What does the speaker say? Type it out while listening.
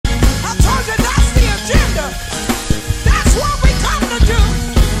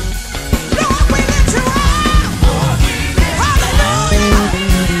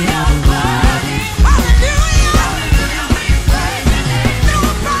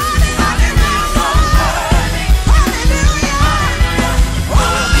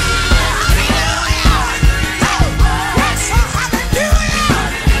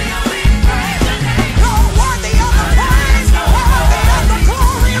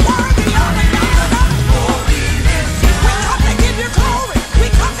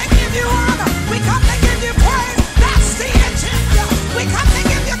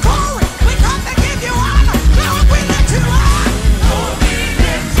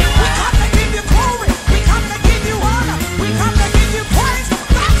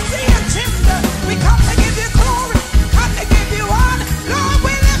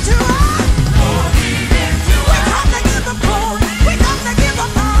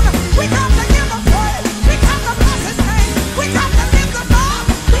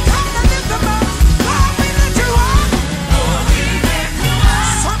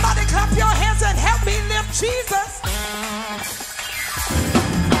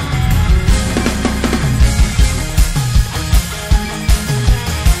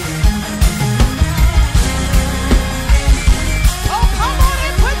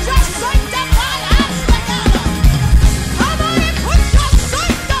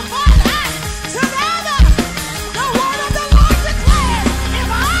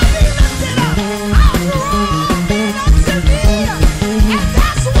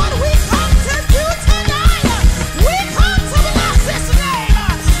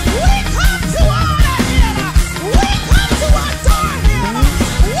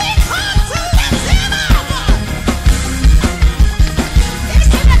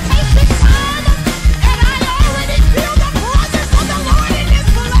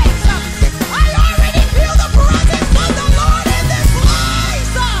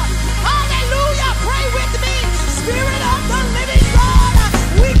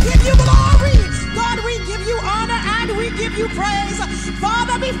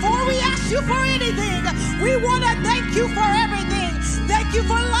Father, before we ask you for anything, we want to thank you for everything. Thank you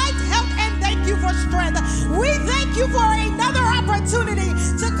for life, health, and thank you for strength. We thank you for another opportunity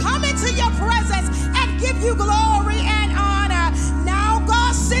to come into your presence and give you glory and honor. Now,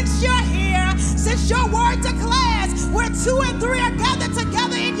 God, since you're here, since your word declares where 2 and 3 are gathered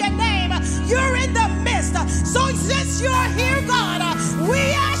together in your name, you're in the midst. So since you're here, God, we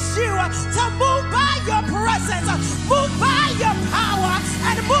ask you to move by your presence, move by your power,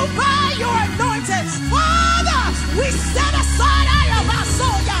 and move by your anointing. Father, we set aside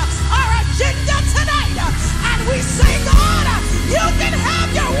our agenda tonight, and we say, God, you can have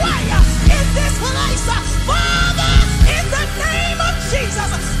your way in this place. Father, in the name of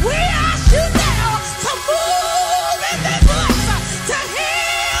Jesus, we ask you now to move in this place, to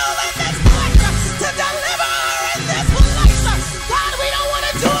heal in this place, to deliver in this place. God, we don't want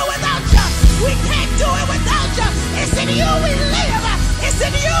to do it without you. We can't do it without you. It's in you we live, it's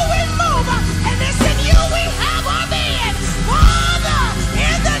in you we move, and it's in you we have our being. Father,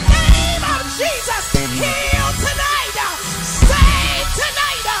 in the name of Jesus, heal tonight, save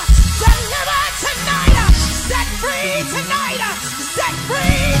tonight, deliver tonight, set free tonight, set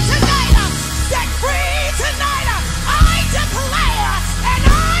free tonight, set free tonight. I declare and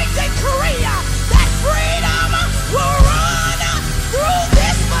I decree that freedom will run through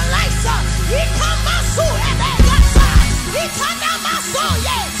this place. He come so he come so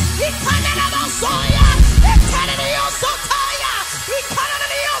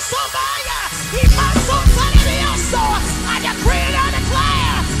he come so I decree and I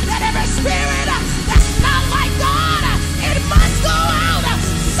declare that every spirit that's not like God, it must go out.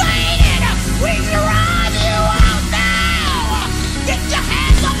 Satan, we drive you out now. Get your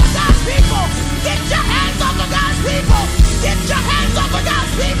hands off of God's people. Get your hands off of God's people. Get your hands off of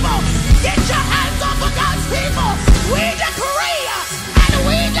God's people. Get your hands off of God's people. We decree and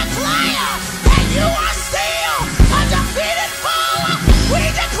we declare that you are still undefeated foe. We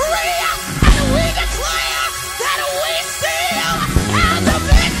decree and we declare that we still have the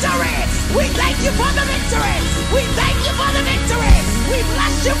victory. We thank you for the victory. We thank you for the victory. We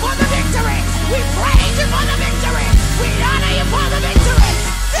bless you for the victory. We praise you for the victory. We honor you for the victory.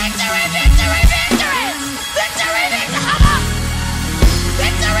 Victory, victory, victory. Victory, victory.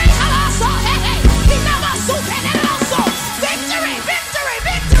 Victory, so hey, hey. He never so victory, victory,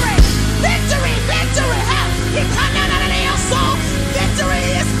 victory. Victory, victory. He come down out of the soul. Victory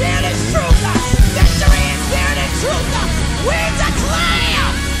is spirit and truth. Victory is spirit and truth. We declare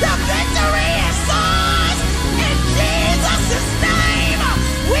the victory is ours in Jesus' name.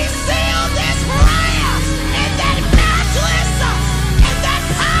 We seal this prayer in that matchless, in that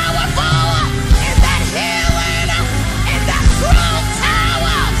powerful, in that healing, in that strong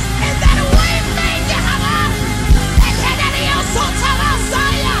tower, in that way maker, and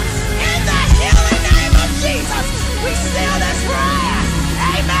in the healing name of Jesus. We seal this prayer.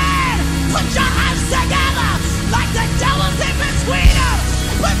 Amen. Put your hands together like the devil's in between them.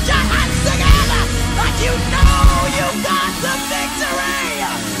 Put your hands together like you know you got the victory.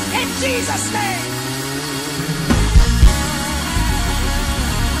 In Jesus' name.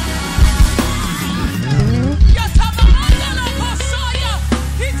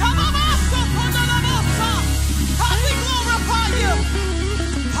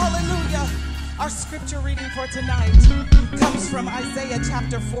 Hallelujah. Our scripture reading for tonight comes from Isaiah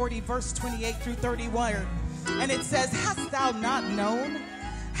chapter 40, verse 28 through 31. And it says, hast thou not known?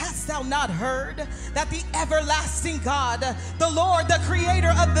 Hast thou not heard that the everlasting God, the Lord, the creator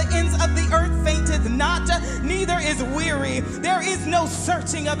of the ends of the earth, fainteth not, neither is weary. There is no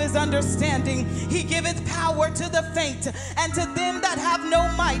searching of his understanding. He giveth power to the faint, and to them that have no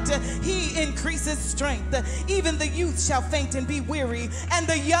might he increases strength. Even the youth shall faint and be weary, and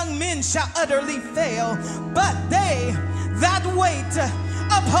the young men shall utterly fail. But they that wait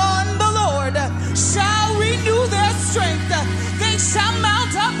upon the Lord shall renew their strength. They shall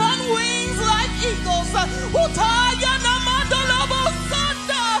mount up on wings like eagles.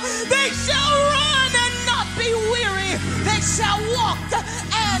 They shall run and not be weary. They shall walk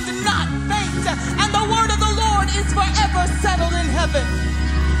and not faint. And the word of the Lord is forever settled in heaven.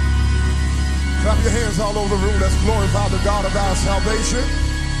 Clap your hands all over the room. Let's glorify the God of our salvation.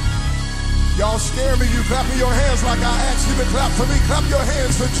 Y'all scare me. You clapping your hands like I asked you to clap for me. Clap your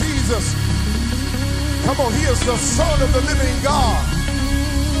hands for Jesus. Come on, he is the Son of the living God.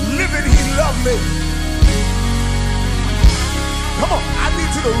 Living, he loved me. Come on, I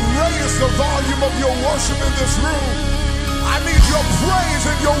need you to raise the volume of your worship in this room. I need your praise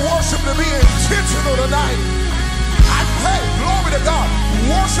and your worship to be intentional tonight. I Hey, glory to God.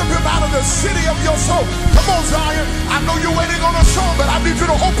 Worship him out of the city of your soul. Come on, Zion. I know you're waiting on a song, but I need you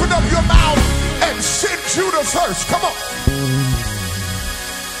to open up your mouth and send Judah first. Come on.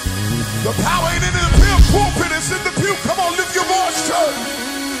 The power ain't in the pulpit, it's in the pew. Come on, lift your voice, church.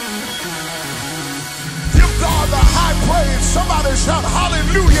 Give God the high praise. Somebody shout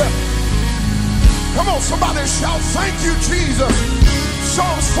hallelujah. Come on, somebody shout thank you, Jesus.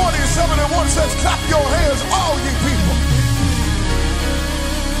 Psalms 47:1 says, clap your hands, all ye people.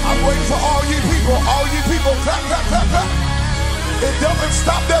 I'm waiting for all ye people. All ye people, clap, clap, clap, clap. It doesn't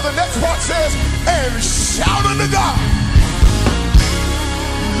stop there. The next part says, and shout unto God.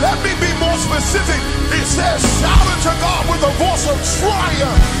 Let me be more specific. It says, shout unto God with a voice of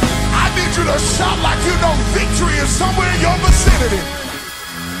triumph. I need you to shout like you know victory is somewhere in your vicinity.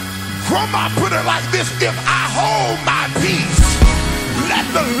 Grandma put it like this: if I hold my peace, let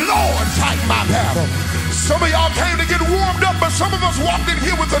the Lord fight my battle. Some of y'all came to get warmed up, but some of us walked in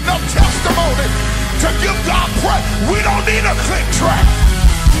here with enough testimony to give God praise. We don't need a click track.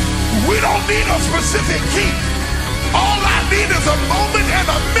 We don't need a specific key. All I need is a moment and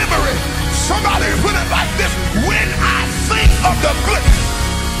a memory. Somebody put it like this: when I think of the goodness.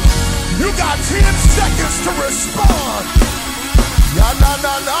 You got 10 seconds to respond. Ya na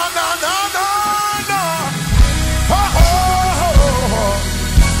na na na na na na. Oh.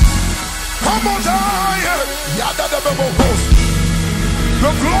 Come on, Zion. Ya da da da da.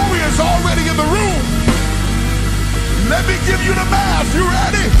 The glory is already in the room. Let me give you the math. You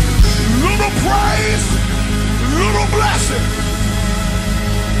ready? Little praise, little blessing.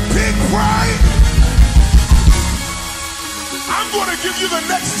 Big praise. I'm going to give you the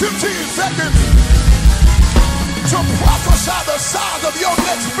next 15 seconds to prophesy the size of your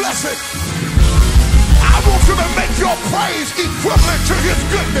next blessing. I want you to make your praise equivalent to his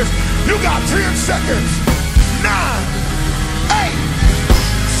goodness. You got 10 seconds. 9, 8,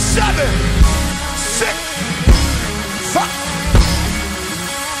 7, 6, 5.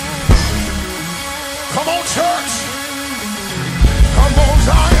 Come on, church. Come on,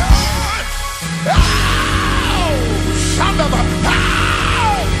 Zion.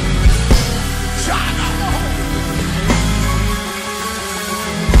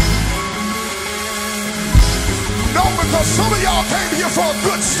 No, because some of y'all came here for a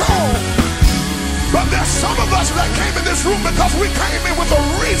good song, but there's some of us that came in this room because we came in with a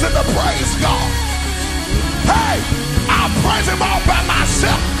reason to praise God. Hey, I'll praise him all by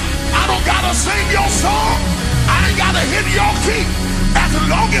myself. I don't gotta sing your song. I ain't gotta hit your key. As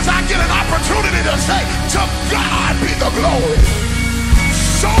long as I get an opportunity to say, to God be the glory.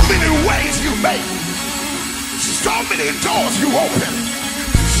 So many ways you made, so many doors you open,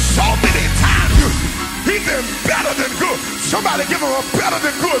 so many times he's been better than good. Somebody give him a better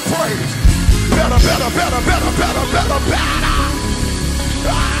than good praise. Better, better, better, better, better, better, better.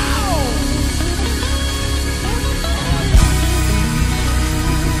 Oh.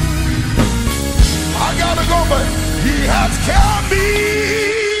 I gotta go, but he has kept me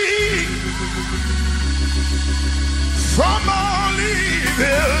from all evil.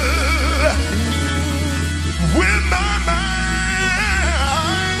 When my mind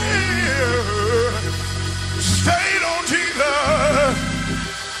stayed on Jesus,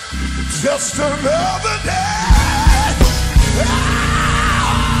 just another day.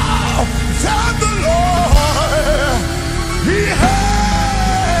 Oh, thank the Lord, he has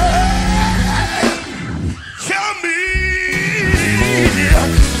kept me.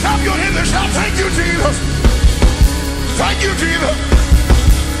 Clap your hands and shout, thank you, Jesus. Thank you, Jesus.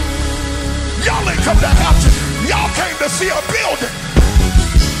 Y'all ain't come to have you. Y'all came to see a building.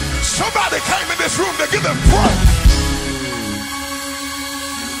 Somebody came in this room to give him praise.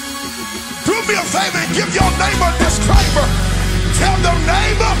 Do me a favor and give your neighbor a disclaimer. Tell them,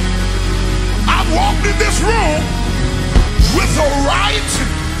 neighbor, I walked in this room with a right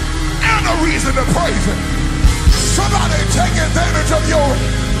and a reason to praise him. Somebody take advantage of your...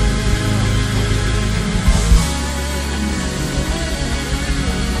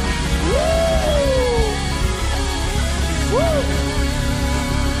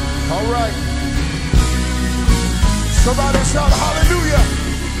 All right. Somebody shout hallelujah.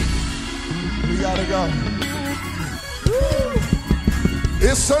 We gotta go. Woo.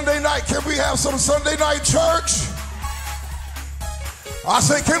 It's Sunday night. Can we have some Sunday night church? I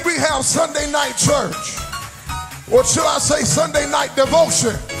say, can we have Sunday night church? Or should I say Sunday night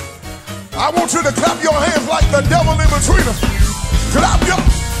devotion? I want you to clap your hands like the devil in between them. Clap your...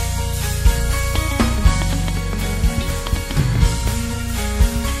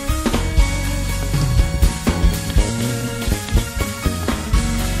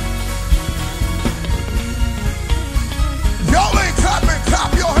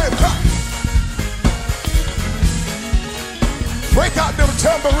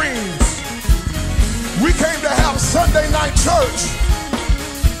 tambourines. We came to have Sunday night church.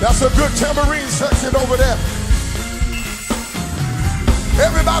 That's a good tambourine section over there.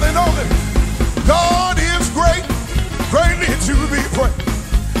 Everybody know that God is great, greatly to be praised.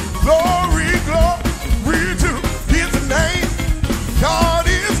 Glory, glory to his name. God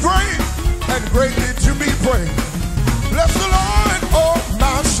is great and greatly to be praised. Bless the Lord, oh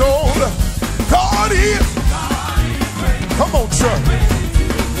my soul. God is great. Come on, church.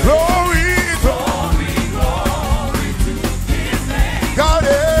 Glory, glory, glory to his name. God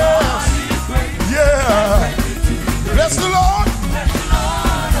is great. Yeah. Bless the Lord. Bless the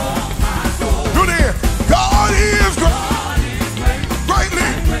Lord, oh my soul. Good in. God is great. Greatly.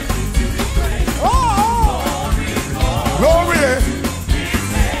 Oh. Glory.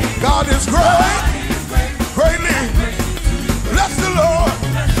 God is great. Greatly. Bless the Lord.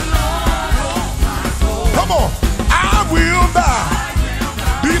 Come on. I will bow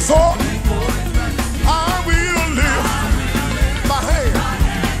before. I will lift my hand.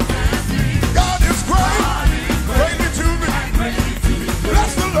 God is great. Greatly to me.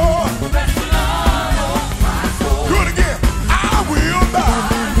 Bless the Lord. Do it again. I will bow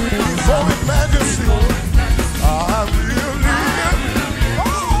before his majesty. I will live. Oh.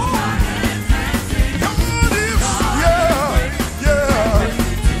 God is, yeah.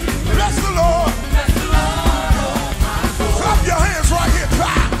 Bless the Lord. Clap your hands right here.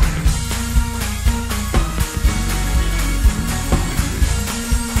 Clap.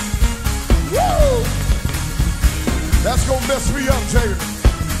 Woo! That's gonna mess me up, Jada.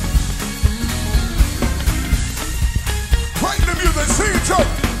 Break the music, sing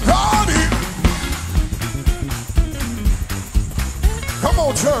church. God is. Come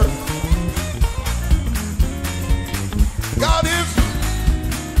on, church. God is.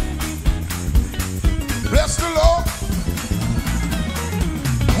 Bless the Lord.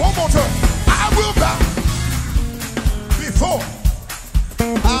 One more time. I will bow before.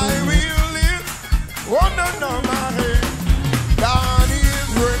 I will live under my head. God is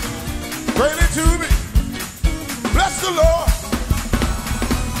great. Greatly to me. Bless the Lord.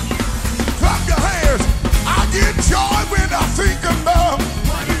 Clap your hands. I get joy when I think about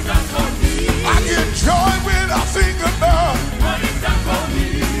what he's done for me. I get joy when I think about what he's done for me.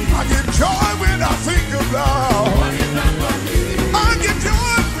 I get joy when I think about what he's done for me. I get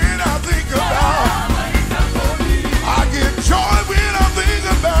joy when I think about what he's done for me. I get joy when I think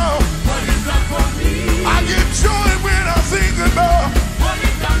about what he's done for me. I get joy when I think about what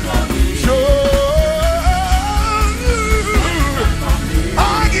he's done for me. Joy.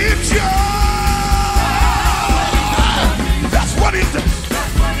 I get joy. That's what he's done.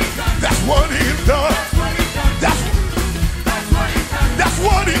 That's what he's done. That's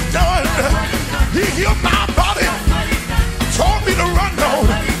what he's done. He healed my body. Told me to run on.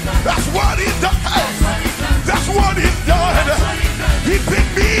 That's what he's done. That's what he's done. He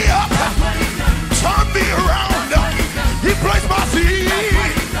picked me up. Turned me around. He placed my feet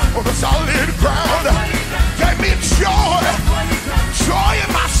on the solid ground. Gave me joy. Joy in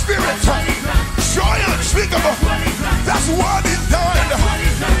my spirit. Joy unspeakable. That's what he's done.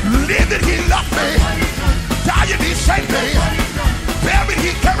 Living, he loved me. Dying, he saved me. Buried,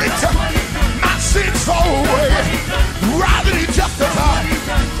 he carried my sins far away. Rising, he justified.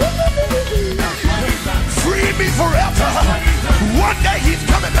 Free me forever. One day he's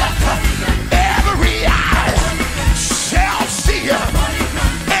coming back. Every eye shall see him.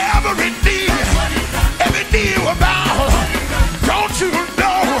 Every knee will bow. Don't you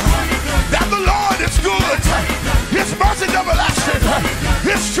know that the Lord is good? His mercy is everlasting.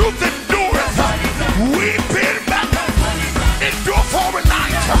 His truth endureth. We've been back. Endure for a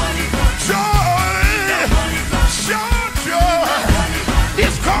night. Joy.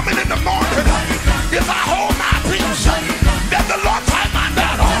 Is coming in the morning. If I hold my peace, then the Lord fight my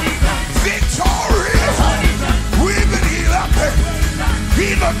battle. Victory. We've been healed up.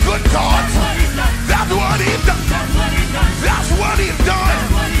 He's a good God. That's what he's done. That's what he's done.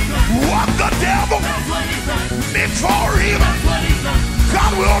 What the devil meant for evil,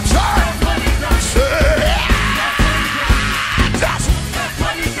 God will turn.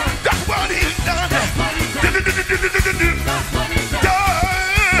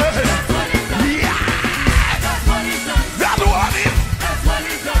 That's what he's done.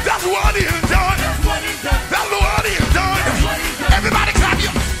 That's what he's done. That's what he's done. Everybody clap you.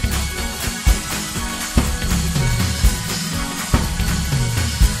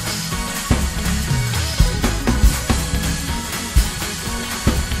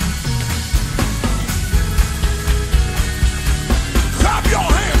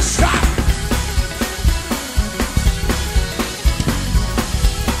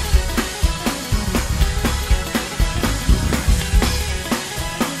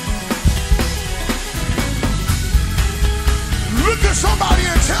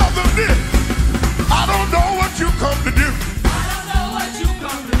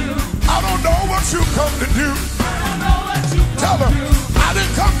 to do. Tell them, I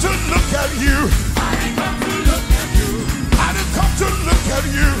didn't come to look at you. I didn't come to look at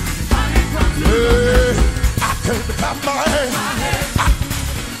you. Hey, I came to clap my hands.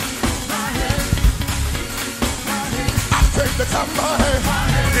 I came to clap my hands.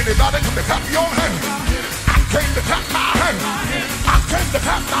 Anybody come to clap your hands? I came to clap my hands. I came to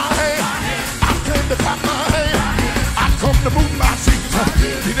clap my hands. I came to clap my hands. I come to move my feet.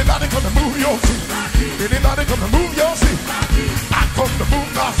 Anybody come to move your feet? Anybody come to move your feet? I come to move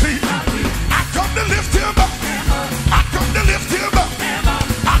my feet. I come to lift him up. I come to lift him up.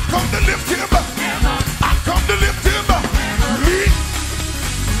 I come to lift him up. I come to lift him up. Lead.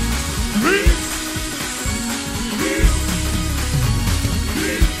 Lead.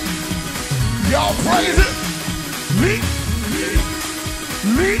 Y'all praise it. Lead.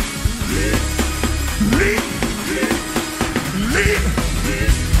 Lead. Lead. Lead.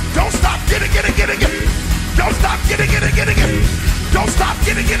 Don't stop, get it. Don't stop, get it. Don't stop,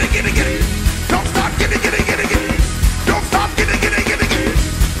 get it. Don't stop, get it. Don't stop, get it. Don't stop,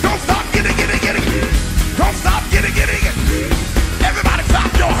 get it. Don't stop, get it. Everybody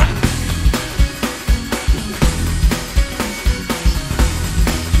clap your hands.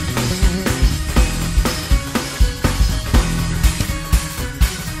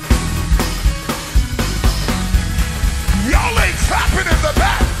 Y'all ain't clapping in the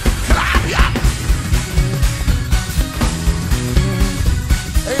back. Clap, y'all.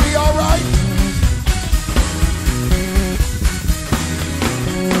 Ain't he all right?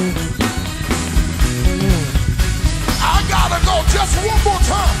 I gotta go just one more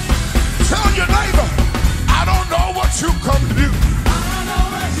time. Tell your neighbor, I don't know what you come to do. I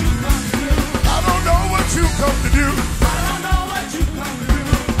don't know what you come to do.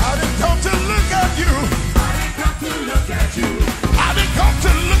 I didn't come to look at you. I didn't come to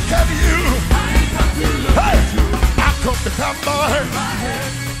look at you. Hey, I come to clap my hands.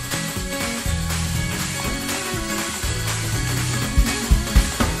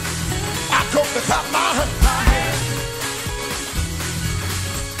 I come to clap my hands.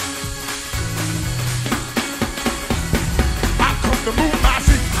 I come to move my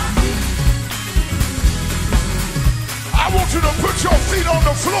feet. I want you to put your feet on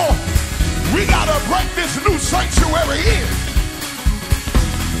the floor. We gotta break this new sanctuary in.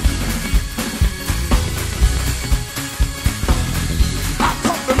 I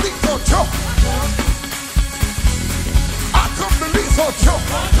come to leap for joy. I come to leap for joy.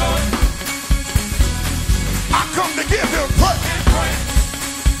 I come to give him praise.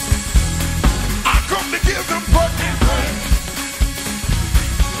 I come to give him praise.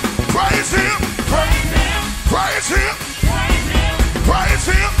 Praise him. Praise him. Praise him. Praise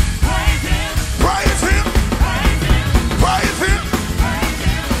him. Praise him. Praise him.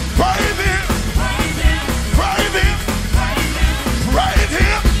 Praise him. Praise him. Praise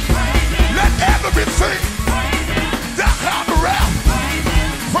him. Let everything that have around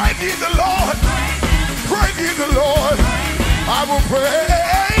praise ye the Lord. Praise ye the Lord. I will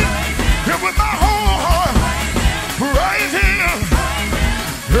praise him with my whole heart. Praise him.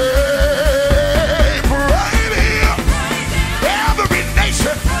 Hey, praise him. Every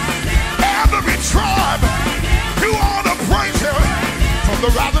nation, every tribe, you ought to praise him. From the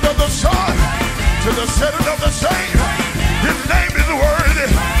rising of the sun to the setting of the same, his name is worthy.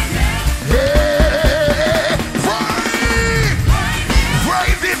 Yeah,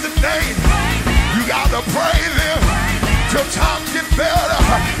 praise is the name. You gotta praise him till times get better.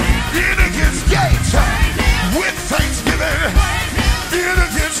 In against gates with thanksgiving. In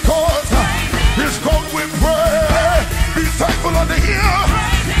against courts, his court with prayer. Be thankful unto him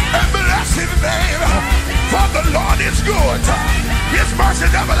and bless his name. For the Lord is good. His mercy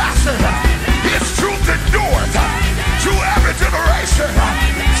is everlasting. His truth endures to every generation.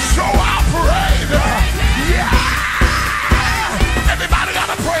 So I'll praise. Yeah. Everybody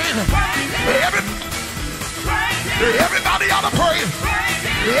ought to praise. Everybody ought to praise.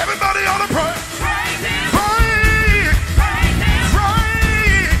 Everybody ought to praise. Praise.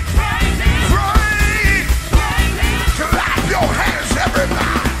 Praise. Praise. Clap your hands,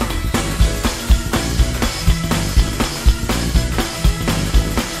 everybody.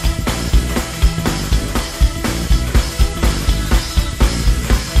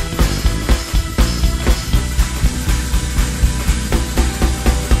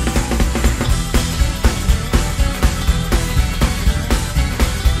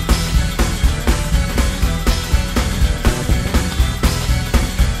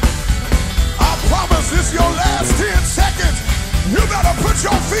 This your last 10 seconds. You better put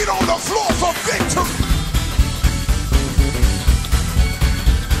your feet on the floor for victory.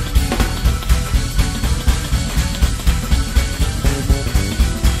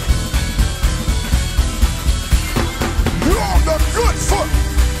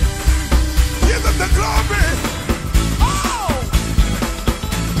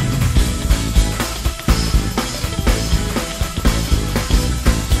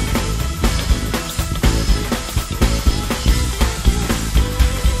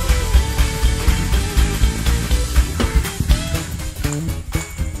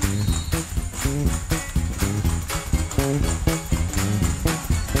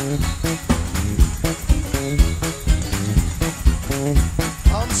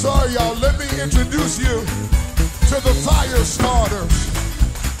 introduce you to the fire starters.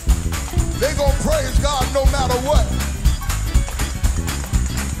 They gonna praise God no matter what.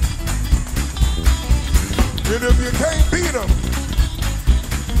 And if you can't beat them,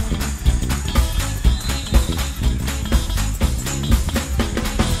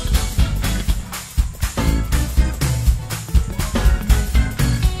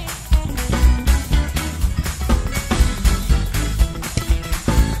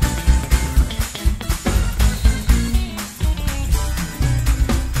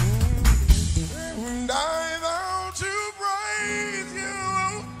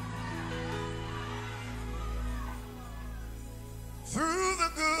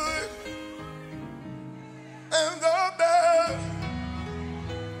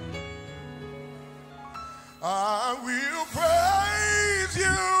 I will praise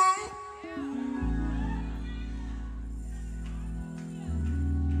you.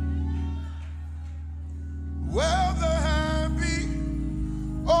 Whether happy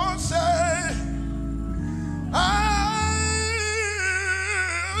or sad, I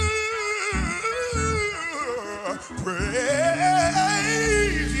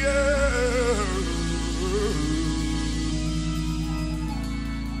praise you.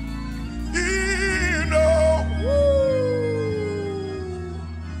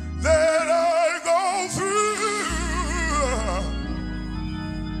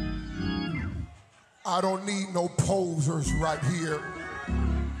 I don't need no posers right here.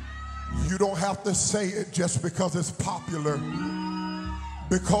 You don't have to say it just because it's popular,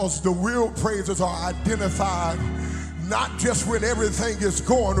 because the real praisers are identified not just when everything is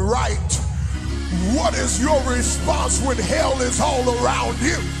going right. What is your response when hell is all around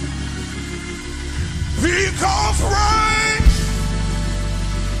you? Because rain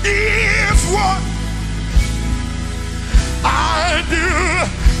is what I do.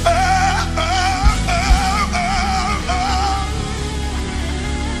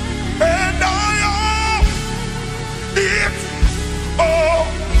 And I owe it all.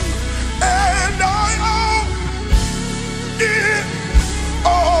 And I owe it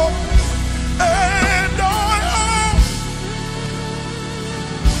all. And I owe.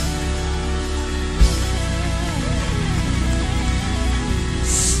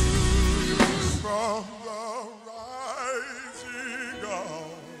 From the rising of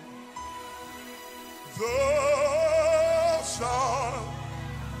the sun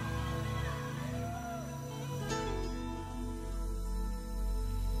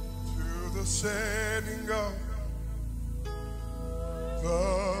to the setting of the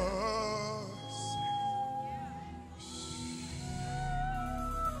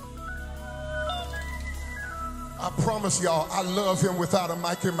I promise y'all, I love him without a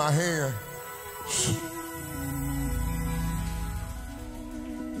mic in my hand.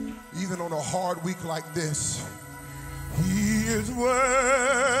 Even on a hard week like this, he is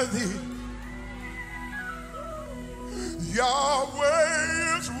worthy.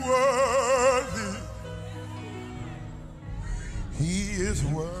 Yahweh is worthy. He is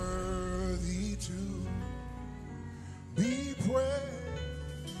worthy to be praised.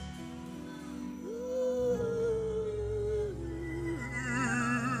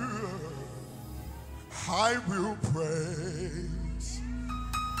 I will praise.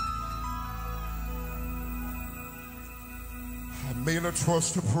 I made a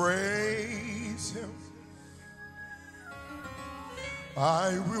choice to praise him.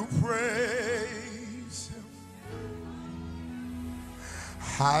 I will praise him.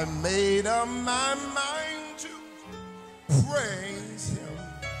 I made up my mind to praise him.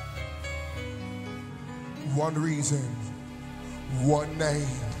 One reason, one name.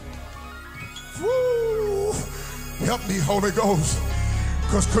 Woo! Help me, Holy Ghost,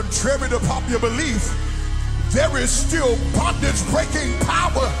 because contrary to popular belief, there is still bondage-breaking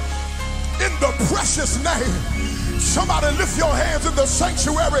power in the precious name. Somebody lift your hands in the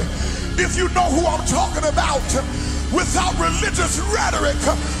sanctuary if you know who I'm talking about, without religious rhetoric,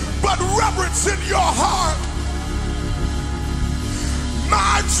 but reverence in your heart.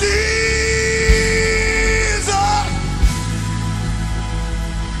 My Jesus.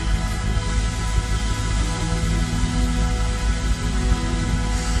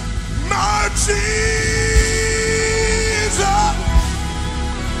 My Jesus.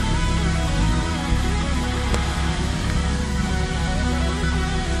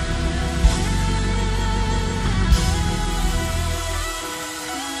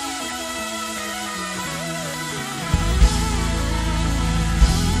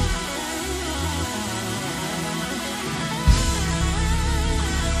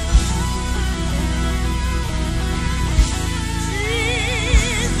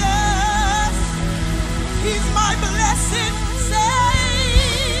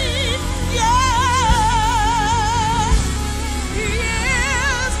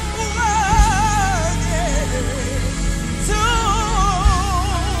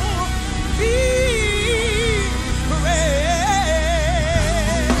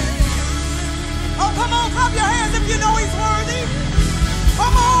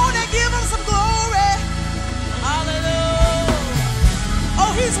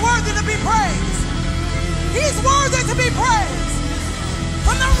 worthy to be praised. He's worthy to be praised.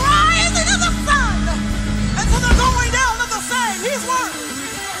 From the rising of the sun and to the going down of the same, he's worthy.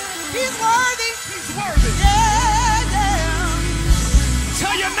 He's worthy. He's worthy. Yeah, yeah.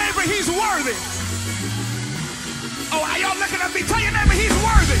 Tell your neighbor he's worthy. Oh, are y'all looking at me? Tell your neighbor he's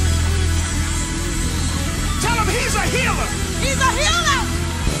worthy. Tell him he's a healer. He's a healer.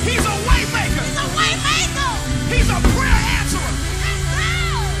 He's a way maker. He's a way maker. He's a prayer answerer.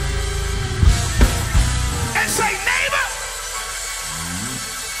 And say, neighbor,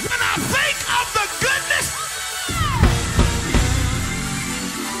 when I think of the goodness,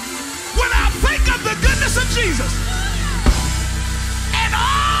 of Jesus and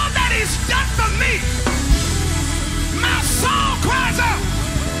all that he's done for me, my soul cries out.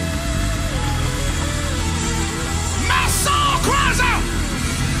 My soul cries out.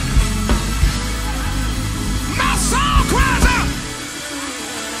 My soul cries out.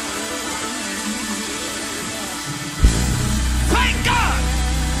 Thank God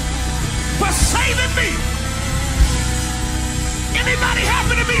for saving me. Anybody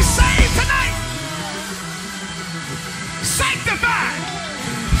happen to be saved tonight? Sanctified,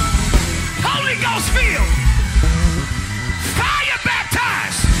 Holy Ghost filled, fire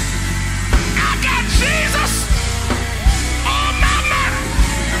baptized. I got Jesus on my mind,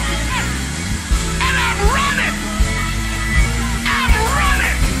 and I'm running. I'm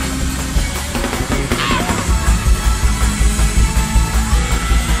running.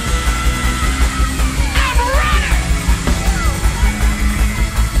 I'm running.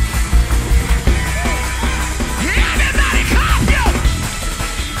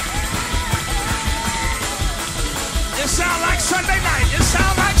 It sound like Sunday night. It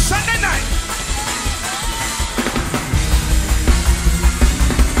sound like Sunday night.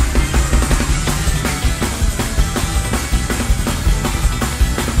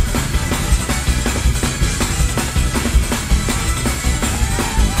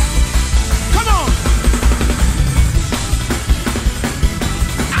 Come on.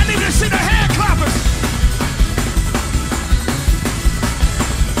 I need to see the hand clappers.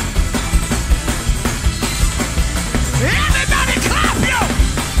 Everybody clap, yo!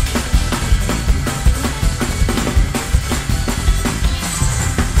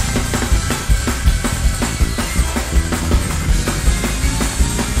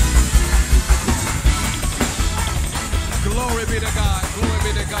 Glory be to God. Glory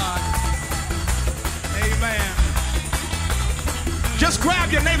be to God. Amen. Just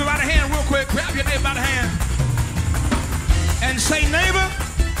grab your neighbor by the hand real quick. Grab your neighbor by the hand. And say, neighbor.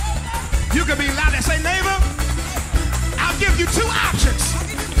 You can be loud and say, neighbor. I'll give you two options.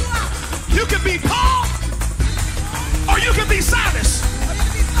 You can be Paul or you can be Silas.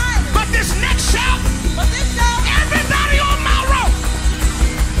 But this next shout, everybody on my road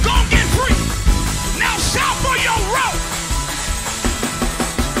gonna get free. Now shout for your road.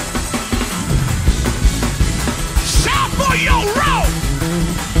 Shout for your road.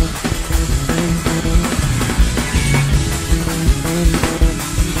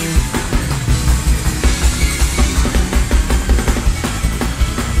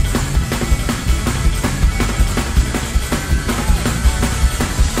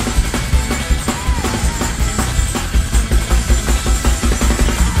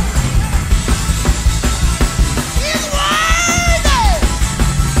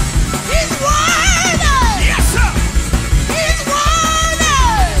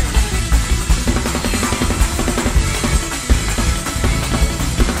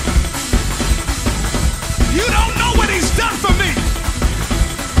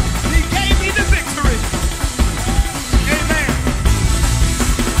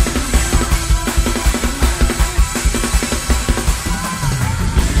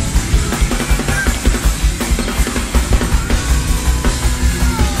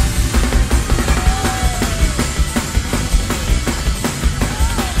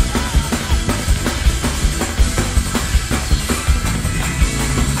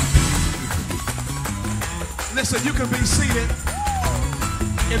 Listen, you can be seated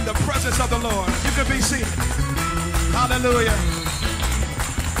in the presence of the Lord. You can be seated. Hallelujah.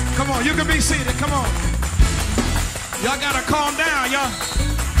 Come on, you can be seated. Come on. Y'all gotta calm down,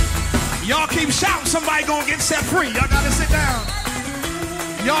 y'all keep shouting, somebody gonna get set free. Y'all gotta sit down.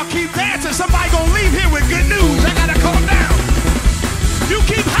 Y'all keep dancing, somebody gonna leave here with good news. Y'all gotta calm down. You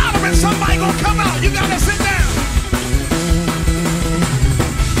keep hollering, somebody gonna come out. You gotta sit down.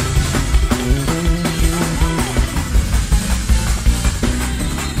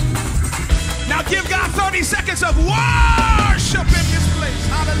 Now give God 30 seconds of worship in this place.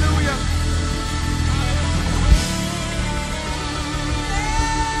 Hallelujah.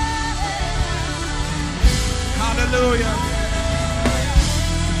 Hallelujah.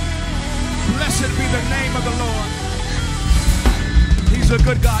 Blessed be the name of the Lord. He's a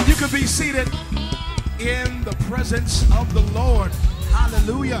good God. You can be seated in the presence of the Lord.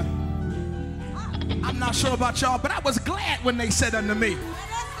 Hallelujah. I'm not sure about y'all, but I was glad when they said unto me,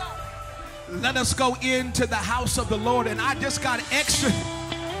 let us go into the house of the Lord. And I just got extra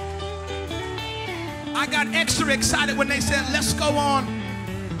excited when they said, let's go on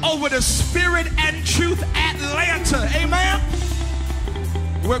over to Spirit and Truth Atlanta. Amen.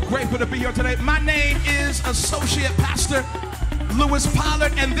 We're grateful to be here today. My name is Associate Pastor Lewis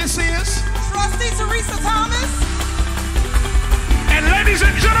Pollard, and this is Trustee Teresa Thomas. And ladies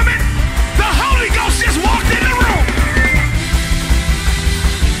and gentlemen, the Holy Ghost just walked in the room.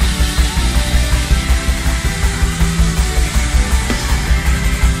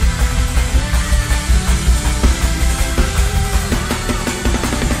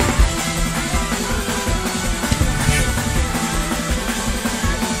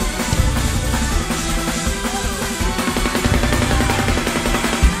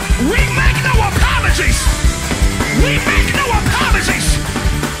 We make no apologies. We make no apologies.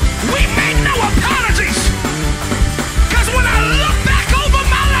 We make no apologies. Because when I look back over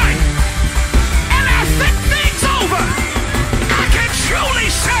my life and I think things over, I can truly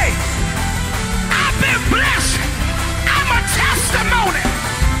say I've been blessed. I'm a testimony.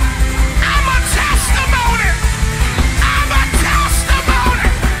 I'm a testimony. I'm a testimony.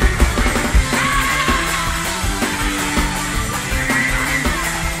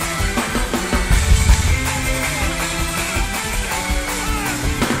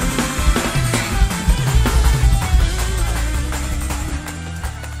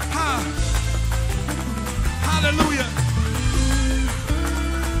 Hallelujah.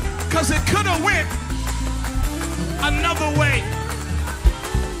 Because it could have went another way.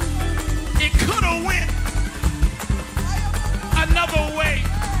 It could have went another way.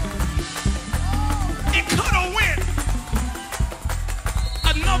 It could have went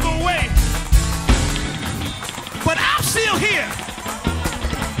another way. But I'm still here.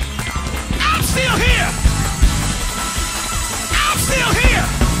 I'm still here. I'm still here.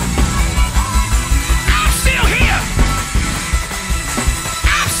 I'm still here.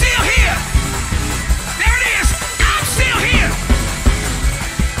 I'm still here. There it is. I'm still here.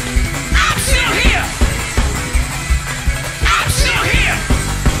 I'm still here. I'm still here.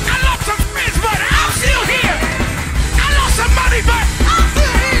 I lost some friends, but I'm still here. I lost some money, but I'm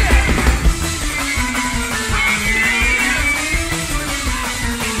still here.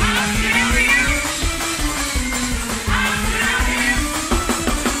 I'm still here. I'm still here. I'm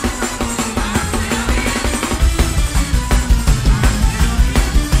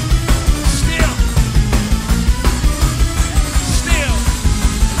still here. Still.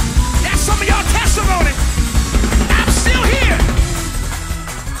 That's some of y'all testimony. I'm still here.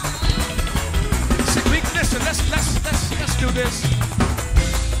 Listen, let's do this.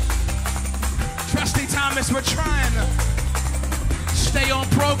 Trustee Thomas, we're trying to stay on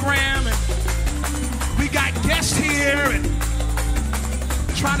program, and we got guests here, and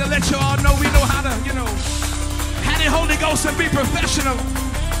try to let you all know we know how to, have the Holy Ghost and be professional.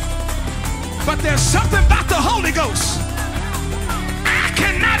 But there's something about the Holy Ghost I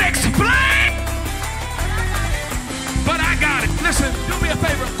cannot explain, but I got it. Listen, do me a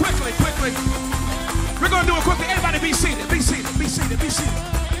favor, quickly. We're going to do it quickly. Everybody be seated, be seated, be seated, be seated,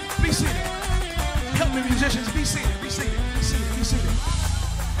 be seated. Help me, musicians, be seated, be seated, be seated, be seated.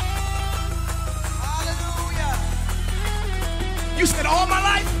 Hallelujah. You said all my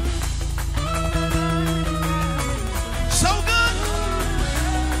life? So good?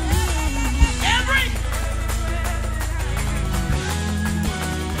 Every?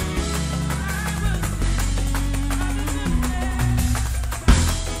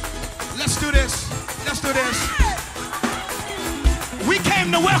 Let's do this. Let's do this. We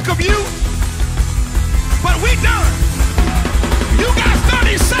came to welcome you, but we done. You got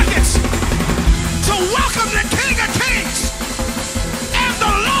 30 seconds to welcome the King of Kings and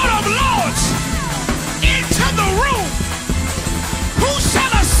the Lord of Lords into the room. Who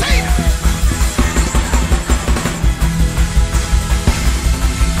shall I say?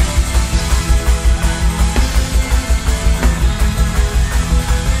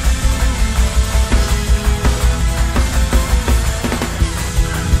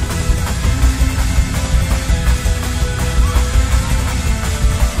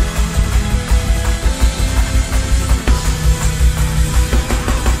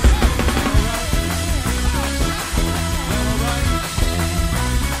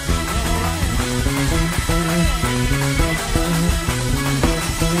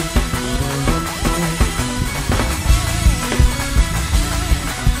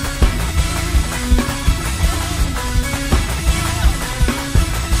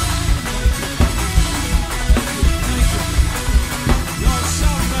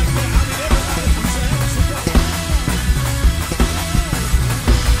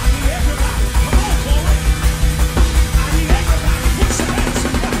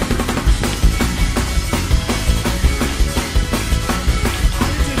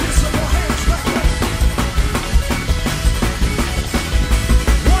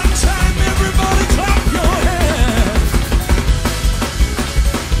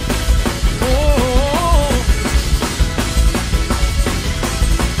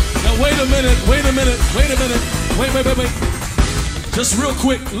 minute. Wait. Just real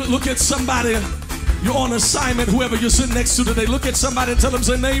quick, look at somebody. You're on assignment, whoever you're sitting next to today. Look at somebody and tell them,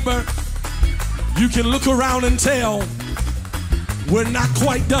 say, neighbor, you can look around and tell we're not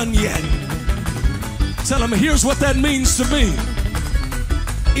quite done yet. Tell them, here's what that means to me.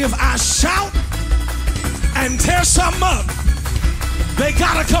 If I shout and tear something up, they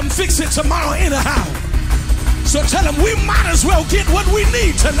gotta come fix it tomorrow anyhow. So tell them we might as well get what we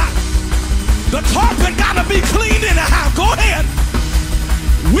need tonight. The carpet gotta be cleaned anyhow. Go ahead.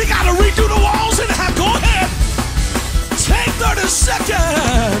 We gotta redo the walls anyhow. Go ahead. Take 30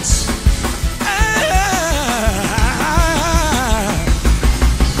 seconds.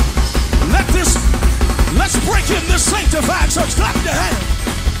 Let's break in this sanctified church. Clap your hands.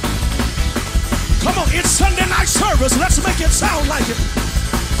 Come on, it's Sunday night service. Let's make it sound like it.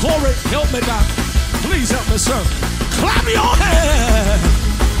 Corey, help me now. Please help me, sir. Clap your hands.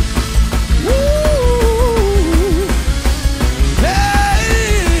 Woo. Hey.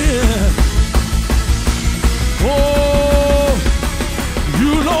 Oh,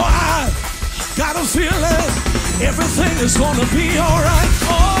 you know I got a feeling everything is gonna be all right.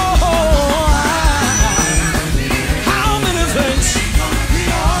 Oh, how many things?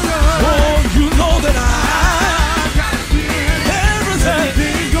 Oh, you know that everything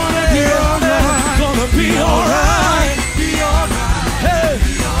gonna be all right. Hey,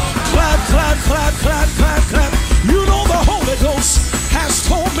 clap, clap, clap, clap, clap, clap. You know the Holy Ghost has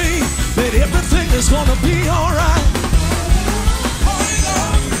told me that everything is gonna be all right.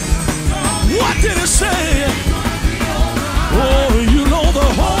 What did it say? Oh, you know the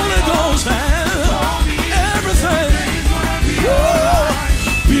Holy Ghost has everything.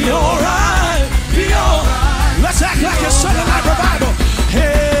 Be all right, be all right. Let's act like it's Sunday night revival.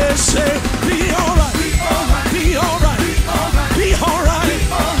 Hey, say, be all right, be all right, be all right,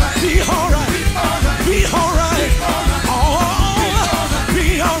 be all right, be all right. Oh,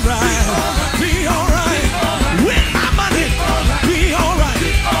 be all right, be all right. With my money, be all right.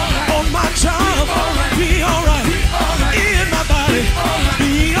 On my job, be all right. In my body,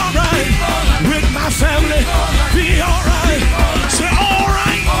 be all right. With my family, be all right. Say all right.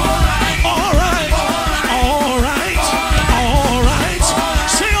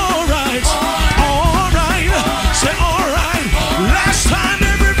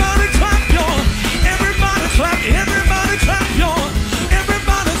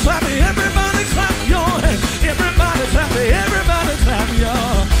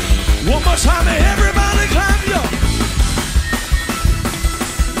 One more time, everybody clap yo.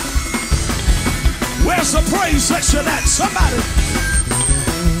 Where's the praise section at? Somebody.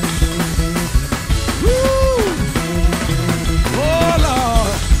 Woo. Oh,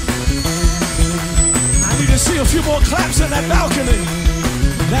 Lord. I need to see a few more claps in that balcony.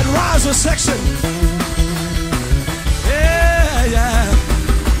 That riser section. Yeah.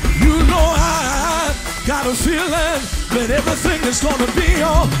 You know I got a feeling that everything is gonna be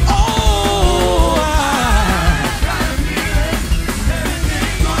all right.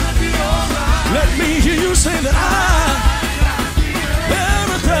 Let me hear you say that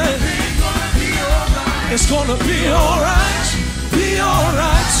everything is gonna be all right. Be all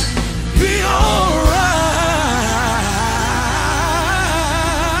right. Be all right.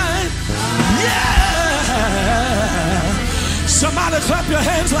 Yeah. Somebody clap your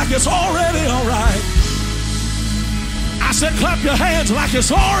hands like it's already all right. I said clap your hands like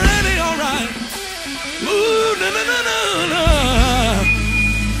it's already all right. Ooh, no.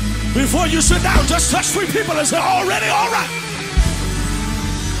 Before you sit down, just touch 3 people and say already all right.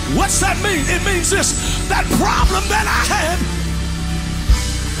 What's that mean? It means this: that problem that I had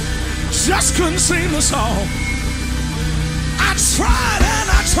just couldn't seem to solve. I tried and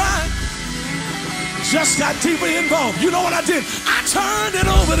I tried, just got deeply involved. You know what I did? I turned it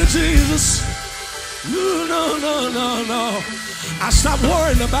over to Jesus. No. I stopped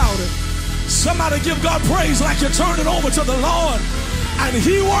worrying about it. Somebody give God praise like you turned it over to the Lord and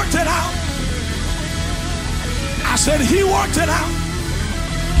He worked it out. I said He worked it out.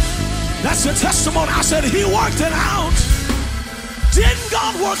 That's the testimony. I said He worked it out. Didn't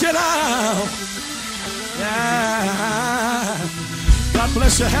God work it out? Yeah. God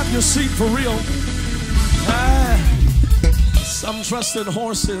bless you. Have your seat for real. Some trust in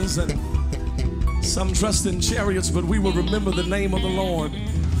horses and some trust in chariots, but we will remember the name of the Lord.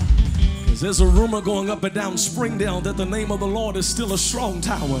 Because there's a rumor going up and down Springdale that the name of the Lord is still a strong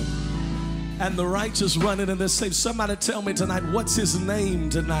tower. And the righteous run in and they're safe. Somebody tell me tonight, what's His name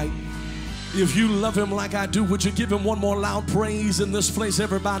tonight? If you love Him like I do, would you give Him one more loud praise in this place?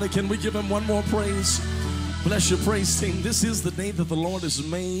 Everybody, can we give Him one more praise? Bless your praise team. This is the day that the Lord has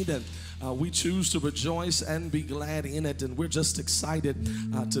made, and we choose to rejoice and be glad in it. And we're just excited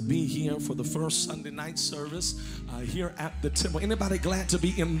to be here for the first Sunday night service here at the temple. Anybody glad to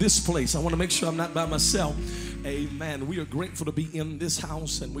be in this place? I want to make sure I'm not by myself. Amen. We are grateful to be in this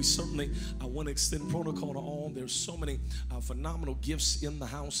house, and we certainly want to extend protocol to all. There's so many phenomenal gifts in the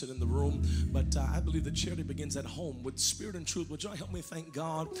house and in the room, but I believe that charity begins at home with spirit and truth. Would y'all help me thank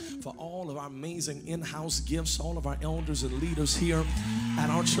God for all of our amazing in-house gifts, all of our elders and leaders here at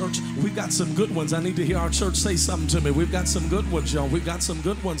our church. We've got some good ones. I need to hear our church say something to me. We've got some good ones, y'all. We've got some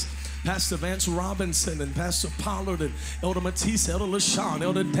good ones. Pastor Vance Robinson and Pastor Pollard and Elder Matisse, Elder LaShawn,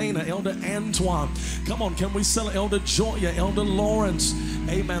 Elder Dana, Elder Antoine. Come on, can we celebrate Elder Joya, Elder Lawrence?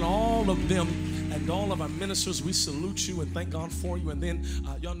 Amen. All of them and all of our ministers, we salute you and thank God for you. And then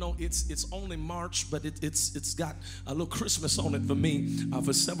y'all know it's only March, but it's got a little Christmas on it for me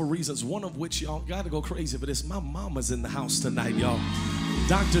for several reasons. One of which y'all got to go crazy for this. My mama's in the house tonight, y'all.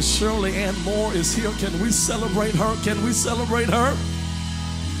 Dr. Shirley Ann Moore is here. Can we celebrate her? Can we celebrate her?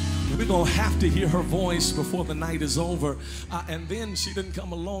 We're going to have to hear her voice before the night is over. And then she didn't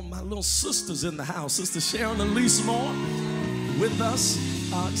come alone. My little sister's in the house. Sister Sharon Elise Moore with us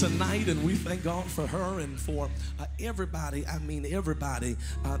tonight, and we thank God for her and for everybody. I mean everybody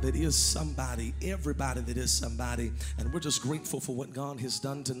that is somebody, everybody that is somebody. And we're just grateful for what God has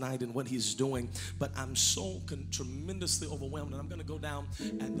done tonight and what he's doing. But I'm so tremendously overwhelmed, and I'm going to go down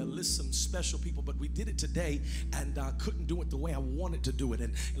and list some special people. But we did it today and couldn't do it the way I wanted to do it.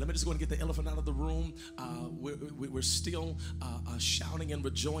 And let me just go and get the elephant out of the room. We're still shouting and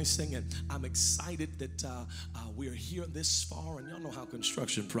rejoicing, and I'm excited that we're here this far. And y'all know how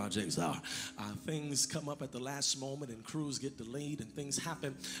construction projects are. Things come up at the last moment, and crews get delayed, and things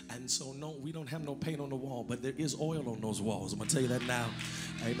happen. And so, no, we don't have no paint on the wall, but there is oil on those walls. I'm going to tell you that now.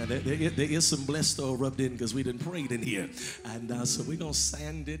 Amen. There is some blessed oil rubbed in because we didn't pray it in here. And so we're going to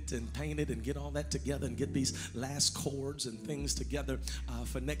sand it and paint it and get all that together and get these last cords and things together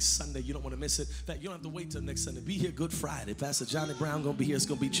for next Sunday. You don't want to miss it. In fact, you don't have to wait till next Sunday. Be here Good Friday. Pastor Johnny Brown going to be here. It's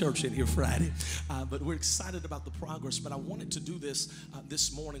going to be church in here Friday. But we're excited about the progress. But I wanted to do this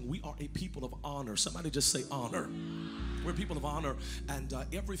this morning. We are a people of honor. Somebody just say honor. We're people of honor, and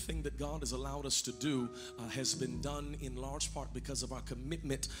everything that God has allowed us to do has been done in large part because of our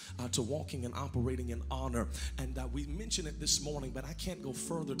commitment to walking and operating in honor. And we mentioned it this morning, but I can't go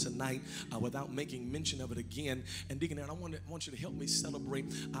further tonight without making mention of it again. And Deacon Aaron, I want you to help me celebrate.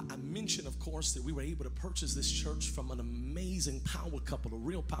 I mentioned, of course, that we were able to purchase this church from an amazing power couple, a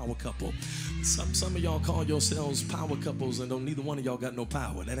real power couple. Some of y'all call yourselves power couples, and neither one of y'all got no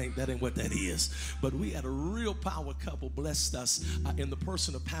power. That ain't what that is. But we had a real power couple blessed us in the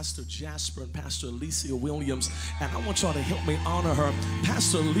person of Pastor Jasper and Pastor Alicia Williams. And I want y'all to help me honor her.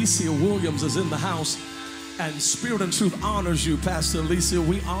 Pastor Alicia Williams is in the house, and Spirit and Truth honors you, Pastor Alicia.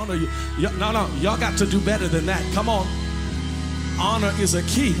 We honor you. No, y'all got to do better than that. Come on. Honor is a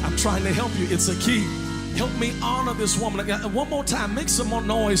key. I'm trying to help you. It's a key. Help me honor this woman. One more time. Make some more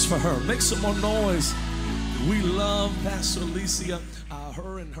noise for her. Make some more noise. We love Pastor Alicia.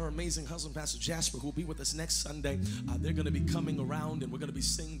 Her and her amazing husband, Pastor Jasper, who will be with us next Sunday. They're going to be coming around, and we're going to be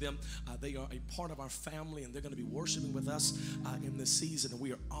singing them. They are a part of our family, and they're going to be worshiping with us in this season, and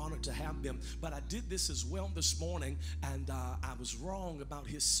we are honored to have them. But I did this as well this morning, and I was wrong about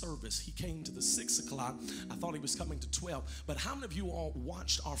his service. He came to the 6 o'clock. I thought he was coming to 12. But how many of you all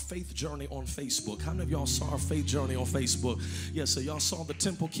watched our faith journey on Facebook? How many of y'all saw our faith journey on Facebook? Yes, so y'all saw the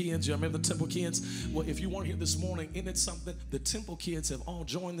Temple Kids. You remember the Temple Kids? Well, if you weren't here this morning, isn't it something? The Temple Kids have all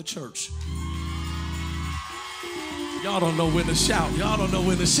joined the church. Y'all don't know when to shout. Y'all don't know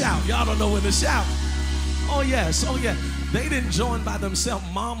when to shout. Y'all don't know when to shout. Oh yes, oh yeah. They didn't join by themselves.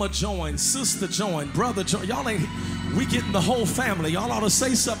 Mama joined, sister joined, brother joined. Y'all ain't, we getting the whole family. Y'all ought to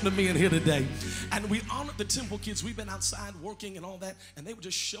say something to me in here today. And we honored the Temple Kids. We've been outside working and all that, and they would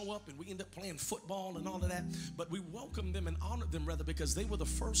just show up, and we end up playing football and all of that. But we welcomed them and honored them, rather, because they were the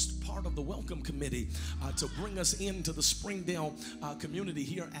first part of the welcome committee to bring us into the Springdale community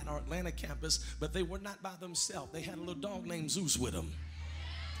here at our Atlanta campus. But they were not by themselves. They had a little dog named Zeus with them.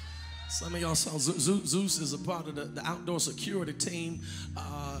 Some of y'all saw Zeus is a part of the outdoor security team.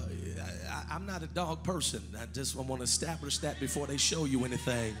 I'm not a dog person. I want to establish that before they show you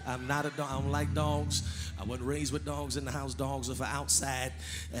anything. I'm not a dog. I don't like dogs. I wasn't raised with dogs in the house. Dogs are for outside,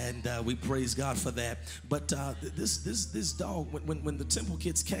 and we praise God for that. But this dog, when the Temple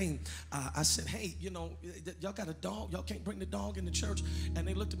Kids came, I said, hey, you know, y'all got a dog? Y'all can't bring the dog in the church? And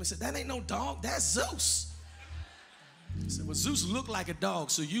they looked at me and said, that ain't no dog. That's Zeus. I said, well, Zeus looked like a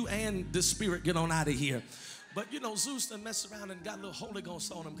dog, so you and the spirit get on out of here. But you know, Zeus done messed around and got a little Holy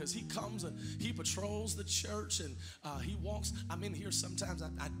Ghost on him, because he comes and he patrols the church, and he walks. I'm in here sometimes.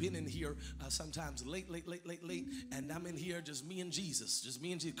 I've been in here sometimes late, and I'm in here just me and Jesus,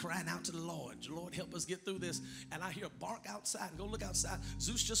 crying out to the Lord. Lord, help us get through this. And I hear a bark outside, and go look outside.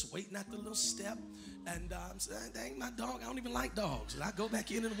 Zeus just waiting at the little step, and I'm saying, dang, my dog, I don't even like dogs. And I go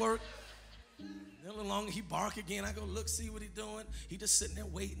back in and work. A little longer, he bark again. I go look, see what he doing. He just sitting there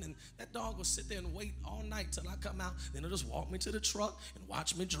waiting, and that dog will sit there and wait all night till I come out. Then he'll just walk me to the truck and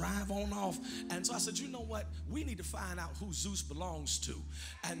watch me drive on off. And so I said, you know what? We need to find out who Zeus belongs to.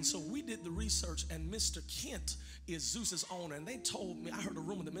 And so we did the research, and Mr. Kent is Zeus's owner. And they told me, I heard a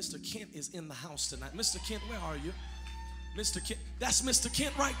rumor that Mr. Kent is in the house tonight. Mr. Kent, where are you? Mr. Kent, that's Mr.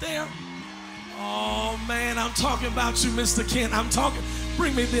 Kent right there. Oh man, I'm talking about you, Mr. Kent. I'm talking,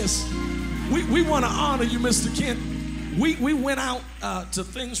 bring me this. We want to honor you, Mr. Kent. We went out to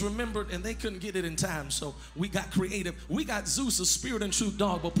Things Remembered, and they couldn't get it in time, so we got creative. We got Zeus, a spirit and truth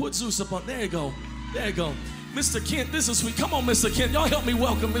dog, but put Zeus up on, there you go. There you go. Mr. Kent, this is sweet. Come on, Mr. Kent. Y'all help me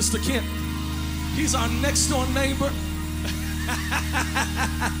welcome Mr. Kent. He's our next door neighbor.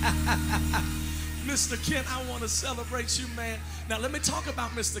 Mr. Kent, I want to celebrate you, man. Now, let me talk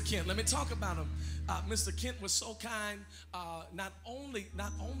about Mr. Kent. Let me talk about him. Mr. Kent was so kind. Not only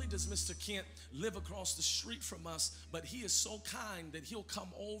does Mr. Kent live across the street from us, but he is so kind that he'll come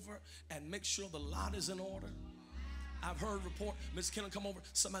over and make sure the lot is in order. I've heard report, Mr. Kent will come over,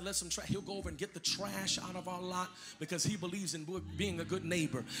 somebody lets him trash, he'll go over and get the trash out of our lot, because he believes in being a good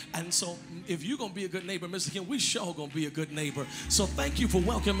neighbor. And so if you're going to be a good neighbor, Mr. Kent, we sure going to be a good neighbor. So thank you for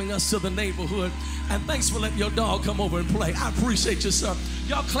welcoming us to the neighborhood, and thanks for letting your dog come over and play. I appreciate you, sir.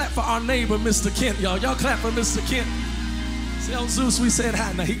 Y'all clap for our neighbor, Mr. Kent, y'all. Y'all clap for Mr. Kent. Tell Zeus we said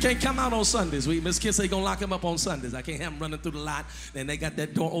hi. Now, he can't come out on Sundays. Miss Kent say gonna lock him up on Sundays. I can't have him running through the lot. And they got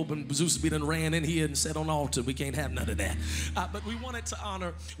that door open. Zeus be done ran in here and sat on the altar. We can't have none of that. But we wanted to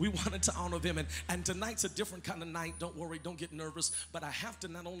honor them. And tonight's a different kind of night. Don't worry, don't get nervous. But I have to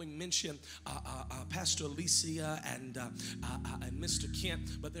not only mention Pastor Alicia and Mr.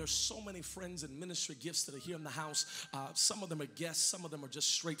 Kent, but there's so many friends and ministry gifts that are here in the house. Some of them are guests. Some of them are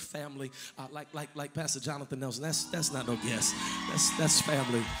just straight family, like Pastor Jonathan Nelson. That's not no guest. That's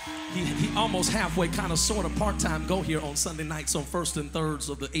family. He almost halfway, kind of, sort of, part-time go here on Sunday nights on first and thirds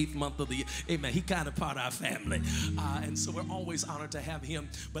of the 8th month of the year. Amen. He kind of part of our family. And so we're always honored to have him.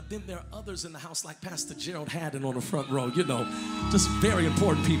 But then there are others in the house, like Pastor Gerald Haddon on the front row. You know, just very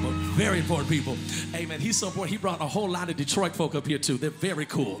important people. Very important people. Amen. He's so important. He brought a whole lot of Detroit folk up here, too. They're very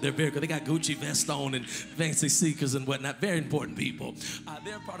cool. They're very good. They got Gucci vest on and fancy sneakers and whatnot. Very important people.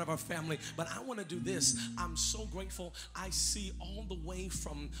 They're part of our family. But I want to do this. I'm so grateful. I see all the way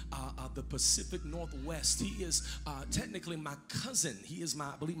from the Pacific Northwest. He is technically my cousin. He is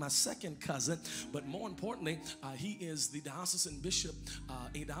I believe my second cousin, but more importantly, he is the diocesan bishop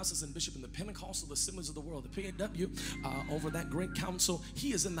in the Pentecostal Assemblies of the World, the PAW, over that great council.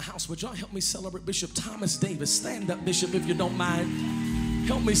 He is in the house. Would y'all help me celebrate Bishop Thomas Davis? Stand up, Bishop, if you don't mind.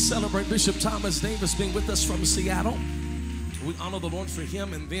 Help me celebrate Bishop Thomas Davis being with us from Seattle. We honor the Lord for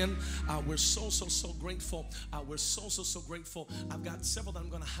him, and then we're so grateful. We're so grateful. I've got several that I'm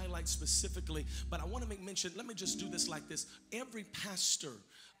going to highlight specifically, but I want to make mention. Let me just do this like this. Every pastor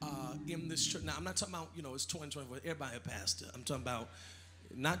in this church, now I'm not talking about, it's 2024, everybody a pastor. I'm talking about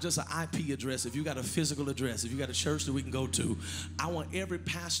not just an IP address. If you got a physical address, if you got a church that we can go to, I want every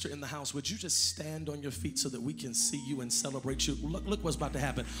pastor in the house. Would you just stand on your feet so that we can see you and celebrate you? Look what's about to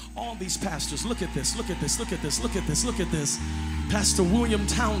happen. All these pastors, look at this, look at this, look at this, look at this, look at this. Pastor William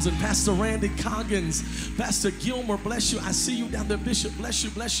Townsend, Pastor Randy Coggins, Pastor Gilmer, bless you. I see you down there, Bishop, bless you,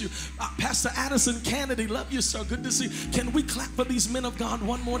 bless you. Pastor Addison Kennedy, love you, sir, good to see you. Can we clap for these men of God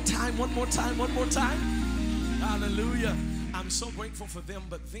one more time, one more time, one more time? Hallelujah. I'm so grateful for them.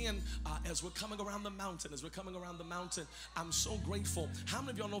 But then as we're coming around the mountain, I'm so grateful. How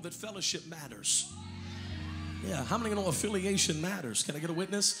many of y'all know that fellowship matters? Yeah, how many know affiliation matters? Can I get a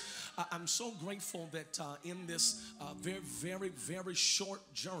witness? I'm so grateful that in this very short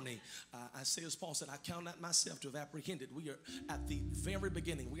journey, I say as Paul said, I count not myself to have apprehended. We are at the very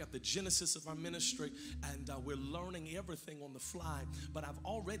beginning. We are at the genesis of our ministry, and we're learning everything on the fly. But I've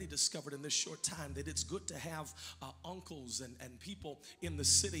already discovered in this short time that it's good to have uncles and people in the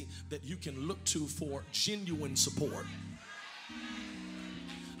city that you can look to for genuine support.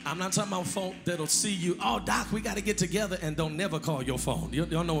 I'm not talking about folk that'll see you, oh, Doc, we got to get together, and don't never call your phone. You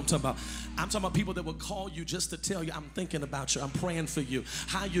don't know what I'm talking about. I'm talking about people that will call you just to tell you, I'm thinking about you, I'm praying for you,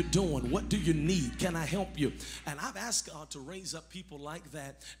 how you doing, what do you need, can I help you? And I've asked God to raise up people like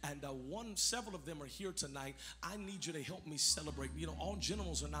that, and several of them are here tonight. I need you to help me celebrate. You know, all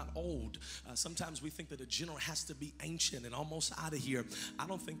generals are not old. Sometimes we think that a general has to be ancient and almost out of here. I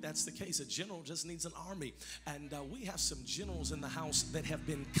don't think that's the case. A general just needs an army, and we have some generals in the house that have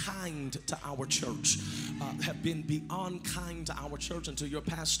been kind to our church, have been beyond kind to our church and to your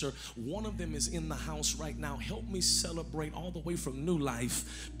pastor. One of them is in the house right now. Help me celebrate all the way from New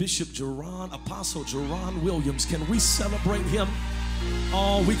Life, Bishop Jerron, Apostle Jerron Williams. Can we celebrate him?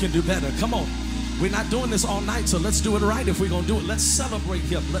 Oh, we can do better. Come on. We're not doing this all night, so let's do it right if we're going to do it. Let's celebrate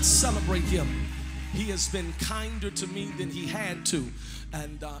him. Let's celebrate him. He has been kinder to me than he had to.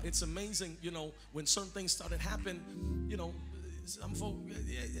 And it's amazing, you know, when certain things started happening, you know, some folk,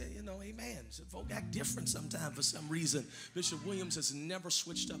 you know, amen. Some folk act different sometimes for some reason. Bishop Williams has never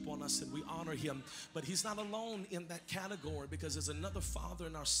switched up on us, and we honor him. But he's not alone in that category, because there's another father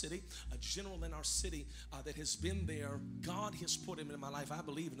in our city, a general in our city that has been there. God has put him in my life, I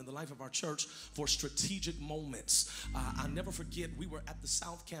believe, and in the life of our church for strategic moments. I'll never forget, we were at the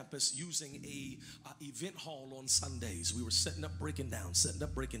South Campus using a event hall on Sundays. We were setting up, breaking down, setting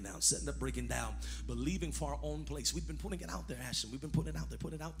up, breaking down, setting up, breaking down, believing for our own place. We've been putting it out there, Ashton. We've been putting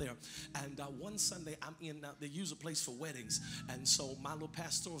it out there. And one Sunday, I'm in, they use a place for weddings. And so my little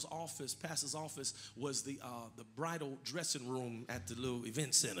pastor's office was the bridal dressing room at the little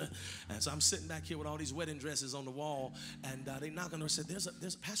event center. And so I'm sitting back here with all these wedding dresses on the wall. And they knock on the door and said, there's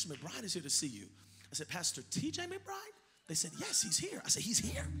a Pastor McBride is here to see you. I said, Pastor TJ McBride? They said, yes, he's here. I said, he's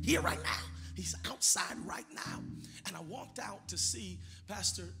here right now. He's outside right now. And I walked out to see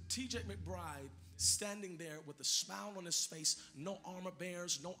Pastor TJ McBride standing there with a smile on his face, no armor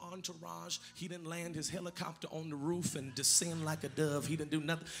bearers, no entourage. He didn't land his helicopter on the roof and descend like a dove. He didn't do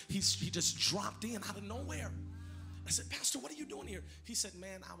nothing. He just dropped in out of nowhere. I said, Pastor, what are you doing here? He said,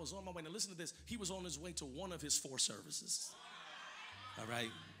 man, I was on my way. Now listen to this. He was on his way to one of his 4 services. All right.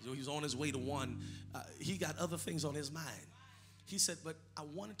 So he was on his way to one. He got other things on his mind. He said, but I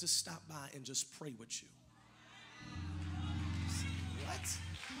wanted to stop by and just pray with you. What?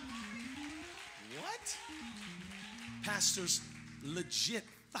 What? Pastors, legit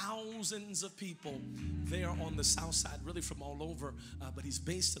thousands of people there on the south side, really from all over, but he's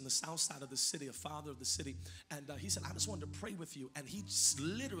based in the south side of the city, a father of the city. And he said, I just wanted to pray with you. And he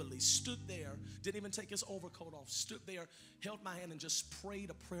literally stood there, didn't even take his overcoat off, stood there, held my hand, and just prayed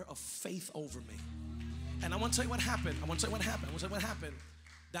a prayer of faith over me. And I want to tell you what happened.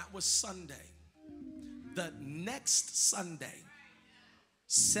 That was Sunday. The next Sunday,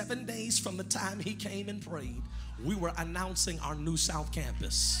 7 days from the time he came and prayed, we were announcing our new South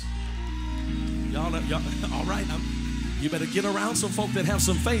Campus. Y'all all right? You better get around some folk that have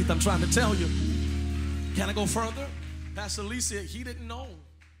some faith. I'm trying to tell you. Can I go further? Pastor Lisa, he didn't know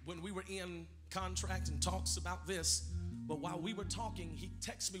when we were in contract and talks about this. But while we were talking, he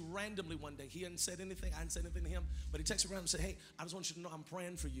texted me randomly one day. He hadn't said anything. I hadn't said anything to him. But he texted me randomly and said, hey, I just want you to know I'm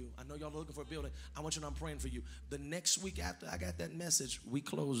praying for you. I know y'all are looking for a building. I want you to know I'm praying for you. The next week after I got that message, we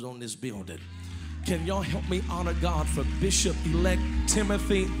closed on this building. Can y'all help me honor God for Bishop-elect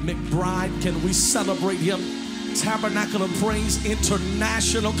Timothy McBride? Can we celebrate him? Tabernacle of Praise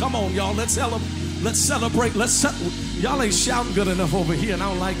International. Come on, y'all. Let's celebrate. Y'all ain't shouting good enough over here, and I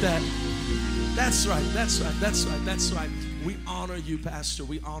don't like that. That's right. We honor you, Pastor.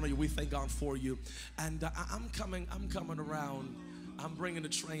 We honor you. We thank God for you. And I'm coming around. I'm bringing the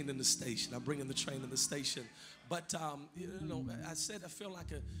train in the station. But, you know, I said I feel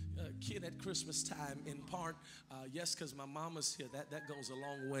like a kid at Christmas time in part. Yes, because my mama's here. That goes a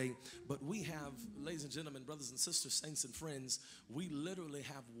long way. But we have, ladies and gentlemen, brothers and sisters, saints and friends, we literally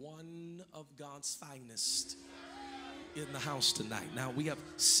have one of God's finest in the house tonight. Now, we have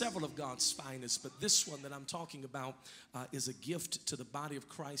several of God's finest, but this one that I'm talking about is a gift to the body of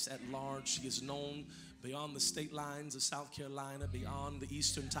Christ at large. He is known beyond the state lines of South Carolina, beyond the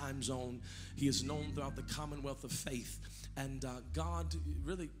Eastern time zone. He is known throughout the commonwealth of faith. And God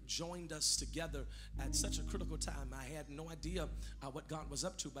really joined us together at such a critical time. I had no idea what God was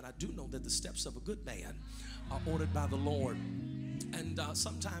up to, but I do know that the steps of a good man are ordered by the Lord. And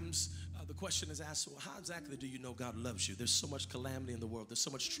sometimes the question is asked, well, how exactly do you know God loves you? There's so much calamity in the world. There's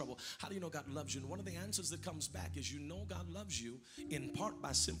so much trouble. How do you know God loves you? And one of the answers that comes back is you know God loves you in part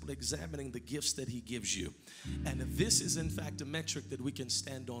by simply examining the gifts that he gives you. And if this is in fact a metric that we can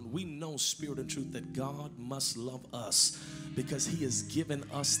stand on, we know, spirit and truth, that God must love us because he has given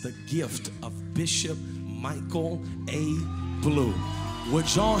us the gift of Bishop Michael A. Blue.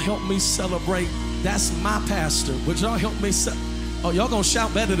 Would y'all help me celebrate? That's my pastor. Would y'all help me Oh, y'all gonna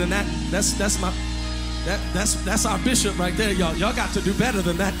shout better than that. That's our bishop right there, y'all. Y'all got to do better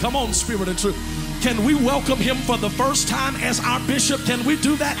than that. Come on, Spirit and Truth. Can we welcome him for the first time as our bishop? Can we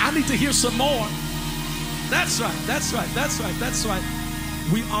do that? I need to hear some more. That's right, that's right, that's right, that's right.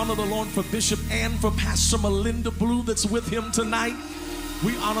 We honor the Lord for Bishop and for Pastor Melinda Blue that's with him tonight.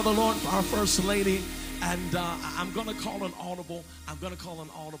 We honor the Lord for our First Lady. And I'm going to call an audible.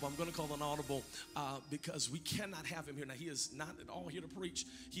 Because we cannot have him here. Now, he is not at all here to preach.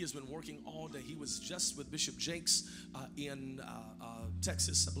 He has been working all day. He was just with Bishop Jakes in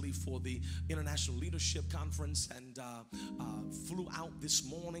Texas, I believe, for the International Leadership Conference, and flew out this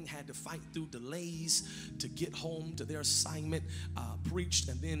morning, had to fight through delays to get home to their assignment, preached,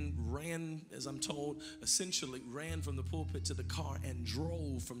 and then ran, as I'm told, essentially ran from the pulpit to the car and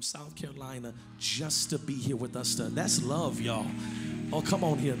drove from South Carolina just to be here with us. That's love, y'all. Oh, come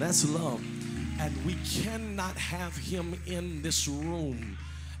on here. That's love. And we cannot have him in this room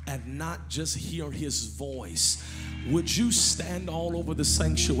and not just hear his voice. Would you stand all over the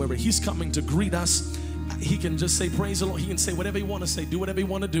sanctuary? He's coming to greet us. He can just say, praise the Lord. He can say whatever he want to say, do whatever he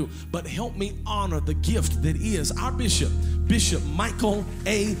want to do. But help me honor the gift that is our bishop, Bishop Michael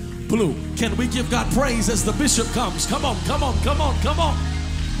A. Blue. Can we give God praise as the bishop comes? Come on, come on, come on, come on.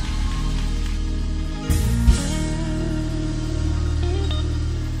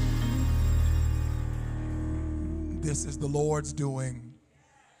 This is the Lord's doing,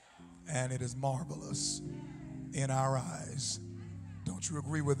 and it is marvelous in our eyes. Don't you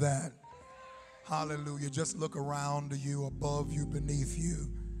agree with that? Hallelujah. Just look around you, above you, beneath you,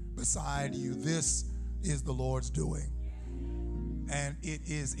 beside you. This is the Lord's doing, and it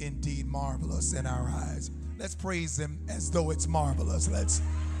is indeed marvelous in our eyes. Let's praise him as though it's marvelous. Let's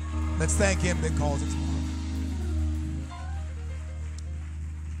thank him because it's marvelous.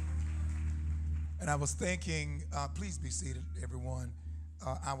 And I was thinking, please be seated, everyone.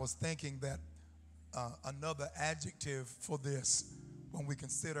 I was thinking that another adjective for this, when we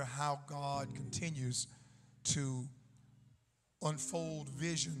consider how God continues to unfold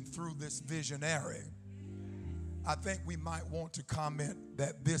vision through this visionary, I think we might want to comment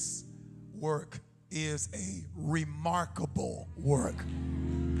that this work is a remarkable work.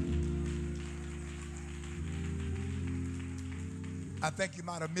 I think you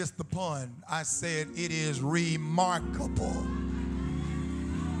might have missed the pun. I said it is remarkable.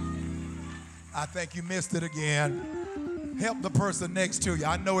 I think you missed it again. Help the person next to you.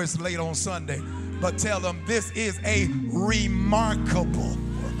 I know it's late on Sunday, but tell them this is a remarkable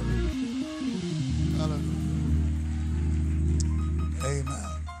work.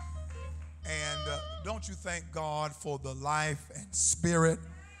 Amen. And don't you thank God for the life and spirit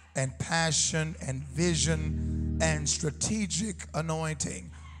and passion and vision and strategic anointing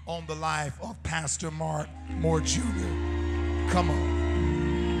on the life of Pastor Mark Moore Jr. Come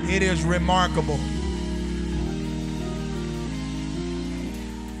on. It is remarkable.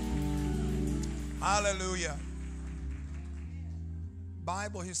 Hallelujah.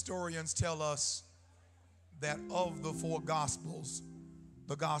 Bible historians tell us that of the four Gospels,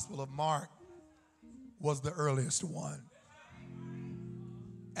 the Gospel of Mark was the earliest one.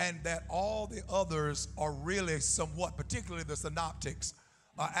 And that all the others are really somewhat, particularly the synoptics,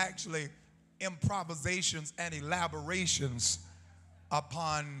 are actually improvisations and elaborations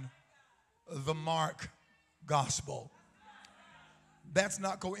upon the Mark gospel. That's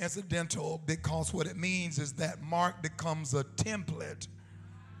not coincidental, because what it means is that Mark becomes a template.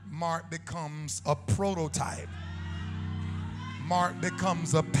 Mark becomes a prototype. Mark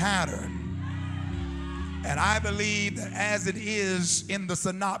becomes a pattern. And I believe that as it is in the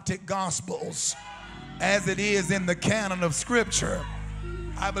synoptic gospels, as it is in the canon of scripture,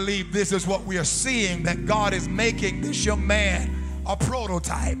 I believe this is what we are seeing, that God is making this young man a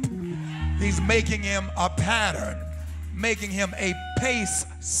prototype. He's making him a pattern, making him a pace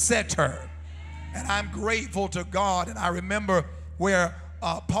setter. And I'm grateful to God. And I remember where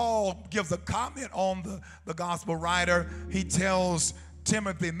Paul gives a comment on the gospel writer. He tells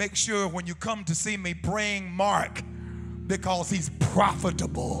Timothy, make sure when you come to see me, bring Mark, because he's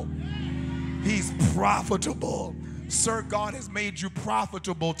profitable. He's profitable. Sir, God has made you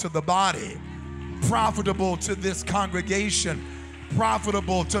profitable to the body, profitable to this congregation,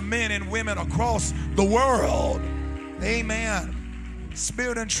 profitable to men and women across the world. Amen.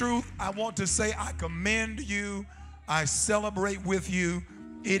 Spirit and truth, I want to say I commend you. I celebrate with you.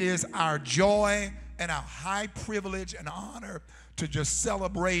 It is our joy and our high privilege and honor to just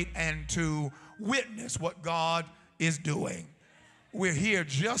celebrate and to witness what God is doing. We're here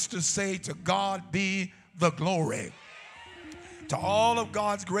just to say to God be the glory. To all of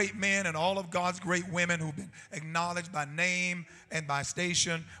God's great men and all of God's great women who've been acknowledged by name and by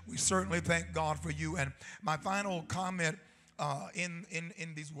station, we certainly thank God for you. And my final comment in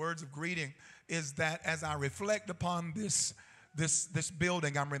these words of greeting is that as I reflect upon this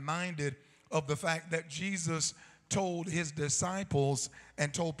building, I'm reminded of the fact that Jesus told his disciples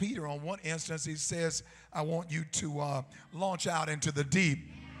and told Peter on one instance, he says, I want you to launch out into the deep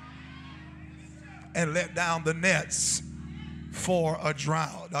and let down the nets for a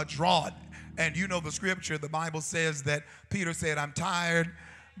draught. And you know the scripture, the Bible says that Peter said, I'm tired,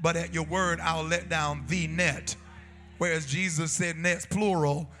 but at your word, I'll let down the net. Whereas Jesus said nets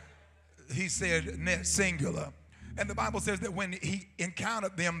plural, he said net singular. And the Bible says that when he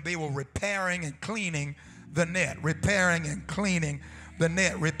encountered them, they were repairing and cleaning the net, repairing and cleaning the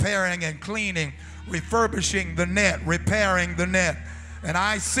net, repairing and cleaning, refurbishing the net, repairing the net. And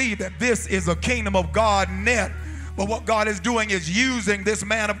I see that this is a kingdom of God net. But what God is doing is using this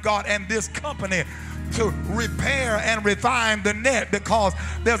man of God and this company to repair and refine the net, because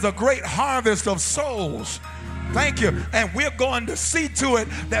there's a great harvest of souls. Thank you. And we're going to see to it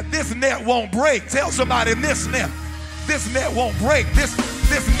that this net won't break. Tell somebody, this net won't break. This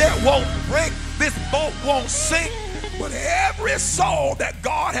net won't break. This boat won't sink. But every soul that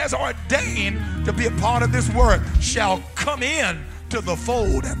God has ordained to be a part of this work shall come in to the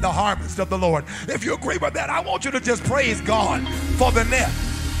fold and the harvest of the Lord. If you agree with that, I want you to just praise God for the net.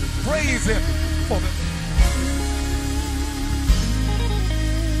 Praise him for the net.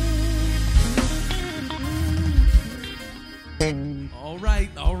 All right.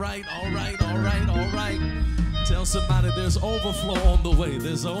 Tell somebody there's overflow on the way.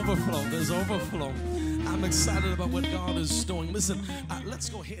 There's overflow. I'm excited about what God is doing. Listen, let's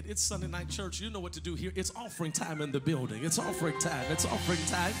go ahead. It's Sunday night church. You know what to do here. It's offering time in the building. It's offering time.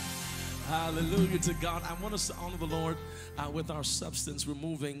 Hallelujah to God. I want us to honor the Lord with our substance. We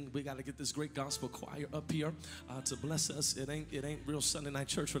got to get this great gospel choir up here to bless us. It ain't real Sunday night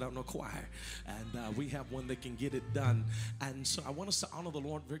church without no choir. And we have one that can get it done. And so I want us to honor the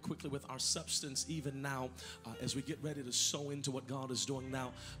Lord very quickly with our substance even now as we get ready to sow into what God is doing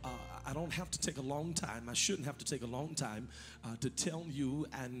now. I don't have to take a long time. I shouldn't have to take a long time to tell you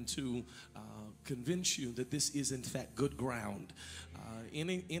and to convince you that this is in fact good ground.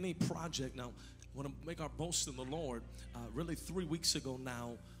 Any project, now I want to make our boast in the Lord. Really 3 weeks ago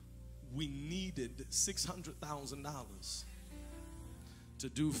now, we needed $600,000 to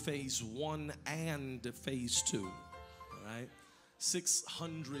do phase 1 and phase 2, all right?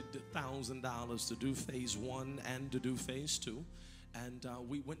 $600,000 to do phase 1 and to do phase 2. And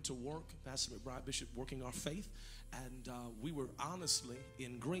we went to work, Pastor McBride Bishop, working our faith. And we were honestly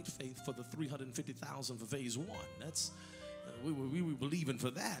in great faith for the $350,000 for phase 1. That's we were believing for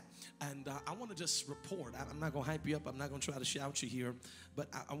that. And I want to just report. I'm not going to hype you up. I'm not going to try to shout you here. But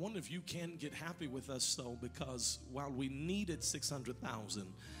I wonder if you can get happy with us, though, because while we needed $600,000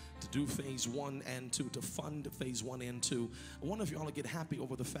 to do phase 1 and 2, to fund phase 1 and 2, I wonder if you ought to get happy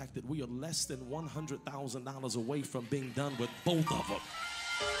over the fact that we are less than $100,000 away from being done with both of them.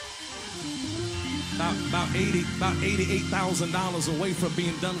 About $88,000 away from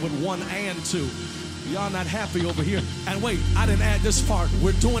being done with 1 and 2. Y'all not happy over here. And wait, I didn't add this part.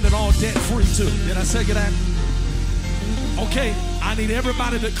 We're doing it all debt-free too. Did I say that? Okay, I need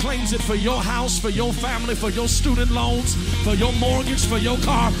everybody that claims it for your house, for your family, for your student loans, for your mortgage, for your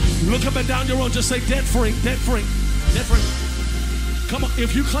car. Look up and down your road, just say debt-free, debt-free, debt-free. Come on,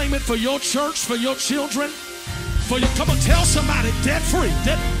 if you claim it for your church, for your children, come on, tell somebody debt-free.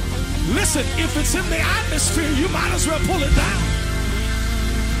 Listen, if it's in the atmosphere, you might as well pull it down.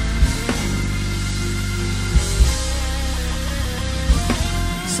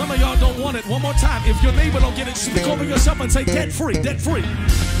 Some of y'all don't want it. One more time. If your neighbor don't get it, speak over yourself and say debt-free, debt-free.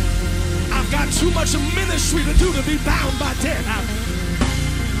 I've got too much ministry to do to be bound by debt.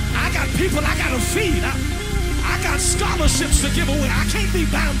 I got people I got to feed. I got scholarships to give away. I can't be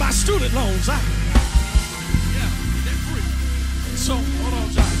bound by student loans. Debt-free. So, hold on,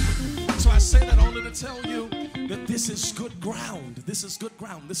 John. So I say that only to tell you that this is good ground. This is good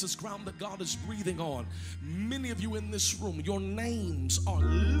ground. This is ground that God is breathing on. Many of you in this room, your names are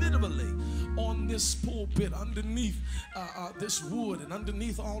literally on this pulpit, underneath this wood and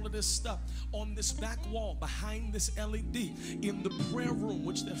underneath all of this stuff, on this back wall, behind this LED, in the prayer room,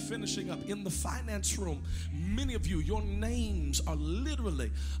 which they're finishing up, in the finance room. Many of you, your names are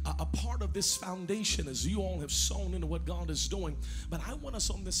literally a part of this foundation as you all have sown into what God is doing. But I want us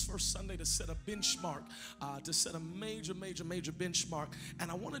on this first Sunday to set a benchmark, to set a major benchmark.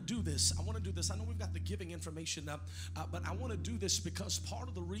 And I want to do this. I know we've got the giving information up, but I want to do this because part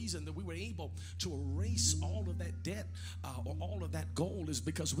of the reason that we were able to erase all of that debt or all of that gold is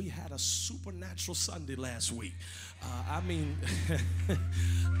because we had a supernatural Sunday last week. I mean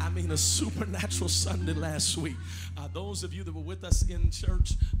a supernatural Sunday last week. Those of you that were with us in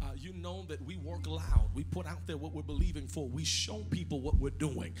church, you know that we work loud. We put out there what we're believing for. We show people what we're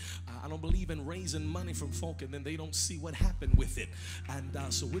doing. I don't believe in raising money from folk and then they don't see what happened with it. And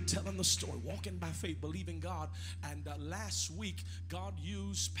so we're telling the story, walking by faith, believing God. And last week, God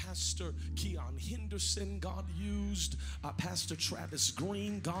used Pastor Keon Henderson. God used Pastor Travis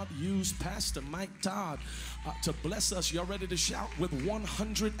Green. God used Pastor Mike Todd to bless us. Y'all ready to shout? With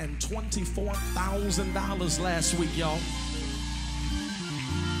 $124,000 last week, y'all.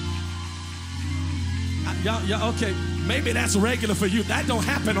 Y'all, okay, maybe that's regular for you. That don't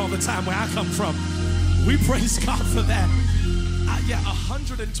happen all the time where I come from. We praise God for that. Yeah,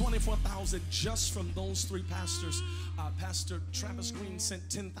 $124,000 just from those three pastors. Pastor Travis Green sent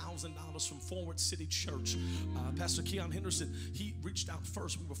 $10,000 from Forward City Church. Pastor Keon Henderson, he reached out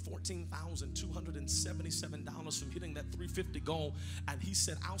first. We were $14,277 from hitting that 350 goal, and he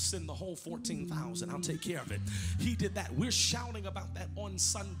said, I'll send the whole $14,000. I'll take care of it. He did that. We're shouting about that on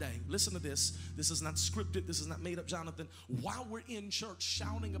Sunday. Listen to this. This is not scripted. This is not made up, Jonathan. While we're in church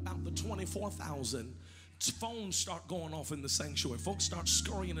shouting about the $24,000, phones start going off in the sanctuary. Folks start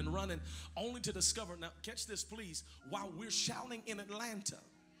scurrying and running, only to discover, now catch this please, while we're shouting in Atlanta,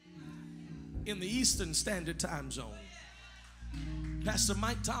 in the Eastern Standard Time Zone, Pastor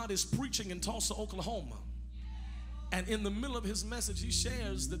Mike Todd is preaching in Tulsa, Oklahoma. And in the middle of his message, he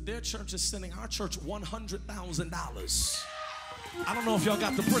shares that their church is sending our church $100,000. I don't know if y'all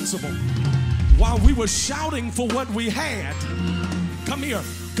got the principle. While we were shouting for what we had, come here,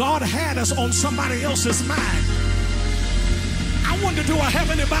 God had us on somebody else's mind. I wonder, do I have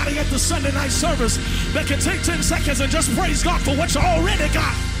anybody at the Sunday night service that can take 10 seconds and just praise God for what you already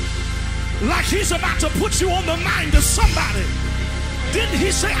got? Like he's about to put you on the mind of somebody. Didn't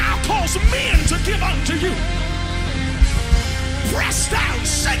he say, I'll cause men to give unto you? Pressed down,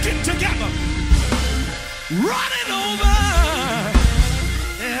 shaken together, running over.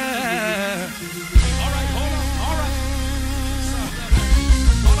 Yeah. All right, hold on. All right.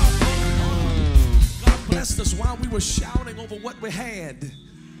 God blessed us while we were shouting over what we had.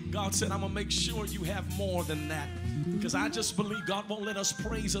 God said, I'm going to make sure you have more than that. Because I just believe God won't let us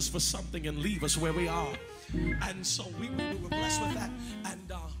praise us for something and leave us where we are. And so we were blessed with that.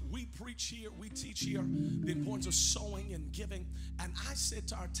 And we preach here, we teach here the importance of sowing and giving. And I said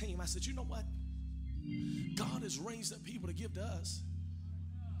to our team, I said, you know what? God has raised up people to give to us.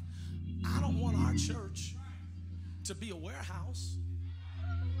 I don't want our church to be a warehouse.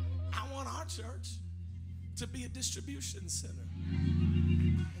 I want our church to be a distribution center.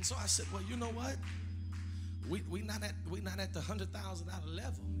 And so I said, well, you know what? We're not at the $100,000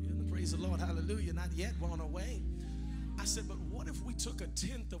 level. You know, praise the Lord, hallelujah. Not yet, we're on our way. I said, but what if we took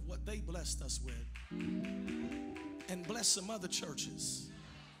 1/10 of what they blessed us with and blessed some other churches?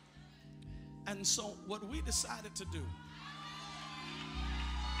 And so what we decided to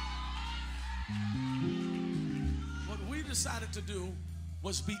do,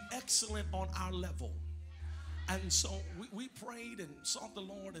 was be excellent on our level. And so we prayed and sought the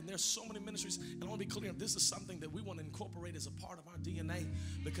Lord, and there's so many ministries. And I want to be clear, this is something that we want to incorporate as a part of our DNA,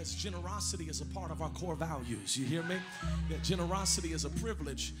 because generosity is a part of our core values. You hear me? That generosity is a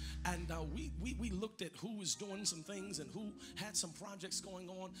privilege. And we looked at who was doing some things and who had some projects going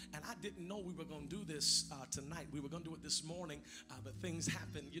on. And I didn't know we were going to do this tonight. We were going to do it this morning, but things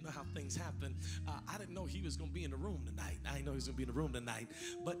happened. You know how things happen. I didn't know he was going to be in the room tonight. I didn't know he was going to be in the room tonight.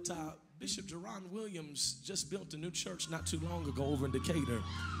 But Bishop Jerron Williams just built a new church not too long ago over in Decatur.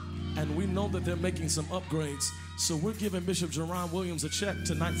 And we know that they're making some upgrades. So we're giving Bishop Jerron Williams a check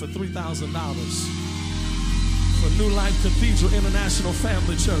tonight for $3,000 for New Life Cathedral International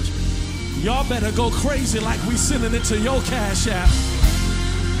Family Church. Y'all better go crazy like we sending it to your Cash App.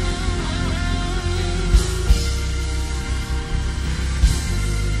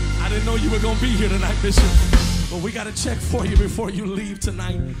 I didn't know you were going to be here tonight, Bishop. But we got a check for you before you leave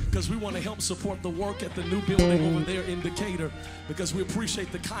tonight, because we want to help support the work at the new building over there in Decatur, because we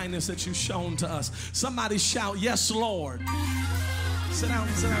appreciate the kindness that you've shown to us. Somebody shout, yes, Lord. Sit down,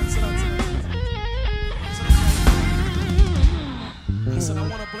 sit down, sit down, sit down. I said, I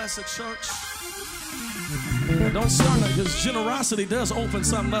want to bless a church. Don't start it, because generosity does open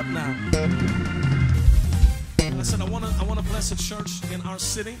something up now. I said, I want to bless a church in our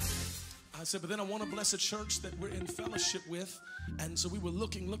city. I said, but then I want to bless a church that we're in fellowship with. And so we were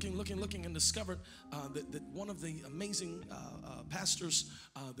looking, and discovered that one of the amazing pastors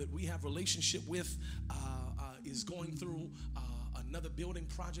that we have relationship with is going through another building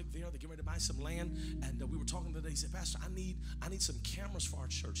project there. They're getting ready to buy some land. And we were talking today. He said, Pastor, I need some cameras for our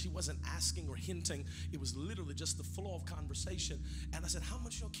church. He wasn't asking or hinting. It was literally just the flow of conversation. And I said, how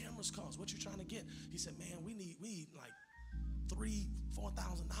much your cameras cost? What you trying to get? He said, man, we need like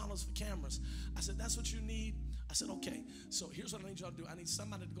 $3,000-$4,000 for cameras. I said, that's what you need? I said, okay. So here's what I need y'all to do. I need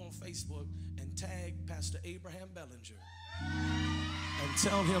somebody to go on Facebook and tag Pastor Abraham Bellinger and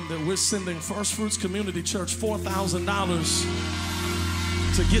tell him that we're sending First Fruits Community Church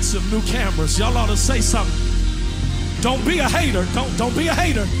 $4,000 to get some new cameras. Y'all ought to say something. Don't be a hater. Don't be a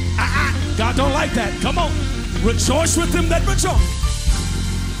hater. God don't like that. Come on. Rejoice with them that rejoice.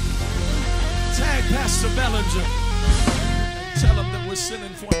 Tag Pastor Bellinger. Tell them that we're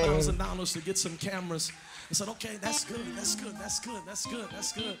sending $4,000 to get some cameras. I said, okay, that's good. I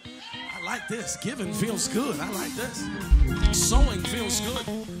like this. Giving feels good. I like this. Sowing feels good.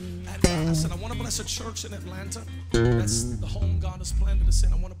 And I said, I want to bless a church in Atlanta. That's the home God has planted us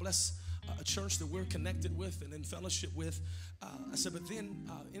in. I want to bless a church that we're connected with and in fellowship with. I said, but then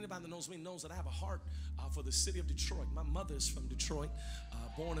anybody that knows me knows that I have a heart for the city of Detroit. My mother is from Detroit,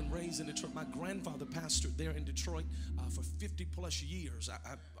 born and raised in Detroit. My grandfather pastored there in Detroit for 50 plus years.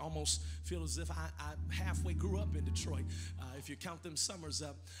 I almost feel as if I halfway grew up in Detroit, if you count them summers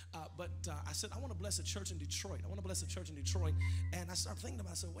up. But I said, I want to bless a church in Detroit. And I started thinking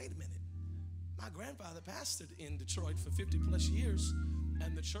about it. I said, wait a minute. My grandfather pastored in Detroit for 50 plus years,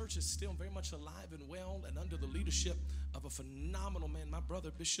 and the church is still very much alive and well and under the leadership of a phenomenal man, my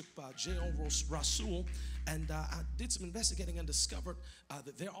brother, Bishop J.O. Rasul. And I did some investigating and discovered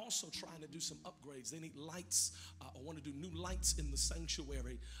that they're also trying to do some upgrades. They need lights, or want to do new lights in the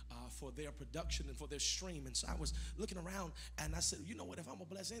sanctuary for their production and for their stream. And so I was looking around, and I said, you know what, if I'm going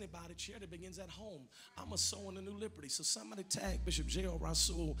to bless anybody, charity begins at home. I'm going to sow in the New Liberty. So somebody tag Bishop J.O.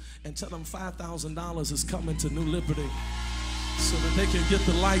 Rasul and tell them $5,000 is coming to New Liberty, so that they can get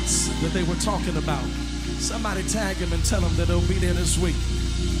the lights that they were talking about. Somebody tag him and tell him that they'll be there this week.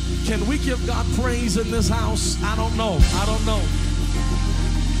 Can we give God praise in this house? I don't know.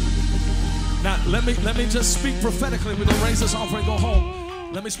 Now, let me just speak prophetically. We're going to raise this offering and go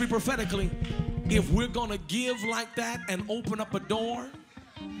home. Let me speak prophetically. If we're going to give like that and open up a door,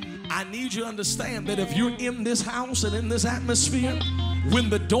 I need you to understand that if you're in this house and in this atmosphere,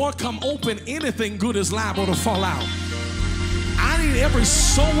 when the door come open, anything good is liable to fall out. I need every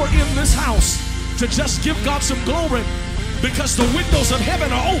sower in this house to just give God some glory, because the windows of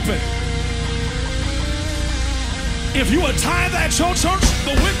heaven are open. If you are tithe at your church,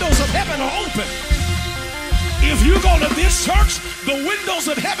 the windows of heaven are open. If you go to this church, the windows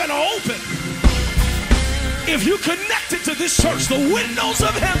of heaven are open. If you connected to this church, the windows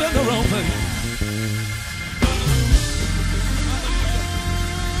of heaven are open.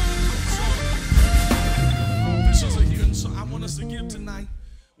 To give tonight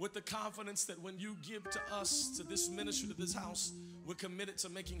with the confidence that when you give to us, to this ministry, to this house, we're committed to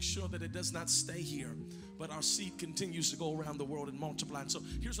making sure that it does not stay here, but our seed continues to go around the world and multiply. And so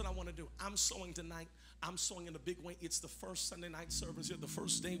here's what I want to do. I'm sowing tonight. I'm sowing in a big way. It's the first Sunday night service here, the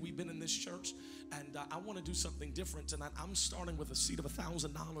first day we've been in this church, and I want to do something different tonight. I'm starting with a seed of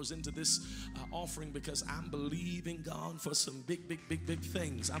 $1,000 into this offering, because I'm believing God for some big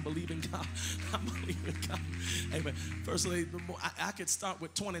things. I'm believing God. Amen. First lady, I could start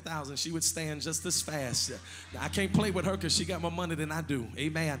with 20,000. She would stand just this fast. I can't play with her because she got more money than I do.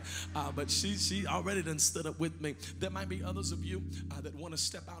 Amen. But she already done stood up with me. There might be others of you that want to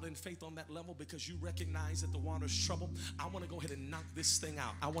step out in faith on that level, because you recognize that the water's trouble. I want to go ahead and knock this thing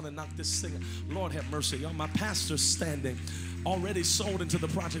out. I want to knock this thing out. Lord have mercy. Y'all, my pastor's standing. Already sold into the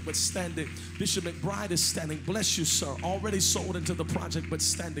project, but standing. Bishop McBride is standing. Bless you, sir. Already sold into the project, but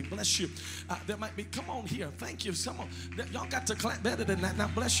standing. Bless you. There might be, come on here. Thank you. Come on. Y'all got to clap better than that. Now,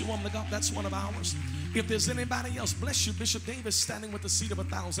 bless you, woman of God. That's one of ours. If there's anybody else, bless you. Bishop Davis standing with a seed of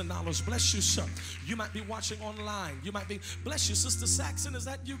 $1,000. Bless you, sir. You might be watching online. You might be, bless you, Sister Saxon. Is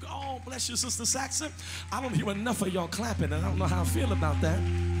that you? Oh, bless you, Sister Saxon. I don't hear enough of y'all clapping, and I don't know how I feel about that.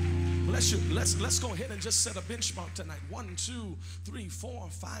 Bless you. Let's go ahead and just set a benchmark tonight. 1, 2, 3, 4,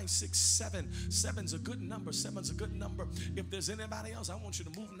 5, 6, 7. 7's a good number. 7's a good number. If there's anybody else, I want you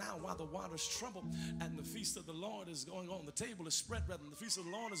to move now while the waters trouble and the feast of the Lord is going on. The table is spread, rather, and the feast of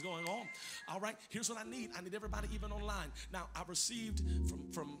the Lord is going on. All right. Here's what I need. I need everybody, even online. Now, I received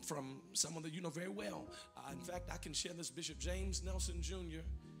from someone that you know very well. In fact, I can share this. Bishop James Nelson Jr.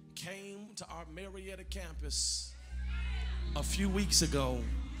 came to our Marietta Campus a few weeks ago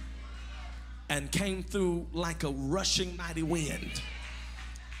and came through like a rushing mighty wind.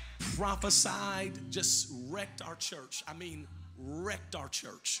 Prophesied, just wrecked our church. I mean, wrecked our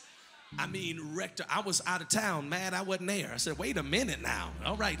church. I mean, wrecked. I was out of town, mad I wasn't there. I said, wait a minute now.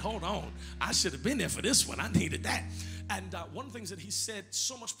 All right, hold on. I should have been there for this one. I needed that. And one of the things that he said,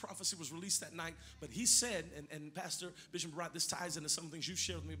 so much prophecy was released that night, but he said, and Pastor Bishop Wright, this ties into some things you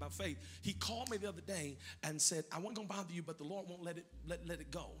shared with me about faith. He called me the other day and said, I wasn't going to bother you, but the Lord won't let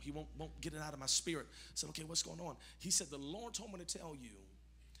it go. He won't get it out of my spirit. I said, okay, what's going on? He said, the Lord told me to tell you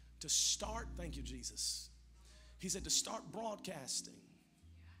to start, thank you, Jesus. He said to start broadcasting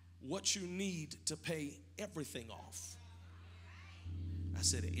what you need to pay everything off. I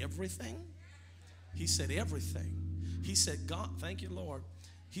said, everything? He said, everything. He said, God, thank you, Lord.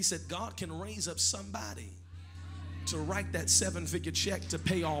 He said, God can raise up somebody to write that 7-figure check to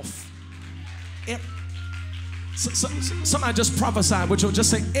pay off. Somebody just prophesied, which will just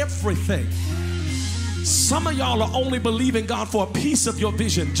say everything. Some of y'all are only believing God for a piece of your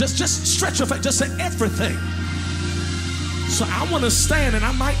vision. Just stretch your faith, just say everything. So I want to stand, and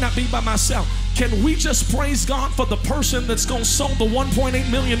I might not be by myself. Can we just praise God for the person that's going to sow the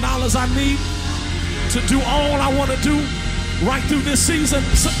 $1.8 million I need to do all I want to do right through this season?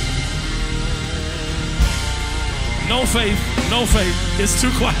 No faith, no faith. It's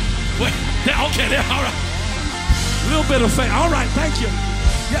too quiet. Wait, okay, there, all right. A little bit of faith. All right, thank you.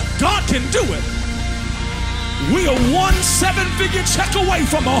 Yeah, God can do it. We are one 7-figure check away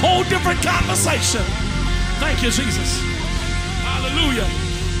from a whole different conversation. Thank you, Jesus. Hallelujah.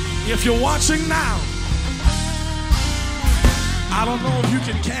 If you're watching now, I don't know if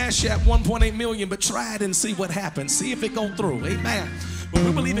you can cash at 1.8 million, but try it and see what happens. See if it goes through. Amen. But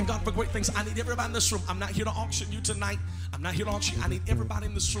we believe in God for great things. I need everybody in this room. I'm not here to auction you tonight. I'm not here to auction you. I need everybody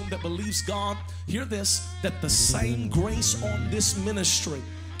in this room that believes God, hear this, that the same grace on this ministry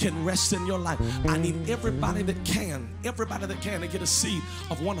can rest in your life. I need everybody that can to get a seed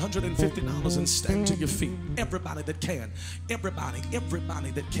of $150 and stand to your feet. Everybody that can. Everybody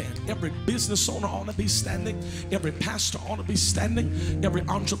that can. Every business owner ought to be standing. Every pastor ought to be standing. Every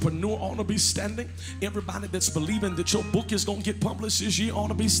entrepreneur ought to be standing. Everybody that's believing that your book is going to get published this year ought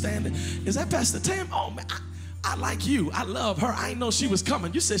to be standing. Is that Pastor Tam? Oh, man. I like you. I love her. I didn't know she was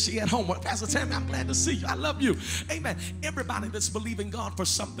coming. You said she had homework. Pastor Tammy, I'm glad to see you. I love you. Amen. Everybody that's believing God for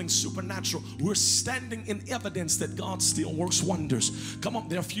something supernatural, we're standing in evidence that God still works wonders. Come on,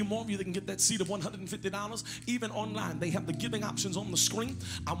 there are a few more of you that can get that seed of $150. Even online, they have the giving options on the screen.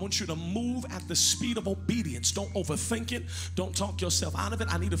 I want you to move at the speed of obedience. Don't overthink it. Don't talk yourself out of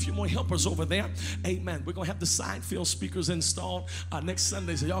it. I need a few more helpers over there. Amen. We're going to have the side field speakers installed next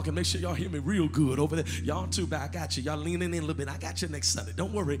Sunday, so y'all can make sure y'all hear me real good over there. Y'all too. I got you. Y'all leaning in a little bit. I got you next Sunday.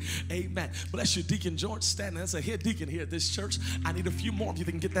 Don't worry. Amen. Bless you, Deacon George standing. That's a head deacon here at this church. I need a few more of you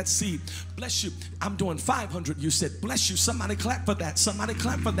that can get that seed. Bless you. I'm doing 500. You said, bless you. Somebody clap for that. Somebody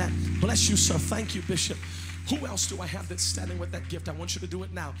clap for that. Bless you, sir. Thank you, Bishop. Who else do I have that's standing with that gift? I want you to do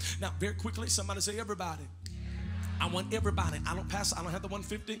it now. Now, very quickly, somebody say everybody. I want everybody. I don't have the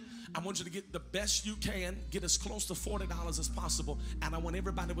 150. I want you to get the best you can. Get as close to $40 as possible. And I want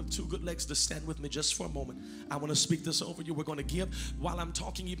everybody with 2 good legs to stand with me just for a moment. I want to speak this over you. We're going to give. While I'm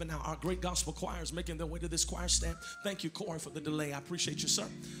talking even now, our great gospel choir is making their way to this choir stand. Thank you, Corey, for the delay. I appreciate you, sir.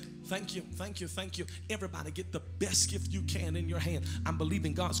 Thank you, thank you, thank you. Everybody get the best gift you can in your hand. I'm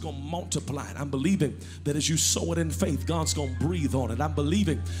believing God's going to multiply it. I'm believing that as you sow it in faith, God's going to breathe on it. I'm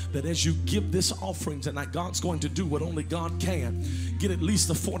believing that as you give this offering tonight, God's going to do what only God can. Get at least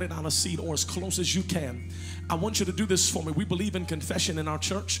a $40 seed or as close as you can. I want you to do this for me. We believe in confession in our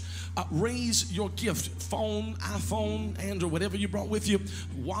church. Raise your gift. Phone, iPhone, Android, whatever you brought with you.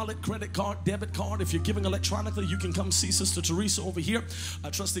 Wallet, credit card, debit card. If you're giving electronically, you can come see Sister Teresa over here.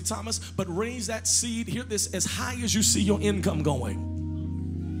 Trustee Thomas. But raise that seed, hear this, as high as you see your income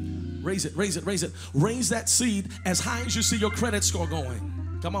going. Raise it, raise it, raise it. Raise that seed as high as you see your credit score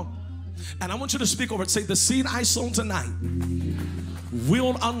going. Come on. And I want you to speak over it. Say, the seed I sow tonight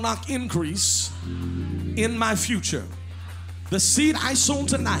will unlock increase in my future. The seed I sow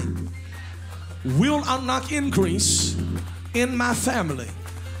tonight will unlock increase in my family.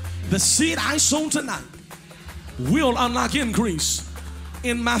 The seed I sow tonight will unlock increase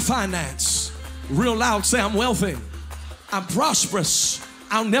in my finance. Real loud, say, I'm wealthy. I'm prosperous.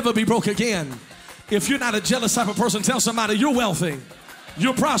 I'll never be broke again. If you're not a jealous type of person, tell somebody you're wealthy.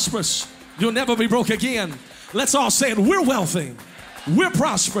 You're prosperous. You'll never be broke again. Let's all say it. We're wealthy. We're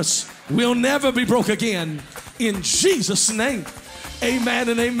prosperous. We'll never be broke again. In Jesus' name. Amen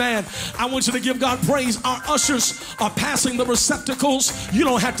and amen. I want you to give God praise. Our ushers are passing the receptacles. You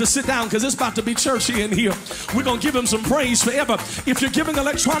don't have to sit down because it's about to be churchy in here. We're going to give him some praise forever. If you're giving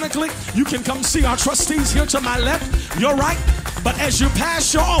electronically, you can come see our trustees here to my left, your right. But as you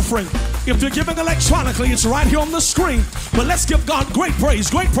pass your offering, if you're giving electronically, it's right here on the screen. But let's give God great praise,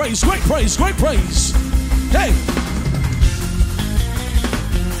 great praise, great praise, great praise. Hey.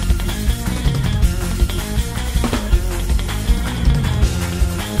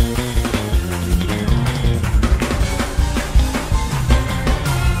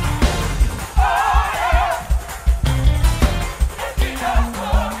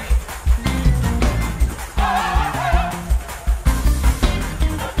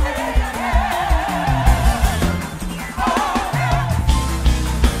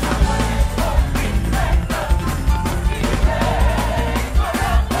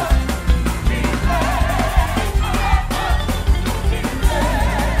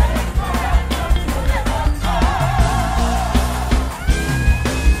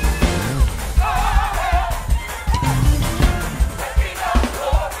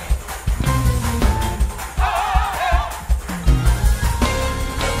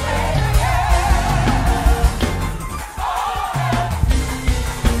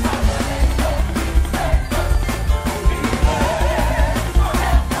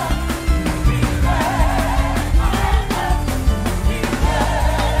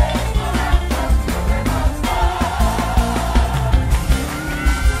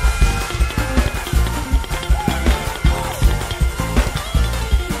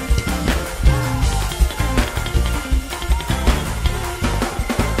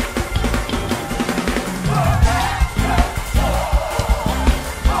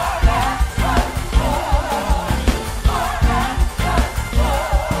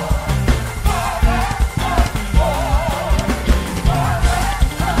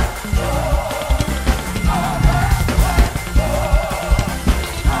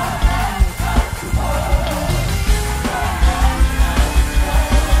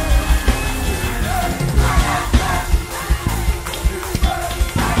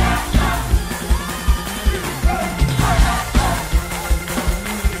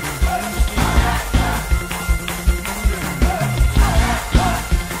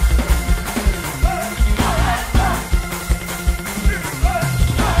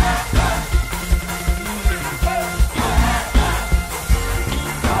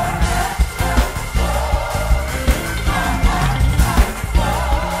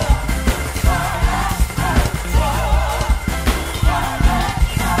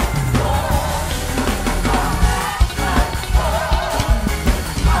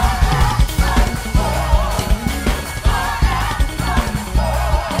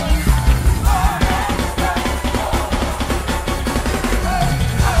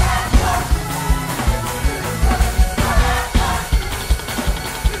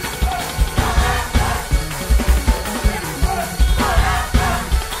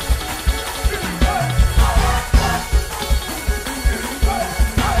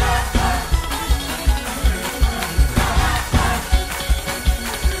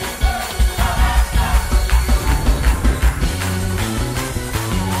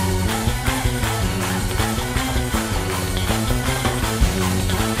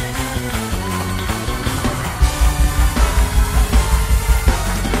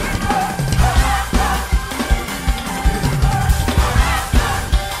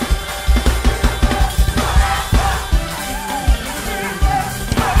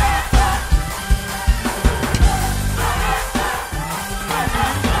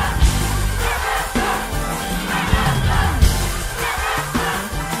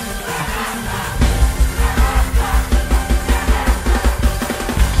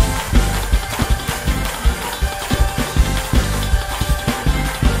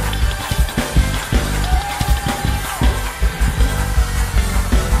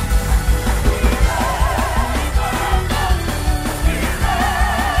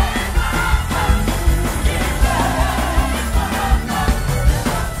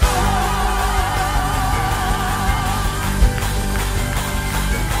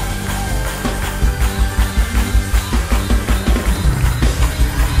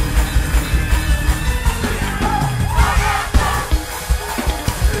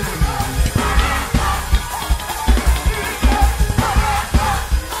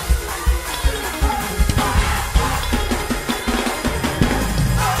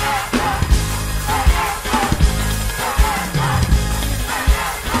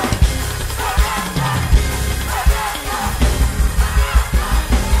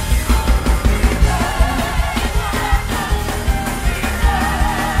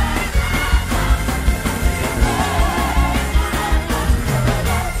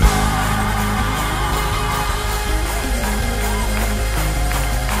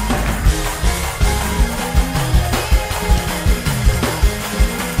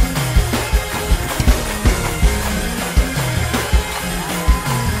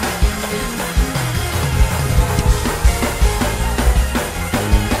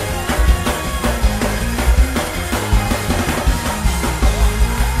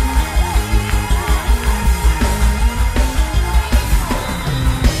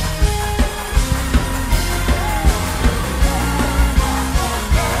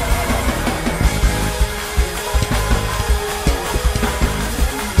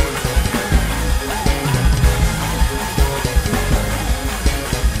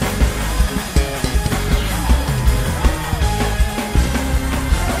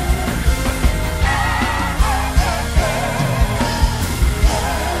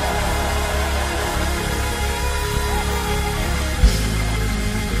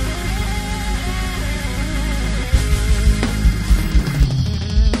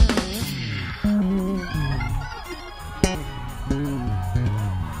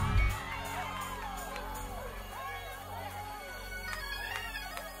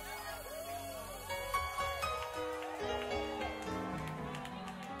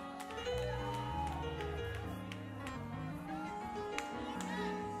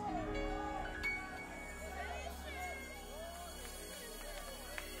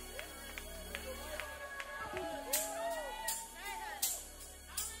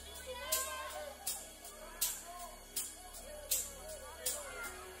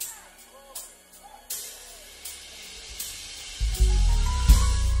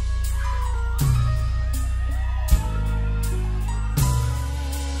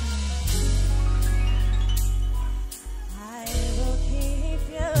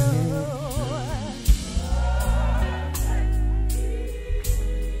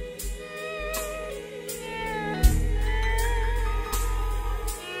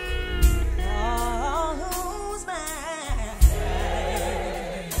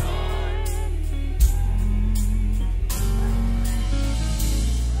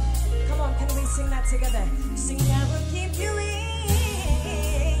 sing that together. Sing, I will keep you in.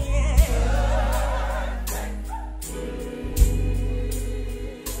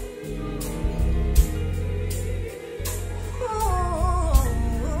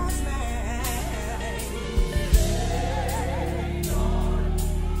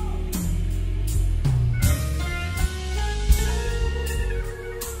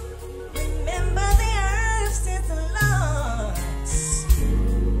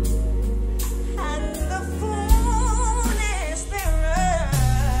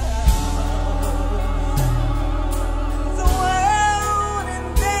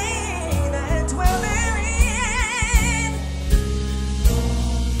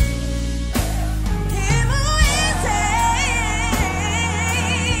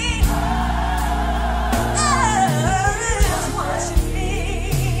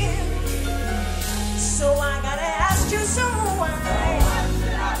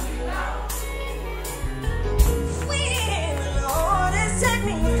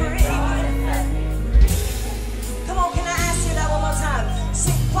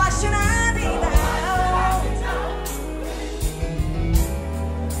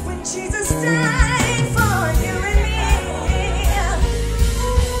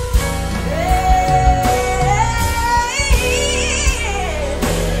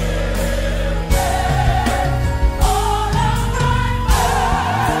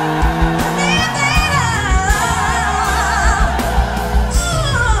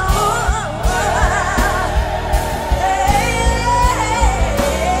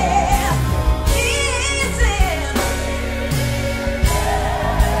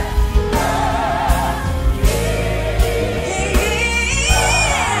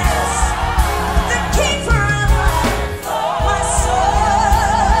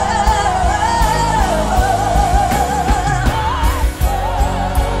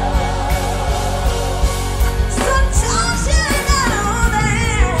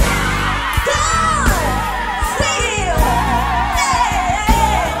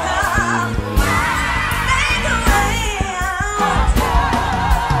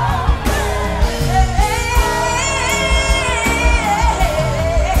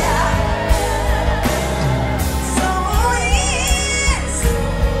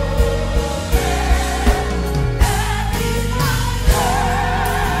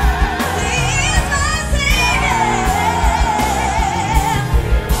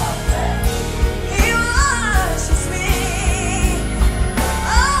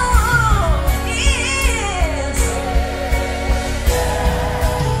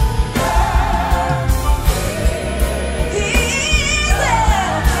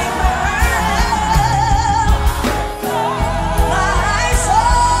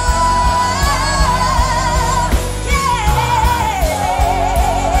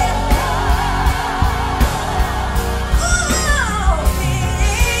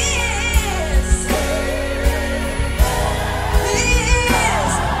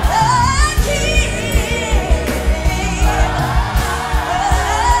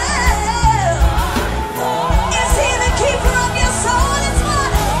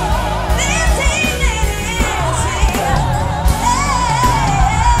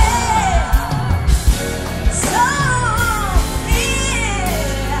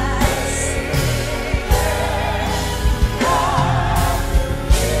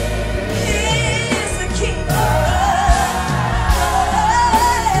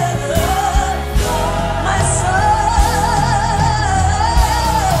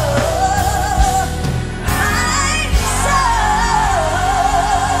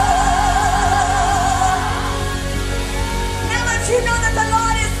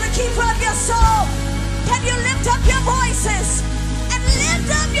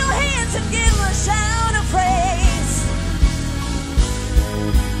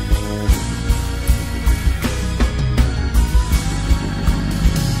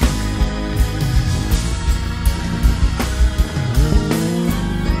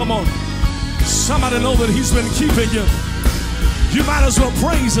 Somebody know that he's been keeping you. You might as well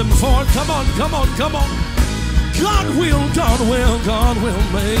praise him for it. Come on, come on, come on. God will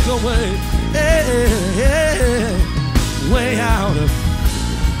make a way. Way out of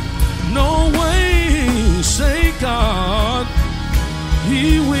no way. Say God,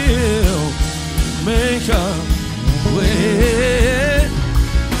 he will make a way.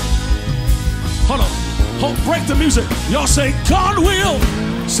 Hold on. Hold, break the music. Y'all say, God will.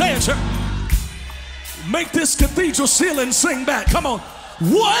 Say it, church. Make this cathedral ceiling sing back. Come on.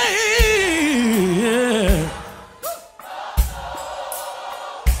 Way.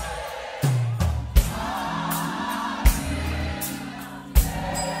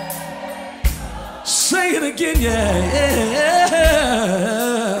 say it again, yeah.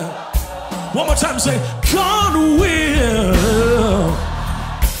 One more time, say, God will.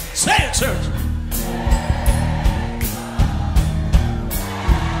 Say it, church.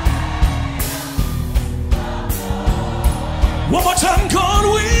 One more time, God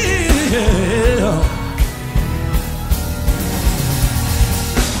will.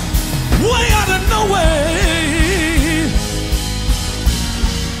 Way out of no way.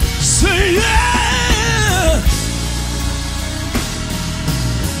 Say yeah.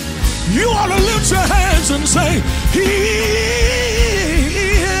 You ought to lift your hands and say, yeah.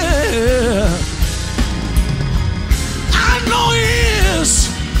 I know He is.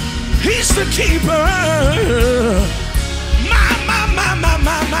 He's the keeper. My.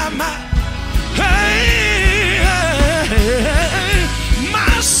 Hey,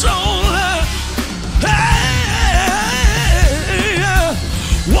 my soul. Hey,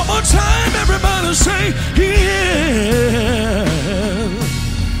 one more time, everybody say, yeah.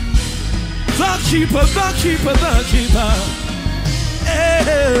 The keeper, the keeper, the keeper.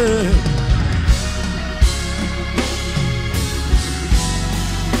 Hey.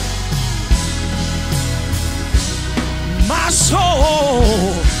 My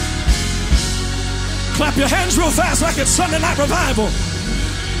soul. Clap your hands real fast like it's Sunday night revival.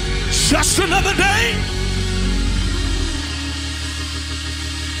 Just another day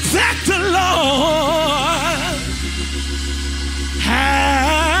that the Lord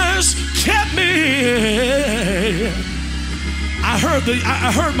has kept me. I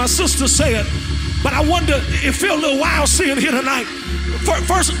heard my sister say it, but I wonder, it feel a little wild seeing here tonight.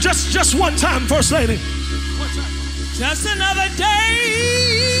 First, just one time, First Lady. Just another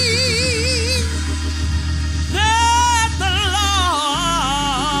day that the Lord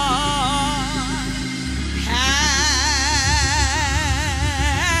has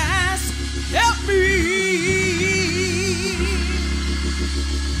helped me.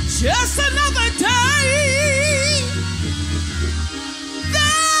 Just another day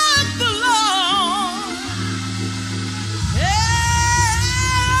that the Lord has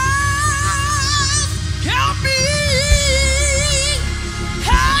helped me.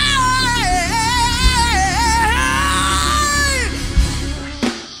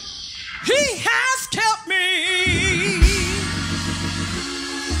 He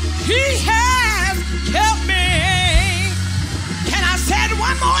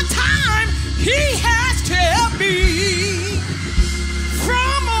has kept me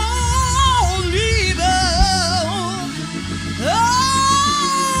from all evil. Oh,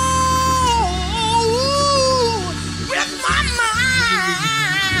 with my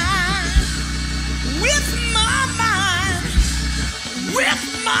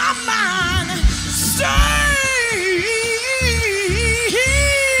mind, stay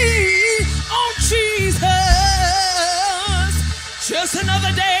on Jesus. Just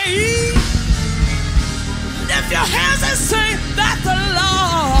another day. Lift your hands and say that the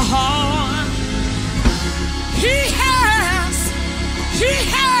Lord, He has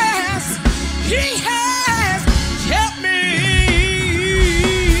kept me.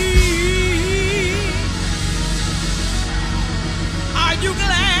 Are you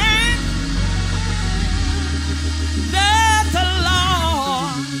glad that the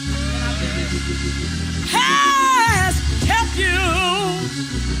Lord has kept you?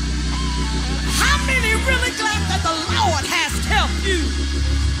 Really glad that the Lord has kept you.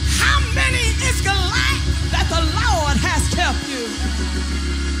 How many is glad that the Lord has kept you?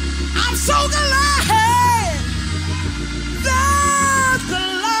 I'm so glad that the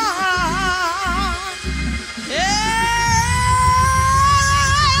Lord has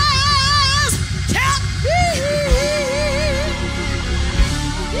kept me.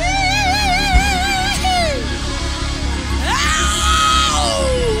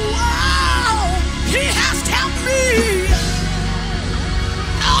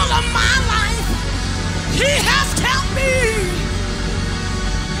 He has kept me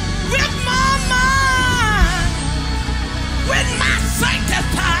with my mind, with my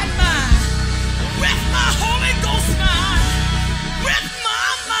sanctified mind, with my Holy Ghost mind, with my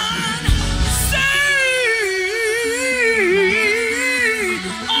mind. Say,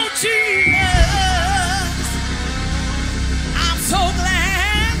 oh Jesus, I'm so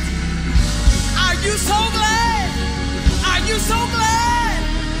glad. Are you so glad? Are you so glad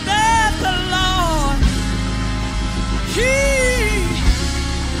that the Lord, He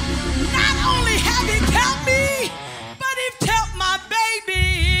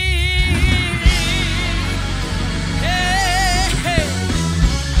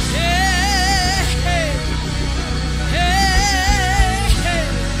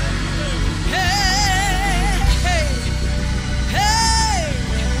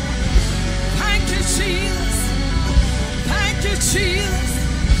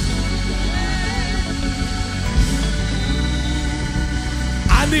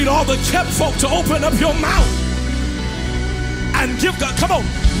need all the kept folk to open up your mouth and give God, come on,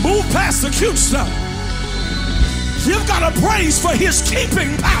 move past the cute stuff. Give God a praise for his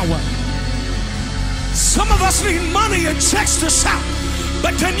keeping power. Some of us need money and checks to shout,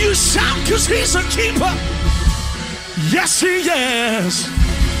 but can you shout because he's a keeper? Yes, he is.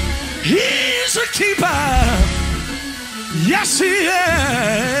 He's a keeper. Yes, he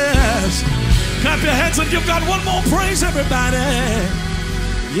is. Clap your hands and give God one more praise, everybody.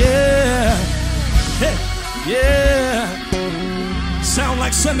 Yeah. Hey, yeah. Sound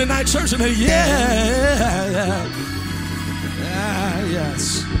like Sunday night church in there. Yeah.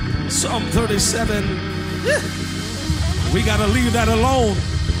 Yes. Psalm 37. Yeah. We got to leave that alone.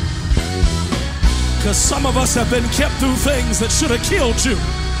 Because some of us have been kept through things that should have killed you.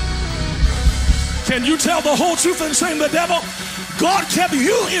 Can you tell the whole truth and shame the devil? God kept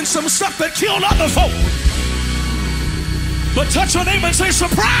you in some stuff that killed other folk. But touch your neighbor and say,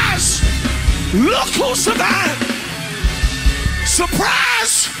 surprise! Look who survived.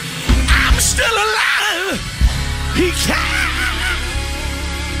 Surprise! I'm still alive. He can.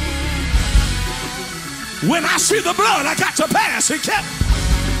 When I see the blood, I got to pass. He kept.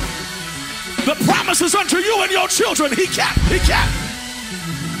 The promises unto you and your children, he kept. He kept.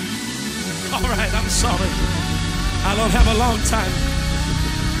 All right, I'm sorry. I don't have a long time.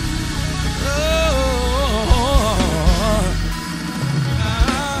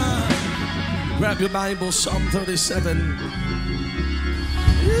 Grab your Bible, Psalm 37.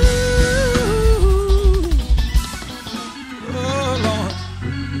 Oh, Lord.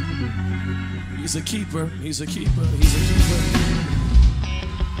 He's a keeper. He's a keeper. He's a keeper.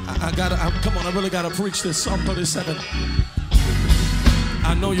 Come on, I really gotta preach this. Psalm 37.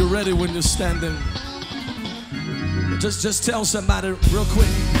 I know you're ready when you're standing. Just tell somebody real quick.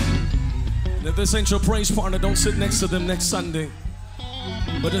 And if this ain't your praise partner, don't sit next to them next Sunday.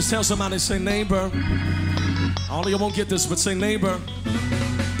 But just tell somebody, say, neighbor. All of you won't get this, but say, neighbor.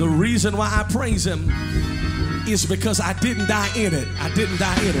 The reason why I praise him is because I didn't die in it. I didn't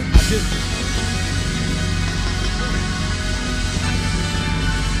die in it. I didn't.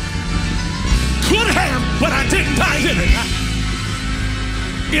 Could have, but I didn't die in it.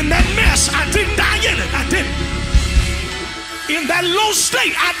 In that mess, I didn't die in it. I didn't. In that low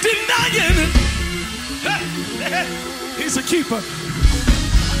state, I didn't die in it. He's a keeper.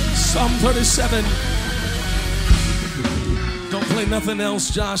 Psalm 37. Don't play nothing else,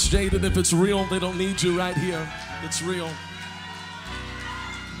 Josh, Jaden. If it's real, they don't need you right here. It's real.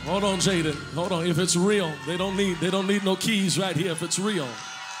 Hold on, Jaden. Hold on. If it's real, they don't need no keys right here. If it's real.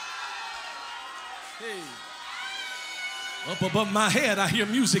 Hey. Up above my head, I hear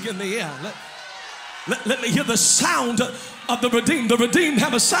music in the air. Let me hear the sound of the redeemed. The redeemed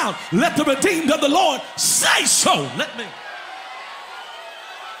have a sound. Let the redeemed of the Lord say so. Let me.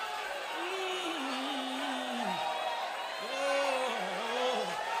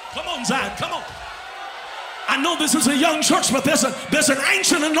 Come on, Zion, come on. I know this is a young church, but there's an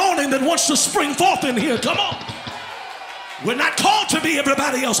ancient anointing that wants to spring forth in here. Come on. We're not called to be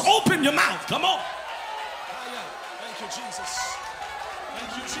everybody else. Open your mouth. Come on. Thank you, Jesus.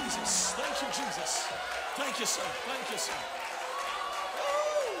 Thank you, Jesus. Thank you, Jesus. Thank you, sir. Thank you, sir.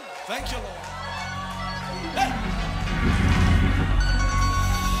 Thank you, Lord. Hey.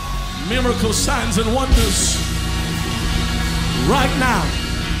 Miracles, signs, and wonders right now.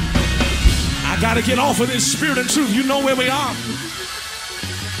 I got to get off of this spirit and truth. You know where we are.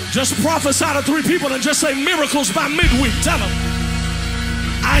 Just prophesy to 3 people and just say miracles by midweek. Tell them.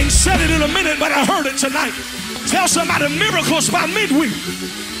 I ain't said it in a minute, but I heard it tonight. Tell somebody miracles by midweek.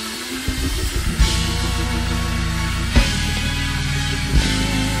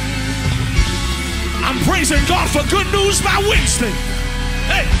 I'm praising God for good news by Wednesday.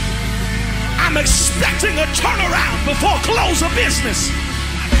 Hey, I'm expecting a turnaround before close of business.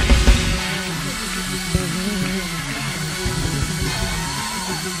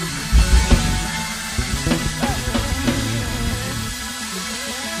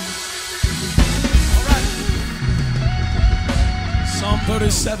 All right. Psalm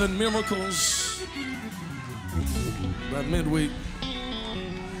 37, miracles by midweek.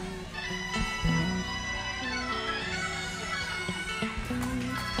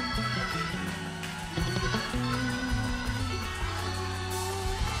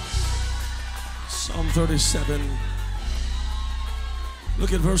 Psalm 37.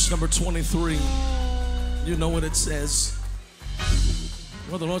 Look at verse number 23. You know what it says.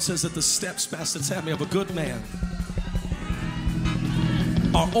 Well, the Lord says that the steps, Pastor Tammy, of a good man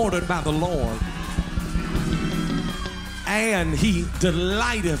are ordered by the Lord, and he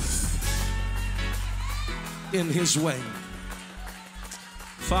delighteth in his way.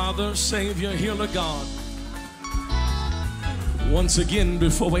 Father, Savior, Healer, God. Once again,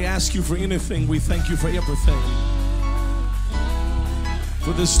 before we ask you for anything, we thank you for everything.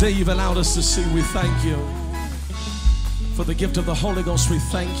 For this day you've allowed us to see, we thank you. For the gift of the Holy Ghost, we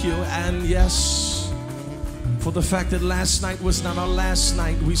thank you. And yes, for the fact that last night was not our last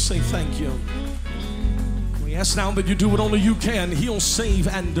night, we say thank you. We ask now that you do what only you can. Heal, save,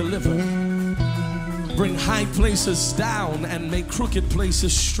 and deliver. Bring high places down and make crooked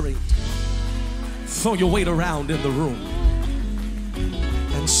places straight. Throw your weight around in the room.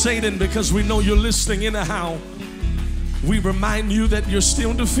 And Satan, because we know you're listening anyhow, we remind you that you're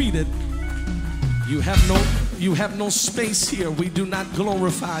still defeated. You have no space here. We do not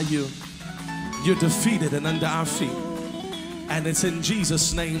glorify you. You're defeated and under our feet. And it's in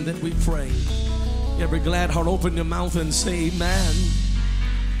Jesus' name that we pray. Every glad heart, open your mouth and say amen.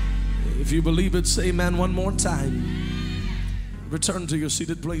 If you believe it, say amen one more time. Return to your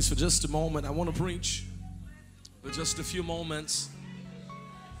seated place for just a moment. I want to preach for just a few moments,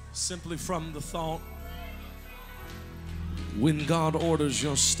 simply from the thought, when God orders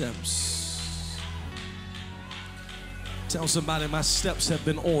your steps. Tell somebody, my steps have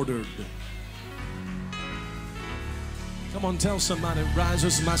been ordered. Come on, tell somebody,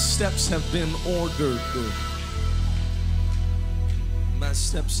 risers, my steps have been ordered. My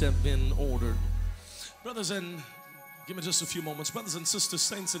steps have been ordered. Brothers and, give me just a few moments. Brothers and sisters,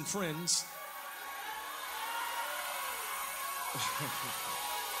 saints and friends.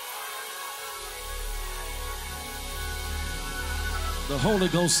 The Holy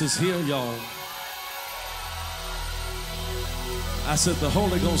Ghost is here, y'all. I said the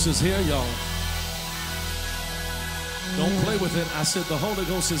Holy Ghost is here, y'all. Don't play with it. I said the Holy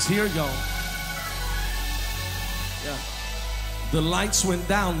Ghost is here, y'all. Yeah. The lights went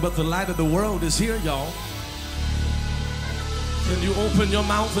down, but the light of the world is here, y'all. Can you open your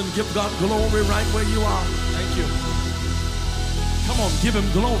mouth and give God glory right where you are? Thank you. Come on, give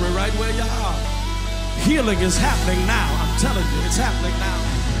him glory right where you are. Healing is happening now. I'm telling you, it's happening now.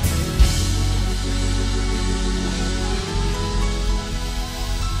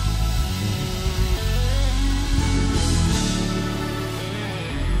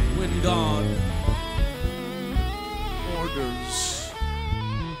 When God orders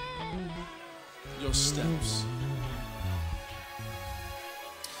your steps.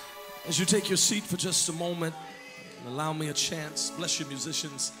 As you take your seat for just a moment, allow me a chance, bless you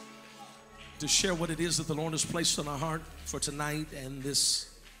musicians, to share what it is that the Lord has placed on our heart for tonight and this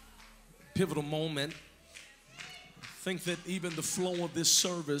pivotal moment. I think that even the flow of this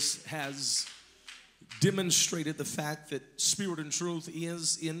service has demonstrated the fact that Spirit and Truth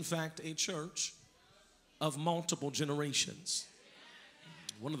is in fact a church of multiple generations.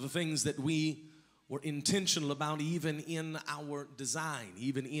 One of the things that we were intentional about, even in our design,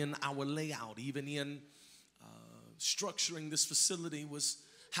 even in our layout, even in structuring this facility, was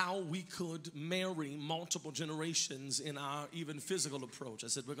how we could marry multiple generations in our even physical approach. I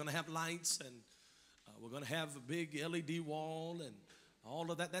said we're going to have lights and we're going to have a big LED wall and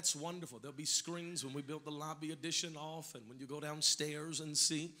all of that. That's wonderful. There'll be screens when we build the lobby addition off, and when you go downstairs and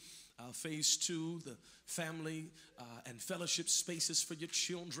see phase 2, the family and fellowship spaces for your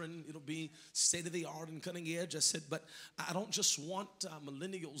children. It'll be state-of-the-art and cutting edge. I said, but I don't just want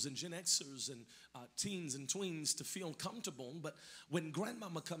millennials and Gen Xers and teens and tweens to feel comfortable, but when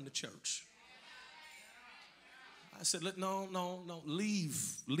grandmama come to church, I said, no,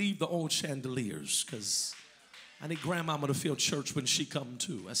 leave the old chandeliers, because I need grandmama to feel church when she come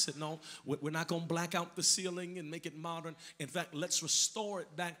too. I said, no, we're not going to black out the ceiling and make it modern. In fact, let's restore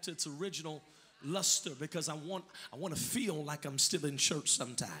it back to its original luster, because I want to feel like I'm still in church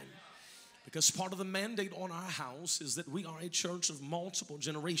sometime. Because part of the mandate on our house is that we are a church of multiple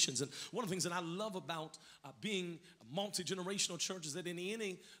generations. And one of the things that I love about being a multi-generational church is that in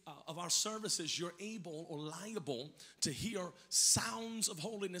any of our services, you're able or liable to hear sounds of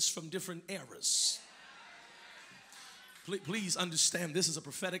holiness from different eras. Please understand, this is a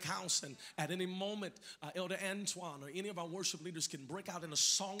prophetic house, and at any moment, Elder Antoine or any of our worship leaders can break out in a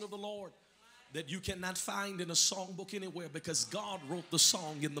song of the Lord that you cannot find in a songbook anywhere, because God wrote the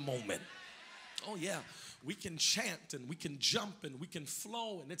song in the moment. Oh yeah, we can chant and we can jump and we can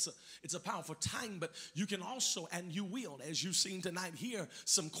flow, and it's a powerful time. But you can also, and you will, as you've seen tonight, hear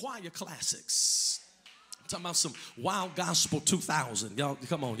some choir classics. I'm talking about some Wild Gospel 2000. Y'all,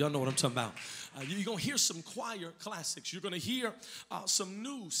 come on, y'all know what I'm talking about. You're going to hear some choir classics. You're going to hear some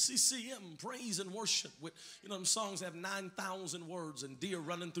new CCM praise and worship with, them songs that have 9,000 words, and deer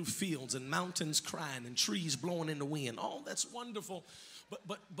running through fields and mountains crying and trees blowing in the wind. Oh, that's wonderful.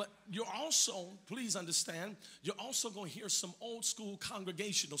 But you're also, please understand, you're also going to hear some old school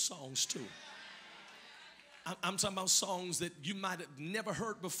congregational songs too. I'm talking about songs that you might have never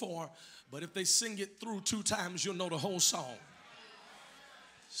heard before, but if they sing it through 2 times, you'll know the whole song.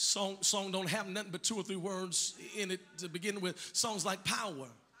 Song don't have nothing but 2 or 3 words in it to begin with. Songs like Power.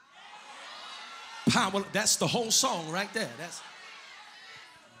 Power, that's the whole song right there.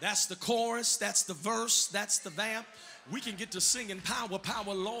 That's the chorus, that's the verse, that's the vamp. We can get to singing Power,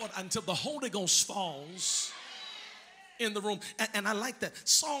 Power, Lord, until the Holy Ghost falls in the room. And I like that.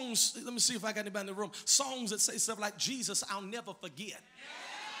 Songs, let me see if I got anybody in the room. Songs that say stuff like, Jesus, I'll never forget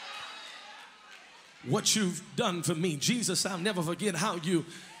what you've done for me. Jesus, I'll never forget how you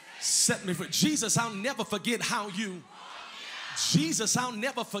set me free. Jesus, I'll never forget how you. Jesus, I'll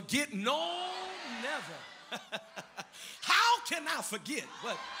never forget. No, never. How can I forget?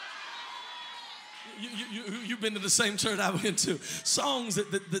 But you've been to the same church I went to. Songs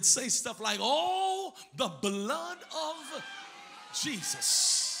that say stuff like, oh, the blood of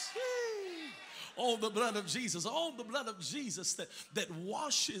Jesus. Oh, the blood of Jesus. Oh, the blood of Jesus that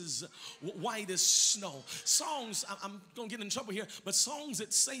washes white as snow. Songs, I'm going to get in trouble here, but songs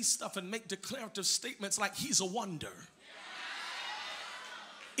that say stuff and make declarative statements like, he's a wonder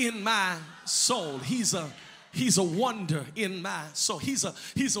in my soul. He's a wonder in my soul. He's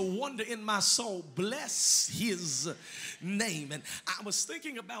a wonder in my soul. Bless his name. And I was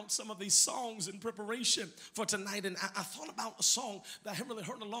thinking about some of these songs in preparation for tonight, and I thought about a song that I haven't really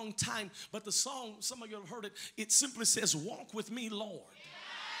heard in a long time, but the song, some of you have heard it, it simply says, walk with me, Lord.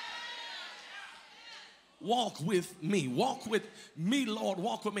 Walk with me. Walk with me, Lord.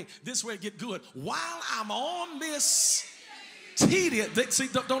 Walk with me. This way it get good. While I'm on this tedious, see,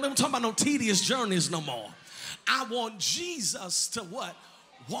 don't even talk about no tedious journeys no more. I want Jesus to what?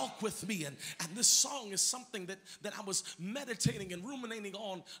 Walk with me. And this song is something that I was meditating and ruminating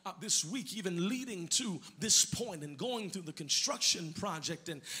on this week, even leading to this point and going through the construction project.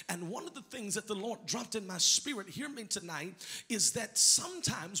 And one of the things that the Lord dropped in my spirit, hear me tonight, is that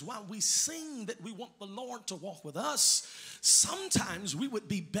sometimes while we sing that we want the Lord to walk with us, sometimes we would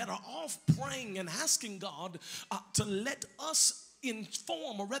be better off praying and asking God to let us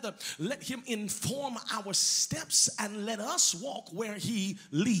inform, or rather let him inform our steps and let us walk where he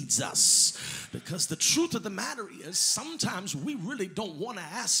leads us. Because the truth of the matter is, sometimes we really don't want to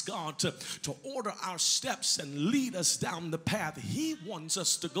ask God to order our steps and lead us down the path he wants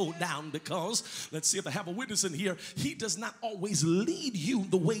us to go down, because, let's see if I have a witness in here, he does not always lead you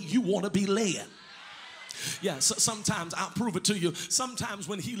the way you want to be led. Yeah, so sometimes, I'll prove it to you, sometimes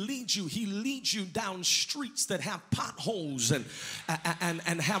when he leads you down streets that have potholes and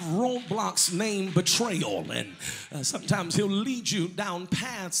have roadblocks named betrayal. And sometimes he'll lead you down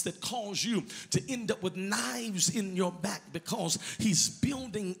paths that cause you to end up with knives in your back, because he's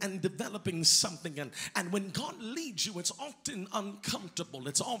building and developing something. And when God leads you, it's often uncomfortable,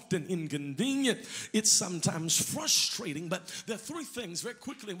 it's often inconvenient, it's sometimes frustrating. But there are 3 things very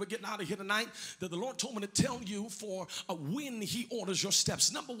quickly, and we're getting out of here tonight, that the Lord told me to tell you for when he orders your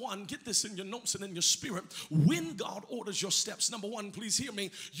steps. Number 1, get this in your notes and in your spirit. When God orders your steps, number 1, please hear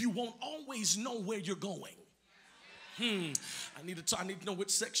me, you won't always know where you're going. I need to know which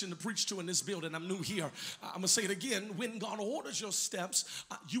section to preach to in this building. I'm new here. I'm going to say it again. When God orders your steps,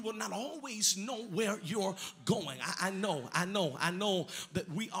 you will not always know where you're going. I know that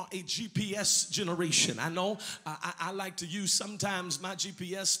we are a GPS generation. I know I like to use sometimes my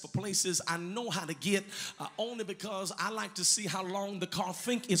GPS for places I know how to get, only because I like to see how long the car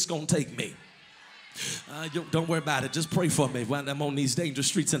think it's going to take me. Don't worry about it. Just pray for me when I'm on these dangerous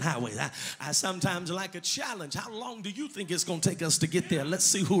streets and highways. I sometimes like a challenge. How long do you think it's going to take us to get there? Let's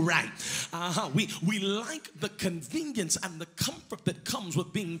see who right. We like the convenience and the comfort that comes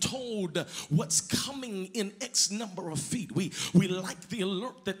with being told what's coming in X number of feet. We like the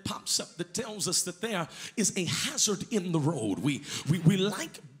alert that pops up that tells us that there is a hazard in the road. We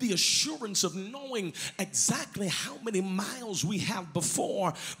like the assurance of knowing exactly how many miles we have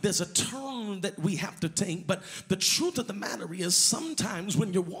before there's a turn that we have to take. But the truth of the matter is, sometimes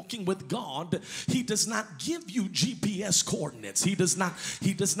when you're walking with God, he does not give you GPS coordinates. He does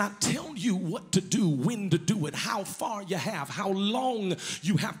not tell you what to do, when to do it, how far you have, how long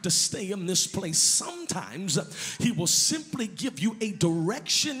you have to stay in this place. Sometimes he will simply give you a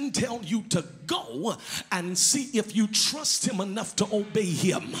direction, tell you to go, and see if you trust him enough to obey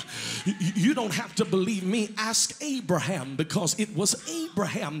him. You don't have to believe me. Ask Abraham, because it was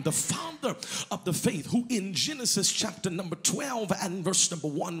Abraham, the father of the faith, who in Genesis chapter number 12 and verse number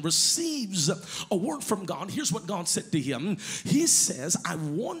 1 receives a word from God. Here's what God said to him. He says, I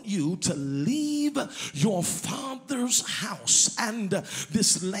want you to leave your father's house and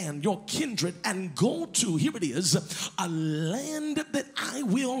this land, your kindred, and go to, here it is, a land that I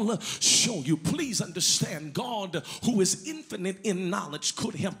will show you. Please understand, God, who is infinite in knowledge,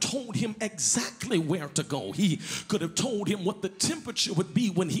 could have told him exactly where to go. He could have told him what the temperature would be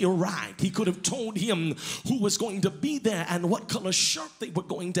when he arrived. He could have told him who was going to be there and what color shirt they were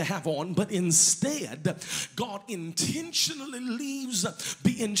going to have on. But instead, God intentionally leaves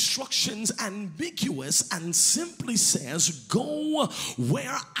the instructions ambiguous and simply says, go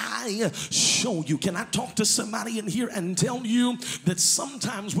where I show you. Can I talk to somebody in here and tell you that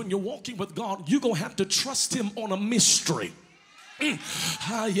sometimes when you're walking with God, you're going to have to trust him on a mystery?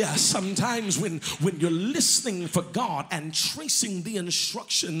 Yeah, sometimes when you're listening for God and tracing the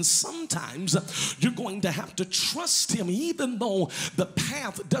instructions, sometimes you're going to have to trust him even though the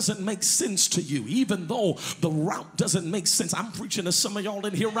path doesn't make sense to you, even though the route doesn't make sense. I'm preaching to some of y'all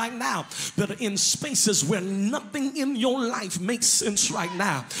in here right now that are in spaces where nothing in your life makes sense right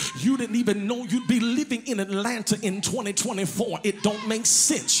now. You didn't even know you'd be living in Atlanta in 2024. It don't make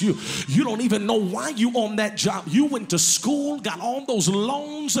sense. You don't even know why you on that job. You went to school, got all those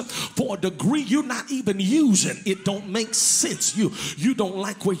loans for a degree you're not even using. It don't make sense. You don't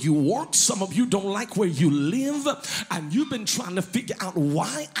like where you work. Some of you don't like where you live, and you've been trying to figure out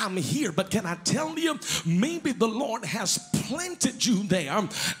why I'm here. But can I tell you, maybe the Lord has planted you there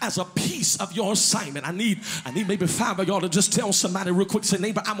as a piece of your assignment. I need maybe 5 of y'all to just tell somebody real quick, say,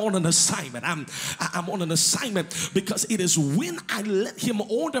 neighbor, I'm on an assignment. I'm on an assignment, because it is when I let him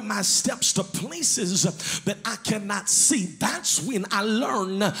order my steps to places that I cannot see. That's when I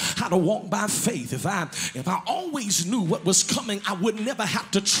learn how to walk by faith. If I always knew what was coming, I would never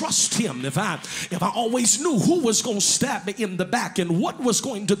have to trust him. If I always knew who was going to stab me in the back and what was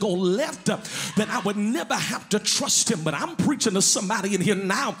going to go left, then I would never have to trust him. But I'm preaching to somebody in here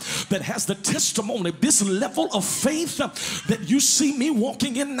now that has the testimony, this level of faith that you see me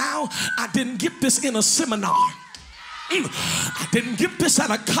walking in now. I didn't get this in a seminar. I didn't get this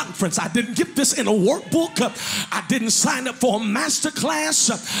at a conference. I didn't get this in a workbook. I didn't sign up for a master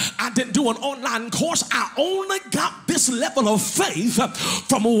class. I didn't do an online course. I only got this level of faith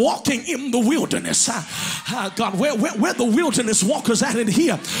from walking in the wilderness. God, where the wilderness walkers at in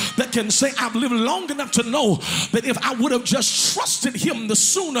here that can say, I've lived long enough to know that if I would have just trusted him the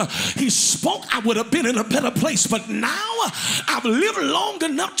sooner he spoke, I would have been in a better place. But now I've lived long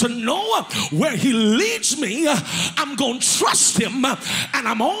enough to know where he leads me, I'm going to trust him, and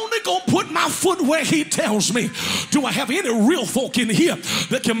I'm only going to put my foot where he tells me. Do I have any real folk in here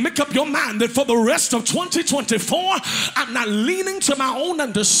that can make up your mind that for the rest of 2024, I'm not leaning to my own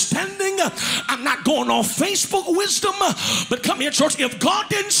understanding, I'm not going off Facebook wisdom, but come here, church, if God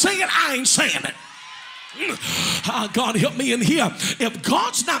didn't say it, I ain't saying it. God help me in here. If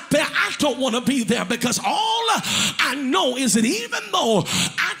God's not there, I don't want to be there, because all I know is that even though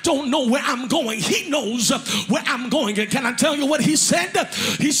I don't know where I'm going, he knows where I'm going. And can I tell you what he said?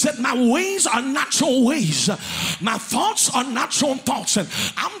 He said, my ways are not your ways, my thoughts are not your thoughts. And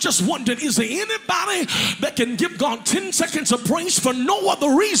I'm just wondering, is there anybody that can give God 10 seconds of praise for no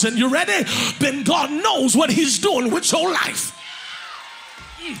other reason, you ready, then God knows what he's doing with your life?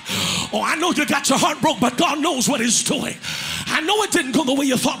 Oh, I know you got your heart broke, but God knows what he's doing. I know it didn't go the way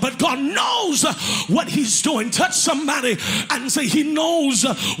you thought, but God knows what he's doing. Touch somebody and say, he knows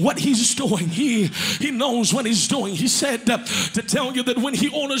what he's doing. He knows what he's doing. He said to tell you that when he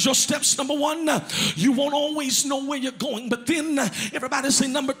orders your steps, number one, you won't always know where you're going. But then everybody say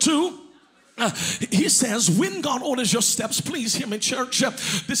number two. He says, when God orders your steps, please hear me, church,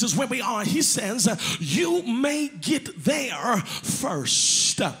 this is where we are. He says, you may get there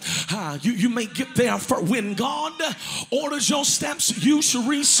first. You may get there first. When God orders your steps, you,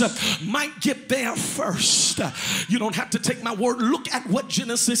 Sharice, might get there first. You don't have to take my word. Look at what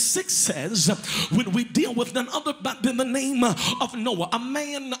Genesis 6 says when we deal with none other but in the name of Noah, a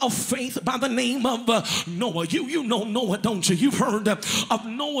man of faith by the name of Noah. You know Noah, don't you? You've heard of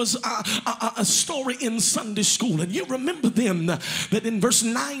Noah's a story in Sunday school, and you remember then that in verse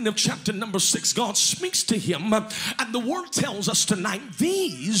 9 of chapter number 6, God speaks to him, and the word tells us tonight,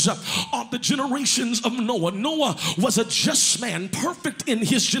 these are the generations of Noah. Noah was a just man, perfect in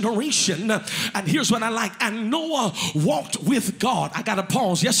his generation, and here's what I like, and Noah walked with God. I gotta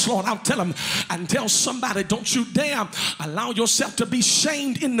pause. Yes, Lord, I'll tell him and tell somebody, don't you dare allow yourself to be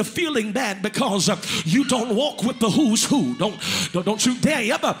shamed in the feeling bad because you don't walk with the who's who. Don't you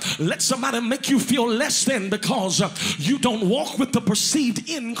dare ever let somebody make you feel less than because you don't walk with the perceived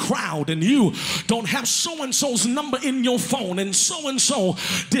in crowd, and you don't have so-and-so's number in your phone, and so-and-so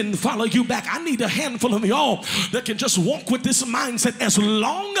didn't follow you back. I need a handful of y'all that can just walk with this mindset. As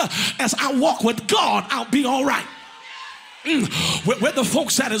long as I walk with God, I'll be all right. Where the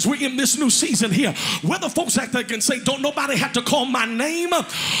folks at as we're in this new season here, where the folks at that can say, don't nobody have to call my name,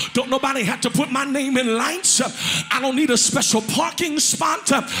 don't nobody have to put my name in lights, I don't need a special parking spot,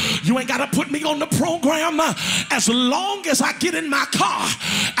 you ain't got to put me on the program, as long as I get in my car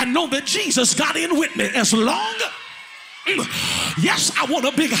and know that Jesus got in with me, as long. Yes, I want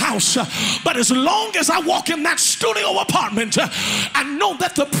a big house, but as long as I walk in that studio apartment and know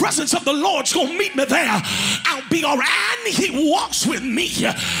that the presence of the Lord's gonna meet me there, I'll be all right. And he walks with me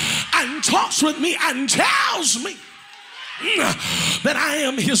and talks with me and tells me that I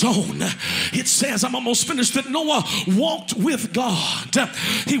am his own. It says, I'm almost finished, that Noah walked with God.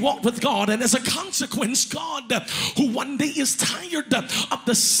 He walked with God, and as a consequence, God, who one day is tired of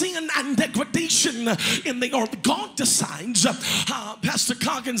the sin and degradation in the earth, God decides, Pastor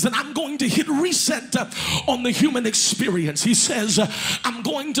Coggins, that I'm going to hit reset on the human experience. He says, I'm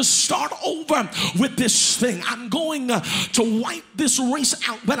going to start over with this thing. I'm going to wipe this race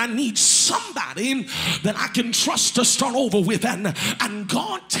out, but I need somebody that I can trust to start over with. And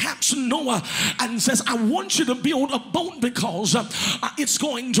God taps Noah and says, I want you to build a boat because it's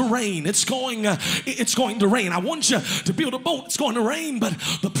going to rain. It's going to rain. I want you to build a boat. It's going to rain. But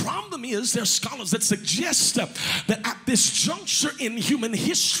the problem is, there's scholars that suggest that at this juncture in human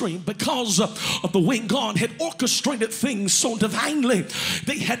history, because of the way God had orchestrated things so divinely,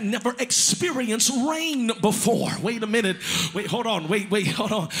 they had never experienced rain before. Wait a minute. Wait, hold on. Wait,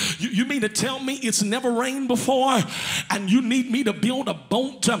 hold on. You mean to tell me it's never rained before and you need me to build a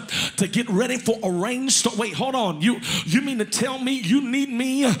boat to get ready for a rainstorm? Wait, hold on. You mean to tell me you need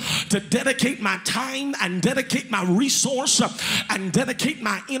me to dedicate my time and dedicate my resource and dedicate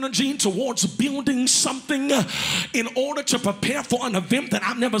my energy towards building something in order to prepare for an event that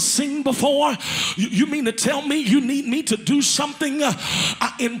I've never seen before? You mean to tell me you need me to do something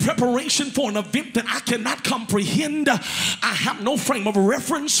in preparation for an event that I cannot comprehend? I have no frame of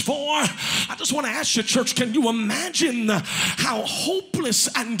reference for. I just want to ask you, church, can you imagine how hopeless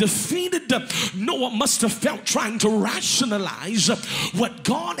and defeated Noah must have felt trying to rationalize what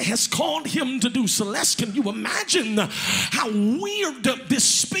God has called him to do? Celeste, can you imagine how weird this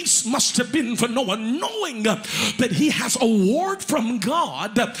space must have been for Noah, knowing that he has a word from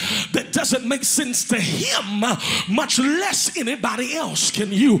God that doesn't make sense to him, much less anybody else?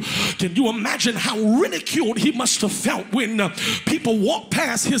 Can you imagine how ridiculed he must have felt when people walked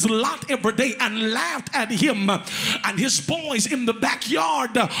past his lot every day and laughed at him and his boys in the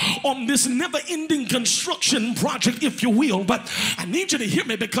backyard on this never-ending construction project, if you will? But I need you to hear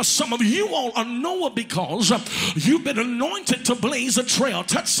me, because some of you all are Noah because you've been anointed to blaze a trail.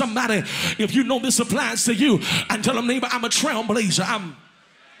 Touch somebody if you know this applies to you and tell them, neighbor, I'm a trailblazer.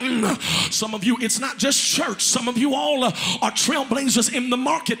 Some of you, it's not just church. Some of you all are trailblazers in the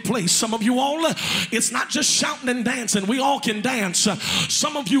marketplace. Some of you all, it's not just shouting and dancing. We all can dance.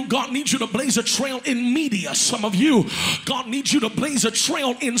 Some of you, God needs you to blaze a trail in media. Some of you, God needs you to blaze a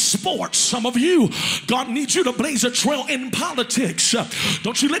trail in sports. Some of you, God needs you to blaze a trail in politics.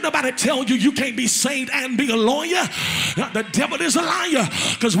 Don't you let nobody tell you you can't be saved and be a lawyer. The devil is a liar,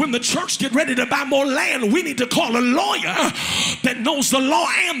 because when the church get ready to buy more land, we need to call a lawyer that knows the law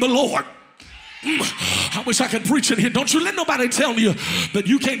and the Lord. I wish I could preach in here. Don't you let nobody tell you that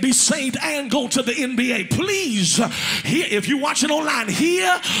you can't be saved and go to the NBA. Please, here, if you're watching online,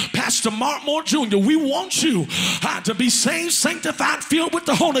 here, Pastor Mark Moore Jr., we want you to be saved, sanctified, filled with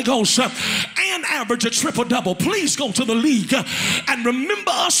the Holy Ghost, and average a triple-double. Please go to the league and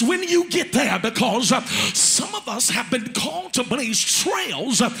remember us when you get there, because some of us have been called to blaze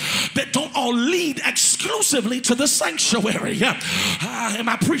trails that don't all lead exclusively to the sanctuary. Am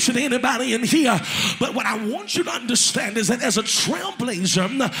I preaching to anybody in here? But what I want you to understand is that as a trailblazer,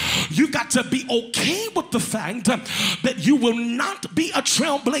 you've got to be okay with the fact that you will not be a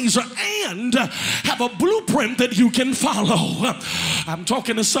trailblazer and have a blueprint that you can follow. I'm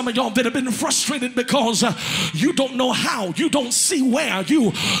talking to some of y'all that have been frustrated frustrated because you don't know how, you don't see where,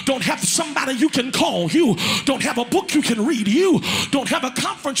 you don't have somebody you can call, you don't have a book you can read, you don't have a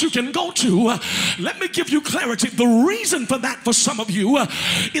conference you can go to. Let me give you clarity. The reason for that for some of you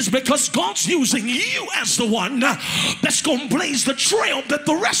is because God's using you as the one that's going to blaze the trail that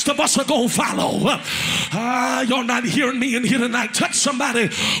the rest of us are going to follow. You're not hearing me in here tonight. Touch somebody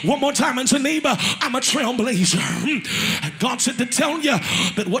one more time and say, neighbor, I'm a trailblazer. And God said to tell you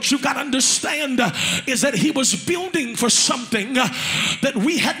that what you got to understand is that he was building for something that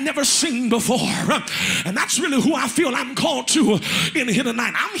we had never seen before. And that's really who I feel I'm called to in here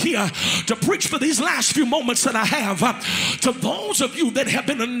tonight. I'm here to preach for these last few moments that I have to those of you that have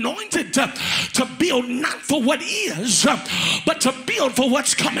been anointed to build not for what is, but to build for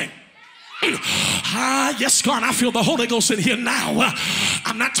what's coming. Yes, God, I feel the Holy Ghost in here now.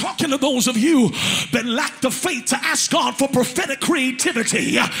 I'm not talking to those of you that lack the faith to ask God for prophetic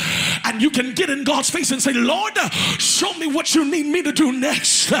creativity. And you can get in God's face and say, Lord, show me what you need me to do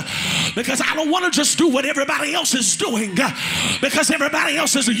next. Because I don't want to just do what everybody else is doing. Because everybody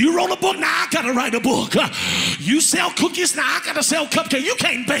else says, you wrote a book, now I got to write a book. You sell cookies, now I got to sell cupcakes. You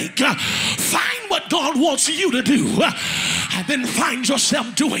can't bake. Find what God wants you to do. And then find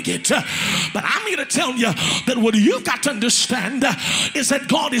yourself doing it. But I'm here to tell you that what you've got to understand is that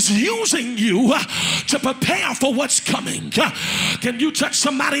God is using you to prepare for what's coming. Can you touch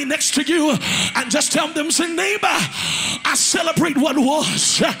somebody next to you and just tell them, say, neighbor, I celebrate what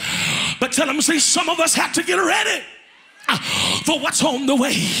was. But tell them, say, some of us have to get ready for what's on the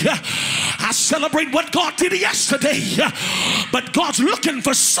way. I celebrate what God did yesterday, but God's looking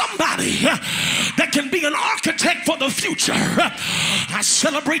for somebody that can be an architect for the future. I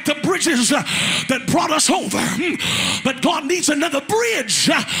celebrate the bridges that brought us over, but God needs another bridge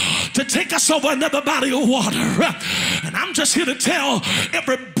to take us over another body of water. And I'm just here to tell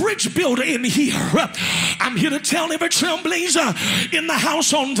every bridge builder in here, I'm here to tell every trailblazer in the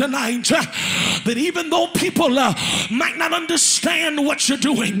house on tonight that even though people might not understand what you're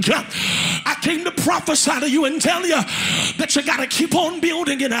doing, I came to prophesy to you and tell you that you got to keep on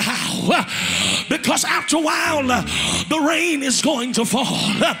building in a house, because after a while the rain is going to fall,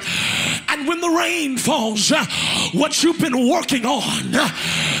 and when the rain falls, what you've been working on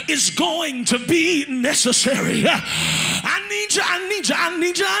is going to be necessary. I need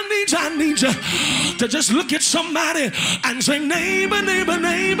you to just look at somebody and say, neighbor, neighbor,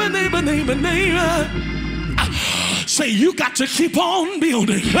 neighbor, neighbor, neighbor, neighbor. Say, you got to keep on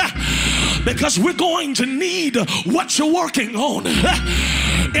building, because we're going to need what you're working on.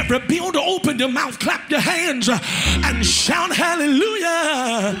 Every builder, open your mouth, clap your hands, and shout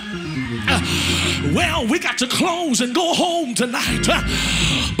hallelujah. Well, we got to close and go home tonight.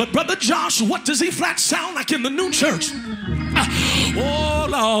 But Brother Josh, what does E-flat sound like in the new church? Oh,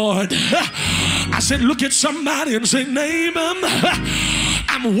 Lord. I said, look at somebody and say, neighbor,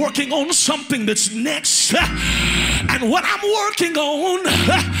 I'm working on something that's next. And what I'm working on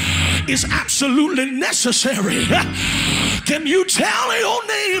is absolutely necessary. Can you tell your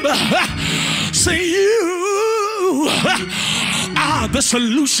neighbor, say, you are the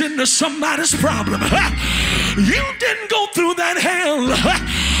solution to somebody's problem. You didn't go through that hell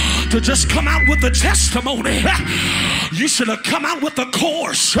to just come out with a testimony. You should have come out with a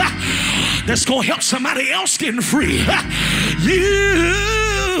course that's going to help somebody else get free.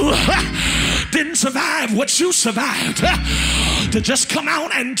 You didn't survive what you survived to just come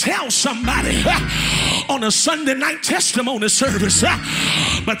out and tell somebody on a Sunday night testimony service.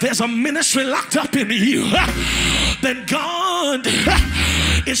 But there's a ministry locked up in you that God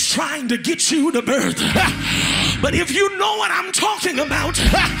is trying to get you to birth. But if you know what I'm talking about,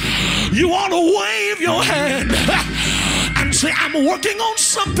 you ought to wave your hand and say, I'm working on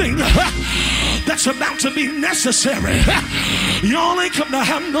something that's about to be necessary. Y'all ain't come to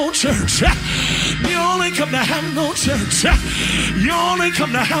have no church. Y'all ain't come to have no church. Y'all ain't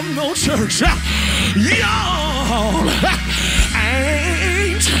come to have no church. Y'all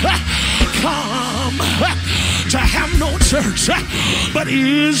ain't come to have no church. But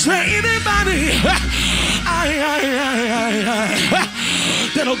is there anybody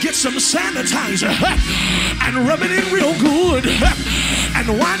that'll get some sanitizer and rub it in real good? And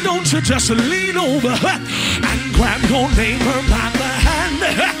why don't you just lean over and grab your neighbor by the hand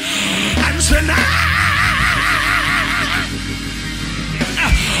and say,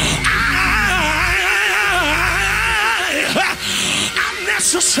 I'm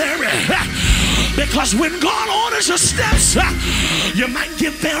necessary. Because when God orders your steps, you might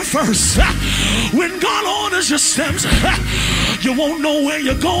get there first. When God orders your steps, you won't know where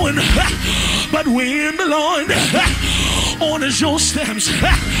you're going. But when the Lord orders your steps.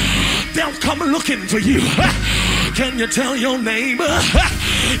 They'll come looking for you. Can you tell your neighbor?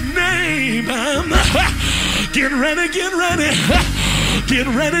 Neighbor, get ready, get ready. Get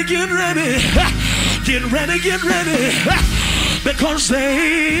ready, get ready. Get ready, get ready. Because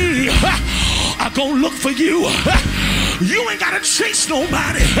they are going to look for you. You ain't got to chase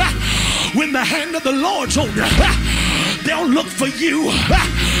nobody. When the hand of the Lord's on you, they'll look for you.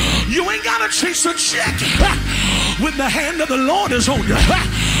 You ain't got to chase a check. When the hand of the Lord is on you,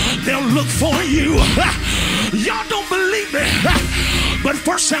 they'll look for you. Y'all don't believe me, but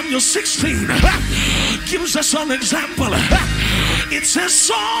 1 Samuel 16 gives us an example. It says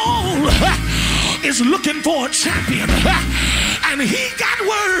Saul is looking for a champion, and he got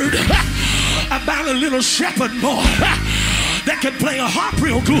word about a little shepherd boy that can play a harp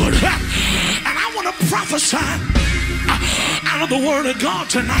real good. And I want to prophesy out of the word of God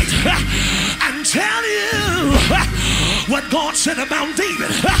tonight and tell you what God said about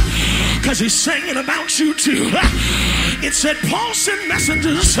David, because he's singing about you too. It said Paul sent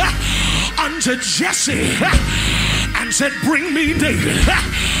messengers unto Jesse and said, bring me David.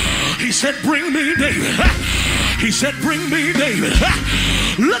 He said, bring me David. He said, bring me David.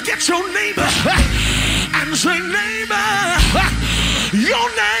 Look at your neighbor and say, neighbor, your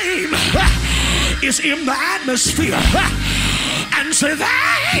name is in the atmosphere. And say,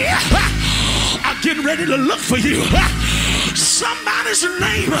 they are getting ready to look for you. Somebody's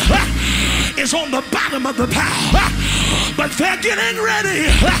name is on the bottom of the pile, but they're getting ready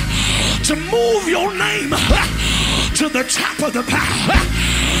to move your name to the top of the pile,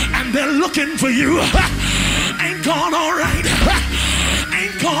 and they're looking for you. Ain't God all right?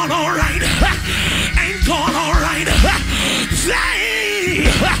 Ain't God all right? Ain't God all right? They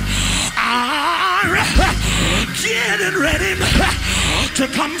are getting ready to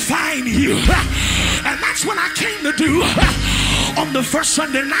come find you. And that's what I came to do on the first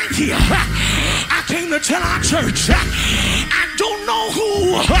Sunday night here. I came to tell our church, I don't know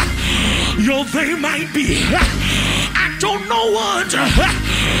who your they might be. I don't know what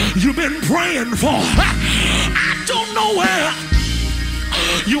you've been praying for. I don't know where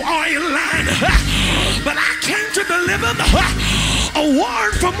you are in line, but I came to deliver a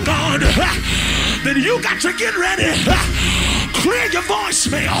word from God that you got to get ready. Clear your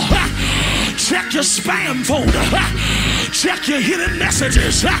voicemail. Check your spam folder. Check your hidden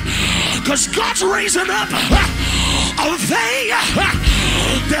messages, because God's raising up they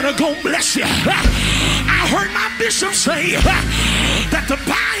that are gonna bless you. I heard my bishop say that the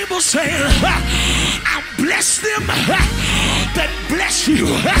Bible says, I'll bless them that bless you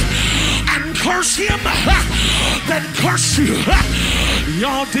and curse him that curse you.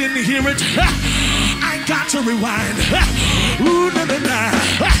 Y'all didn't hear it. I got to rewind. Ooh, nah, nah, nah.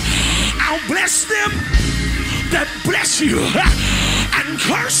 I'll bless them that bless you and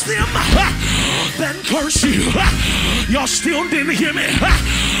curse them that curse you. Y'all still didn't hear me.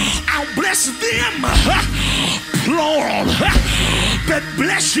 I'll bless them, plural, that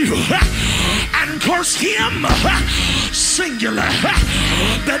bless you and curse him, singular,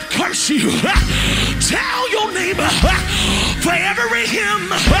 that curse you. Tell your neighbor, for every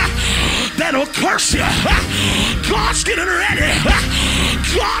him that'll curse you, God's getting ready.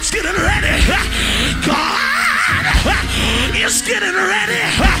 God's getting ready. God is getting ready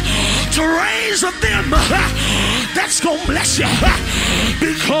to raise up them that's gonna bless you,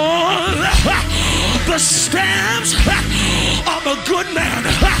 because the steps of a good man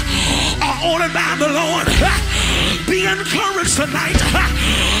are ordered by the Lord. Be encouraged tonight.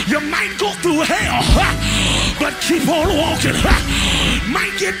 You might go through hell, but keep on walking.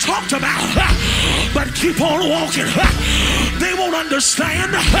 Might get talked about, but keep on walking. They won't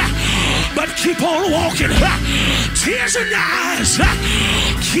understand, but keep on walking. Tears in your eyes,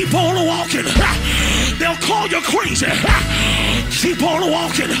 keep on walking. They'll call you crazy, keep on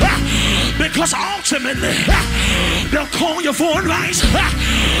walking, because ultimately they'll call you for advice,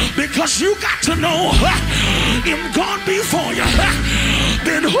 because you got to know if God be for you,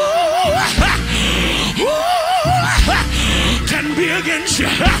 then who can be against you?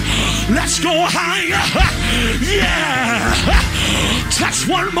 Let's go higher. Yeah. Touch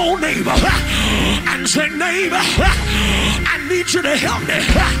one more neighbor and say, neighbor, I need you to help me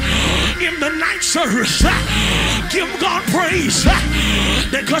in the night service. Give God praise,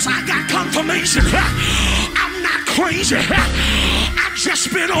 because I got confirmation. I'm not crazy. I've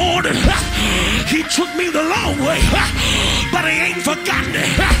just been ordered. He took me the long way, but he ain't forgotten me.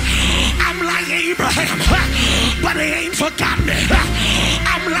 I'm like Abraham, but he ain't forgotten me.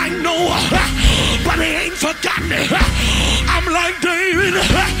 I'm like Noah, but he ain't forgotten me. I'm like David,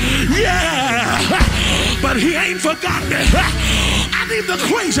 yeah, but but he ain't forgotten me. I need the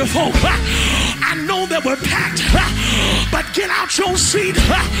crazy folk. I know that we're packed, but get out your seat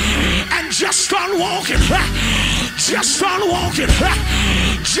and just start walking. Just start walking.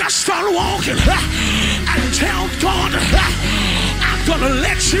 Just start walking and tell God, I'm gonna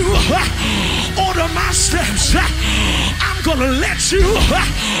let you order my steps. I'm gonna let you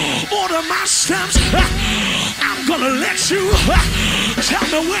order my steps. I'm gonna let you tell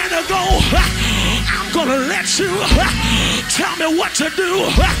me where to go. I'm gonna let you tell me what to do.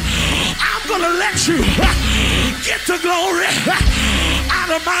 I'm gonna let you get the glory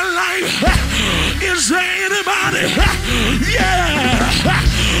out of my life. Is there anybody,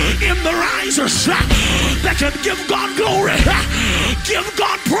 in the risers that can give God glory, give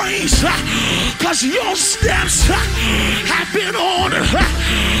God praise, because your steps have been ordered,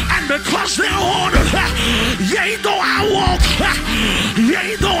 and because they're ordered, yea though I walk,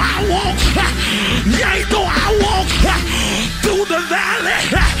 yea though I walk, yea though I walk through the valley,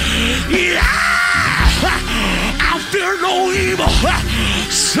 I fear no evil.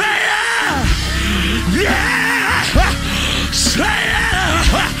 Say say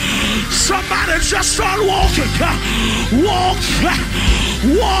somebody just start walking. Walk,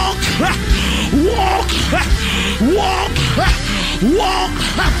 walk, walk, walk, walk,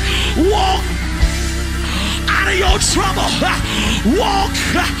 walk out of your trouble. Walk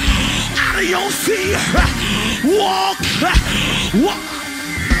out of your fear. Walk, walk.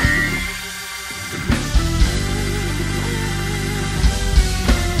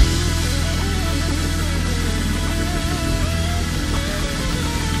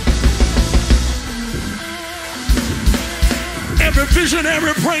 Every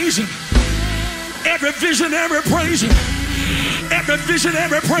visionary praise him. Every visionary praise him. Every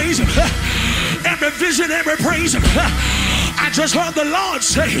visionary praise him. Every visionary praise him. I just heard the Lord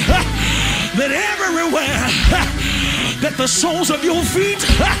say that everywhere that the soles of your feet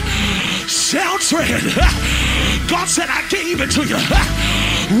shall tread, God said, I gave it to you.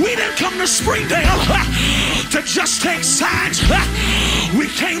 We didn't come to Springdale to just take sides. We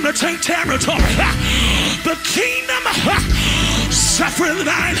came to take territory. The kingdom suffereth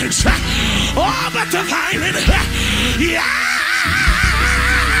violence. Oh, but the violent,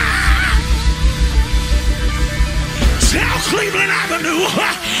 Tell Cleveland Avenue,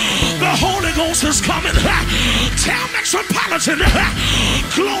 the Holy Ghost is coming. Tell Metropolitan,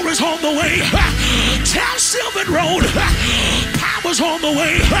 glory's on the way. Tell Sylvan Road, power's on the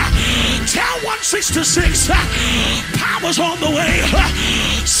way. Tell 166, power's on the way.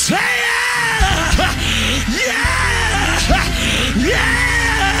 Say yeah.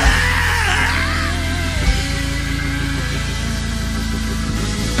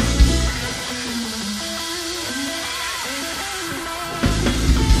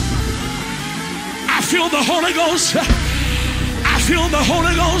 I feel the Holy Ghost. I feel the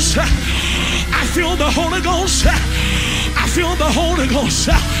Holy Ghost. I feel the Holy Ghost. I feel the Holy Ghost.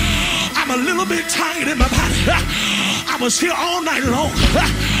 I'm a little bit tired in my body. I was here all night long.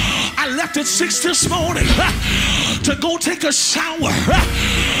 I left at 6 this morning to go take a shower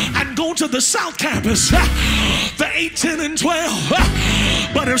and go to the South Campus for 8, 10, and 12.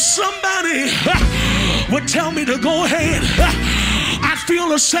 But if somebody would tell me to go ahead, I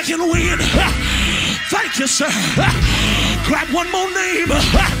feel a second wind. Thank you, sir. Grab one more neighbor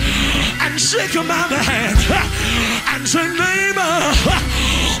and shake him by the hand and say, neighbor,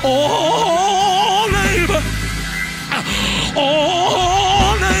 oh, neighbor,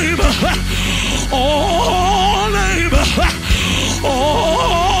 oh, neighbor, oh, neighbor,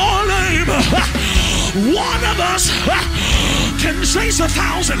 oh, neighbor. One of us can chase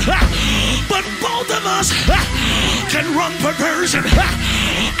 1,000, but both of us can run perversion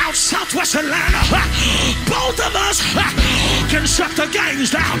out Southwest Atlanta. Both of us can shut the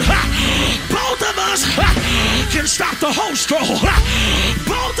gangs down. Both of us can stop the whole stroll.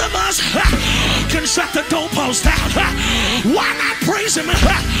 Both of us can shut the doorpost down. Why not praise him?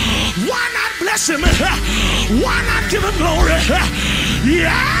 Why not bless him? Why not give him glory?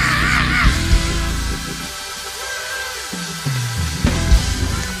 Yeah.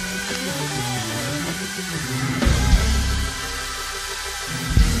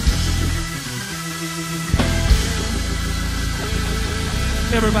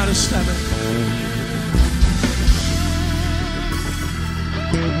 Everybody standing.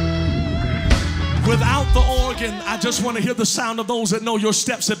 Without the organ, I just want to hear the sound of those that know your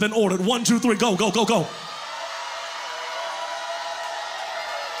steps have been ordered. 1, 2, 3, go, go, go, go.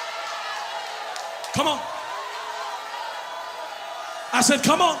 Come on. I said,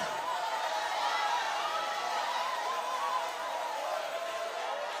 come on.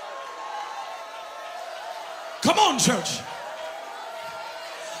 Come on, church.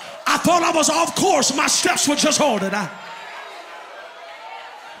 I thought I was off course. My steps were just ordered.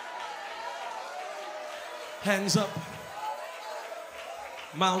 Hands up.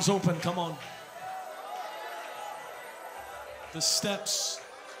 Mouths open. Come on. The steps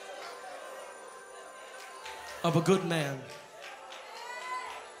of a good man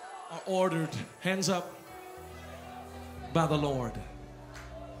are ordered, hands up, by the Lord.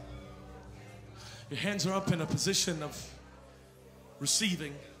 Your hands are up in a position of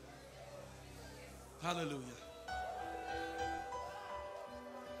receiving. Hallelujah.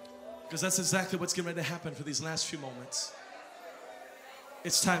 Because that's exactly what's getting ready to happen for these last few moments.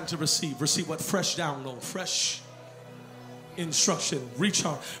 It's time to receive. Receive what? Fresh download, fresh instruction,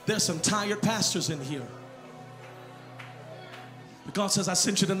 recharge. There's some tired pastors in here. But God says, I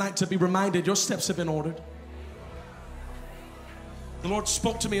sent you tonight to be reminded your steps have been ordered. The Lord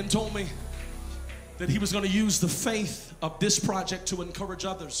spoke to me and told me that He was going to use the faith of this project to encourage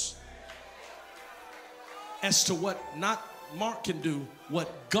others as to what not Mark can do, what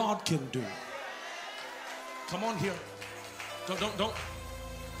God can do. Come on here. Don't.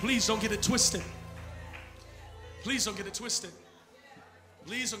 Please don't get it twisted. Please don't get it twisted.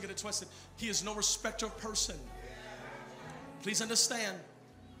 Please don't get it twisted. He is no respecter of person. Please understand,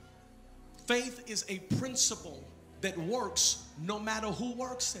 faith is a principle that works no matter who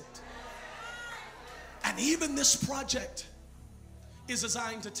works it. And even this project is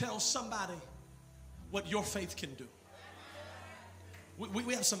designed to tell somebody what your faith can do.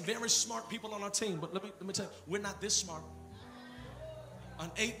 We have some very smart people on our team, but let me tell you, we're not this smart. An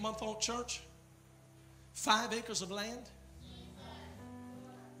 8-month-old church, 5 acres of land,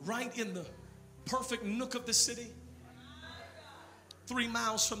 right in the perfect nook of the city, 3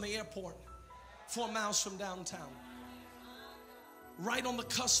 miles from the airport, 4 miles from downtown, right on the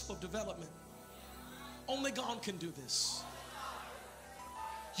cusp of development. Only God can do this.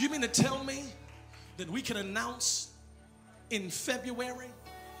 You mean to tell me that we can announce in February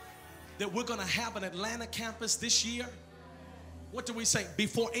that we're going to have an Atlanta campus this year? What do we say?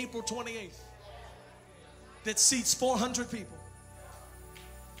 Before April 28th. That seats 400 people,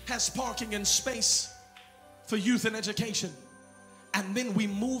 has parking and space for youth and education, and then we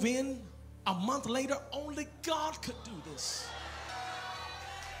move in a month later? Only God could do this.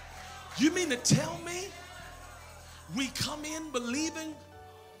 You mean to tell me we come in believing?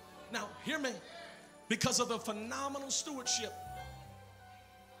 Now hear me, because of the phenomenal stewardship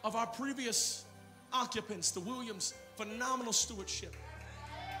of our previous occupants, the Williams, phenomenal stewardship,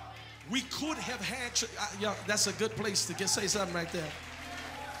 we could have had, yeah, that's a good place to say something right there.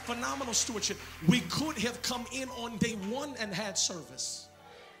 Phenomenal stewardship. We could have come in on day 1 and had service.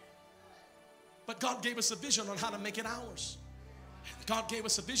 But God gave us a vision on how to make it ours. God gave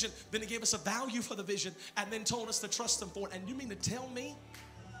us a vision, then He gave us a value for the vision, and then told us to trust Him for it. And you mean to tell me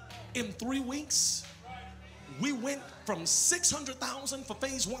in 3 weeks, we went from $600,000 for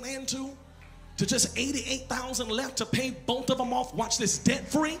phase 1 and 2 to just $88,000 left to pay both of them off? Watch this, debt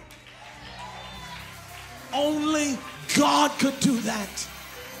free. Only God could do that.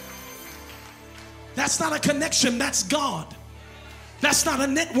 That's not a connection, that's God. That's not a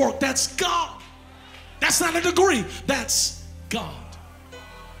network, that's God. That's not a degree, that's God.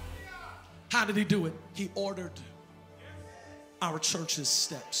 How did He do it? He ordered our church's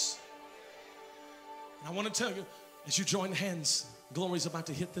steps. And I want to tell you, as you join hands, glory's about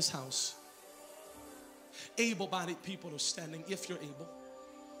to hit this house. Able-bodied people are standing if you're able.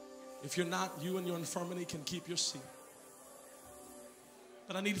 If you're not, you and your infirmity can keep your seat.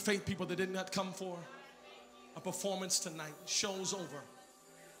 But I need faith people that did not come for a performance tonight. Show's over.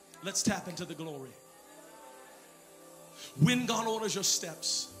 Let's tap into the glory. When God orders your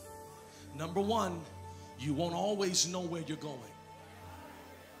steps, number 1, you won't always know where you're going.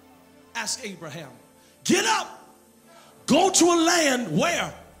 Ask Abraham, get up, go to a land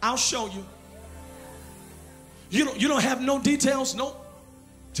where? I'll show you. You don't have no details? Nope.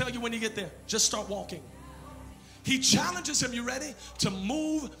 Tell you when you get there. Just start walking. He challenges him, you ready? To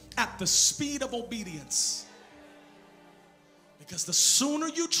move at the speed of obedience. Because the sooner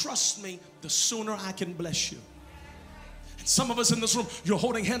you trust me, the sooner I can bless you. And some of us in this room, you're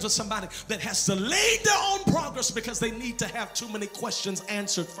holding hands with somebody that has delayed their own progress because they need to have too many questions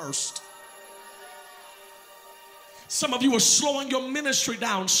answered first. Some of you are slowing your ministry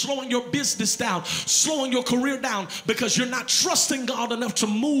down, slowing your business down, slowing your career down because you're not trusting God enough to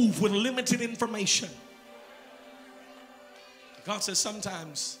move with limited information. God says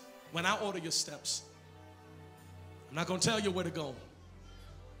sometimes when I order your steps, I'm not going to tell you where to go.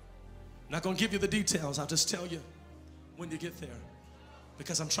 I'm not going to give you the details. I'll just tell you when you get there,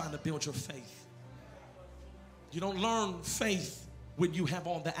 because I'm trying to build your faith. You don't learn faith when you have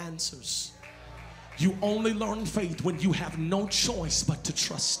all the answers. You only learn faith when you have no choice but to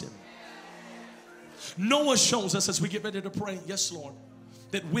trust him. Noah shows us as we get ready to pray, yes, Lord,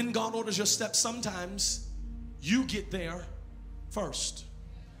 that when God orders your steps, sometimes you get there first.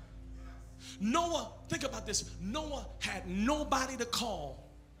 Noah, think about this. Noah had nobody to call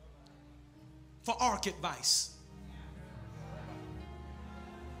for ark advice.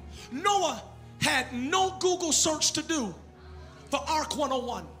 Noah had no Google search to do for Ark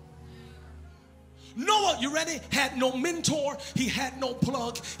 101. Noah, you ready? Had no mentor. He had no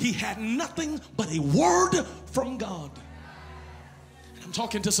plug. He had nothing but a word from God. And I'm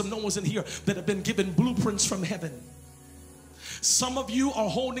talking to some Noahs in here that have been given blueprints from heaven. Some of you are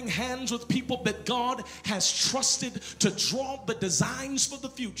holding hands with people that God has trusted to draw the designs for the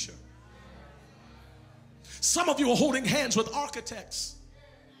future. Some of you are holding hands with architects.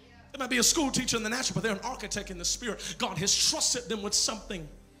 There might be a school teacher in the natural, but they're an architect in the spirit. God has trusted them with something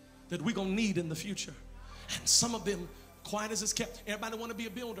that we're going to need in the future. And some of them, quiet as it's kept. Everybody want to be a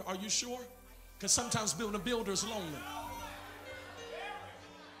builder. Are you sure? Because sometimes building a builder is lonely.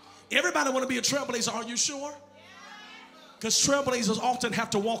 Everybody want to be a trailblazer. Are you sure? Because trailblazers often have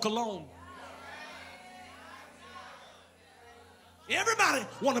to walk alone. Everybody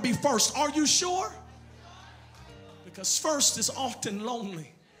want to be first. Are you sure? Because first is often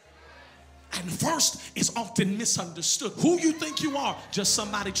lonely. And first is often misunderstood. Who you think you are? Just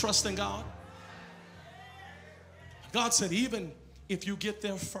somebody trusting God? God said, even if you get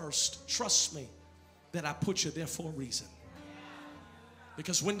there first, trust me that I put you there for a reason.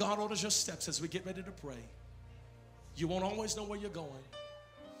 Because when God orders your steps as we get ready to pray, you won't always know where you're going.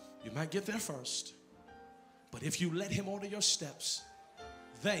 You might get there first. But if you let him order your steps,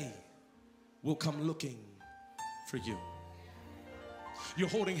 they will come looking for you. You're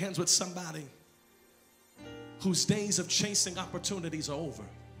holding hands with somebody whose days of chasing opportunities are over.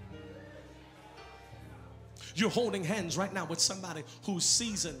 You're holding hands right now with somebody whose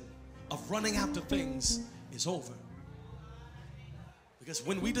season of running after things is over. Because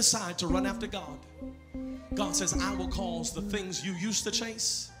when we decide to run after God, God says, I will cause the things you used to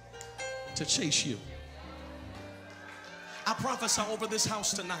chase you. I prophesy over this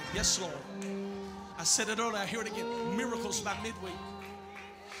house tonight. Yes, Lord. I said it earlier, I hear it again. Miracles by midweek.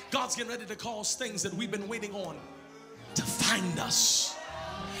 God's getting ready to cause things that we've been waiting on to find us.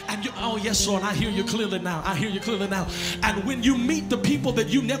 And you, oh yes, Lord, I hear you clearly now. I hear you clearly now. And when you meet the people that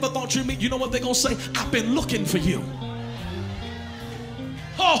you never thought you'd meet, you know what they're going to say? I've been looking for you.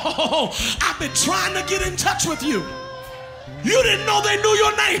 I've been trying to get in touch with you. You didn't know they knew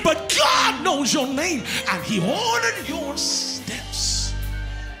your name, but God knows your name, and he ordered your steps.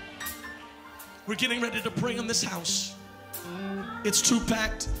 We're getting ready to pray in this house. It's too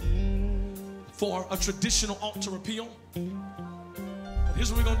packed for a traditional altar appeal. But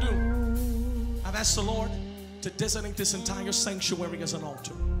here's what we're going to do. I've asked the Lord to designate this entire sanctuary as an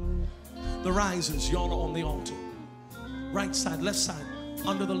altar. The risers, y'all are on the altar. Right side, left side,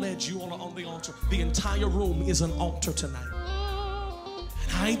 under the ledge, you all are on the altar. The entire room is an altar tonight.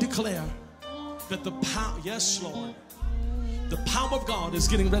 And I declare that the power, yes, Lord, the power of God is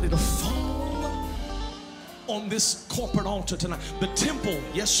getting ready to fall on this corporate altar tonight. The temple,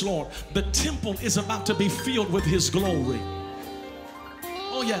 yes, Lord, the temple is about to be filled with his glory.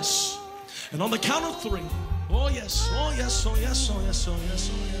 Oh, yes. And on the count of three, oh, yes, oh, yes, oh, yes, oh, yes, oh, yes,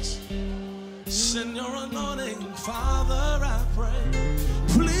 oh, yes. Send your anointing, Father, I pray.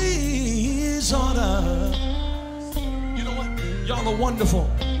 Please order. You know what? Y'all are wonderful.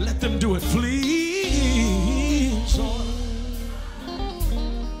 Let them do it. Please order.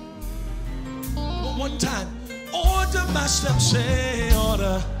 One time. Order my steps. Say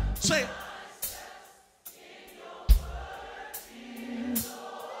order. Say it.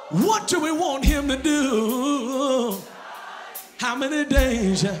 What do we want him to do? How many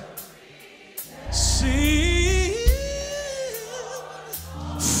days? See,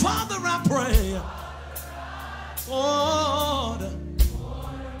 Father, I pray. Order.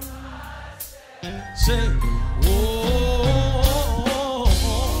 Say,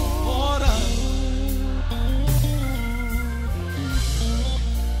 order.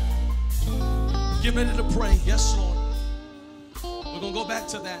 Get ready to pray. Yes, Lord. We're going to go back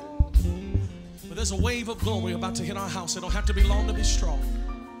to that. But there's a wave of glory about to hit our house. It don't have to be long to be strong.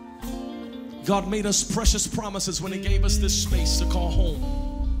 God made us precious promises when he gave us this space to call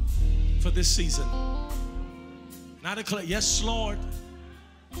home for this season. And I declare, yes, Lord,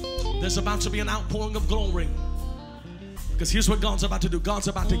 there's about to be an outpouring of glory. Because here's what God's about to do. God's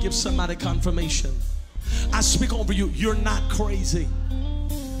about to give somebody confirmation. I speak over you. You're not crazy.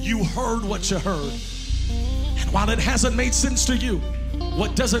 You heard what you heard. And While it hasn't made sense to you,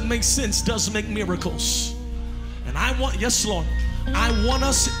 what doesn't make sense does make miracles. And I want, yes, Lord, I want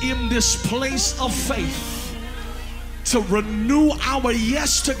us in this place of faith to renew our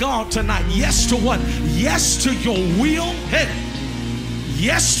yes to God tonight. Yes to what? Yes to your will. Hey.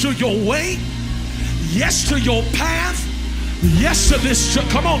 Yes to your way. Yes to your path. Yes to this.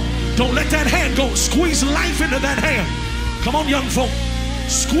 Come on. Don't let that hand go. Squeeze life into that hand. Come on, young folk.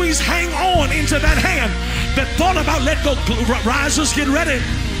 Squeeze, hang on into that hand that thought about let go. Risers, get ready.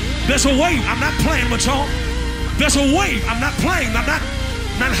 There's a wave. I'm not playing with y'all. There's a wave. I'm not playing. I'm not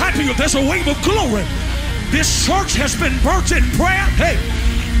hyping you. There's a wave of glory. This church has been birthed in prayer. Hey,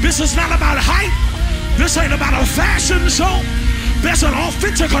 this is not about hype. This ain't about a fashion show. There's an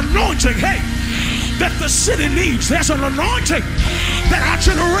authentic anointing. Hey, that the city needs. There's an anointing that our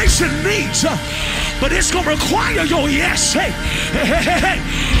generation needs. But it's going to require your yes. Hey, hey, hey, hey, hey.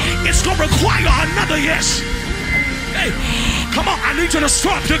 It's going to require another yes. Hey, come on. I need you to stir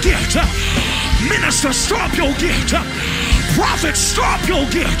up your gift. Minister, stir up your gift. Prophet, stir up your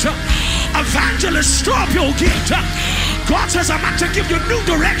gift. Evangelist, stir up your gift. God says, I'm about to give you new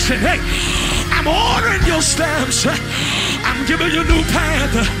direction. Hey, I'm ordering your steps. I'm giving you new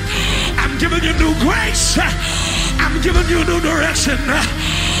path. I'm giving you new grace. I'm giving you new direction.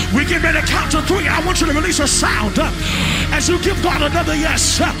 We get ready to count to 3. I want you to release a sound as you give God another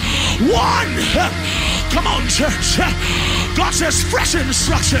yes. 1. Come on, church. God says fresh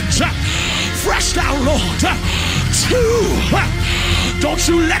instructions. Fresh down, Lord. 2. Don't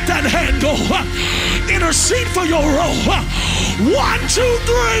you let that hand go. Intercede for your role. 1, 2,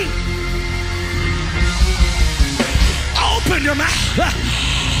 3. Open your mouth.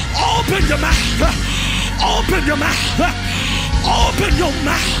 Open your mouth. Open your mouth. Open your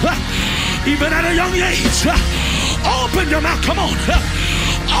mouth. Even at a young age. Open your mouth. Come on.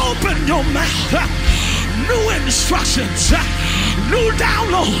 Open your mouth. New instructions. New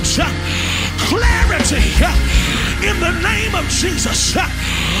downloads. Clarity. In the name of Jesus.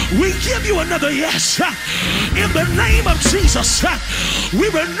 We give you another yes. In the name of Jesus. We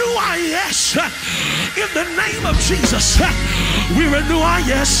renew our yes. In the name of Jesus. We renew our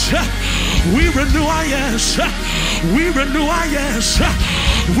yes. We renew our yes. We renew our yes.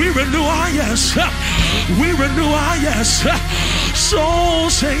 We renew our yes. We renew our yes. So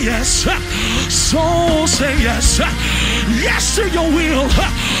say yes. So say yes. Yes to your will.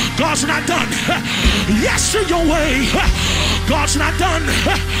 God's not done. Yes to your way. God's not done.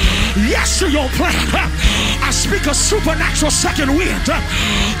 Yes to your plan. I speak a supernatural second wind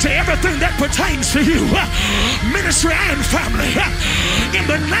to everything that pertains to you, ministry and family. In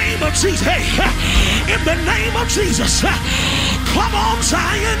the name of Jesus. Hey, in the name of Jesus. Come on,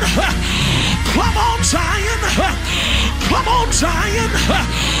 Zion. Come on, Zion. Come on, Zion.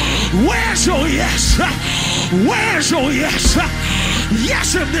 Where's your yes? Where's your yes?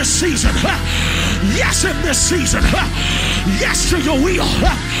 Yes in this season. Yes in this season. Yes to your will.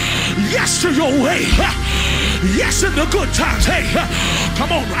 Yes to your way. Yes in the good times. Hey,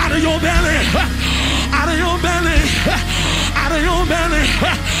 come on, out of your belly. Out of your belly. Out of your belly.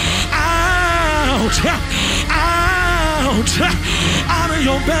 Out. Out. Out of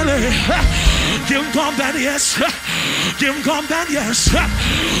your belly. Give God that yes. Give God that yes.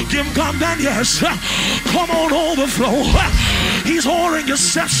 Give God that yes. Come on, overflow. He's ordering your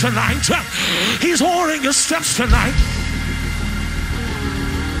steps tonight. He's ordering your steps tonight.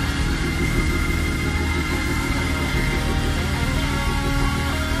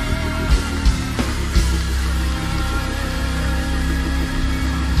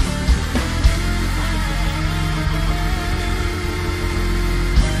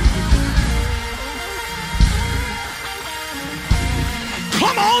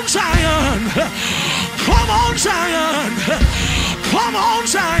 Come on, Zion. Come on, Zion. Come on,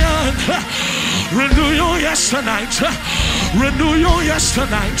 Zion. Renew your yes tonight. Renew your yes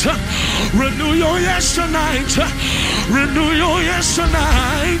tonight. Renew your yes tonight. Renew your yes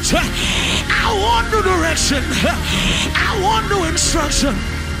tonight. I want new direction. I want new instruction.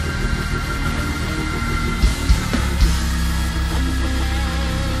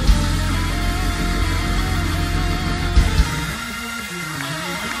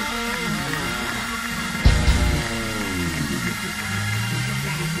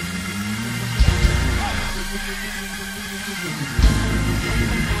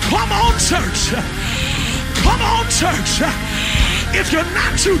 Come on, church. Come on, church. If you're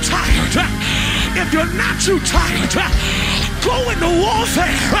not too tired, if you're not too tired, go into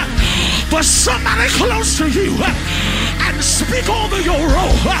warfare for somebody close to you and speak over your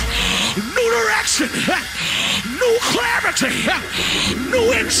role. new direction, new clarity,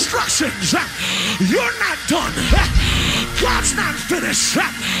 new instructions. You're not done. God's not finished.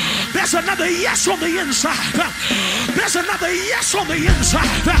 There's another yes on the inside. There's another yes on the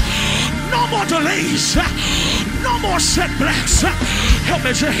inside. No more delays. No more setbacks. Help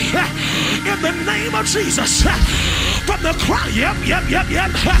me, Jay. In the name of Jesus. From the crowd. Yep.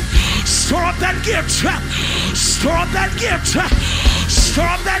 Stir up that gift. Stir up that gift. Stir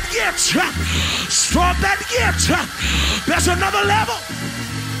up that gift. Stir up that gift. There's another level.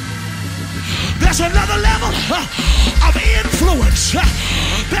 There's another level of influence.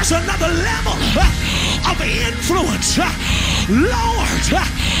 There's another level of influence. Lord,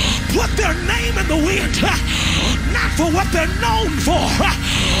 put their name in the wind, not for what they're known for,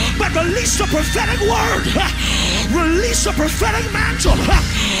 but release the prophetic word, release the prophetic mantle,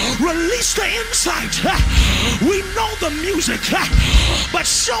 release the insight. We know the music, but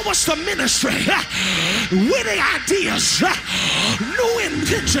show us the ministry, witty ideas, new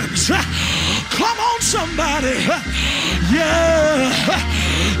inventions. Come on, somebody. Yeah.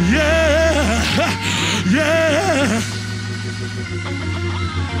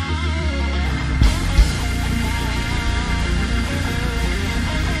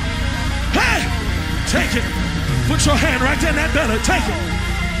 Hey, take it. Put your hand right there in that belly. Take it.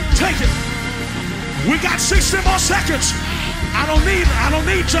 Take it. We got 60 more seconds. I don't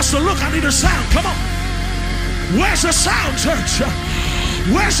need just a look. I need a sound. Come on. Where's the sound, church?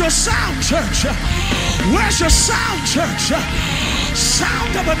 Where's your sound, church? Where's your sound, church?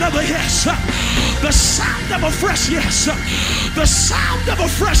 Sound of another yes. The sound of a fresh yes. The sound of a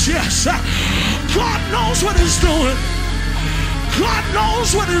fresh yes. God knows what he's doing. God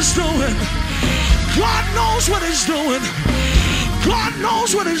knows what he's doing. God knows what he's doing. God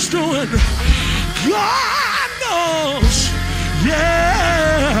knows what he's doing. God knows.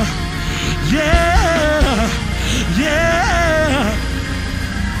 Yeah.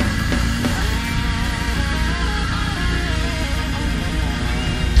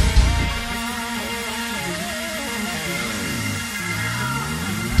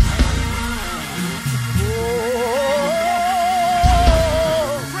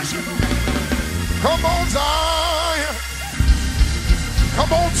 Come on, Zion.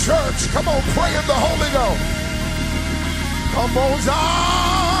 Come on, church. Come on, pray in the Holy Ghost. Come on,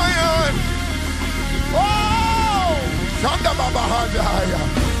 Zion. Oh,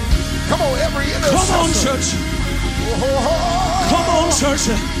 come on, every intercessor. Come on, church. Come on, church.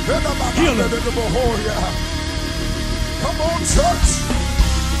 Heal it. Come on, church.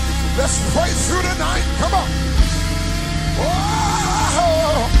 Let's pray through the night. Come on.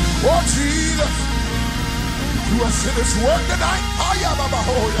 Oh, Jesus. Do us in this work tonight.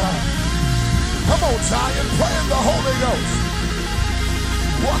 Come on, Zion. Pray in the Holy Ghost.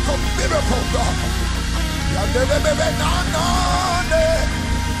 Work a miracle, God.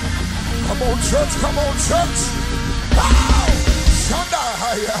 Come on, church. Come on, church. Oh,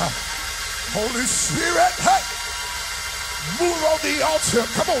 Holy Spirit, hey, move on the altar.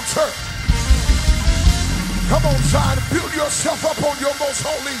 Come on, church. Come on, Zion. Build yourself up on your most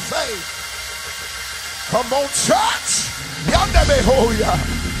holy faith. Come on, church.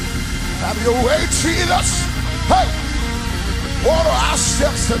 Have your way, Jesus. Hey, order our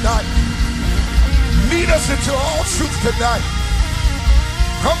steps tonight. Lead us into all truth tonight.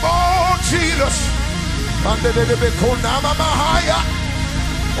 Come on, Jesus.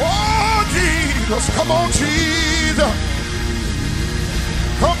 Oh, Jesus. Come on, Jesus.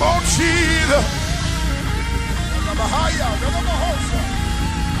 Come on, Jesus.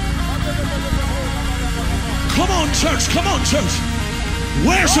 Come on, church. Come on, church.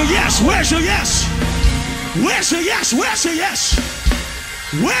 Where's your yes? Where's your yes? Where's your yes? Where's your yes?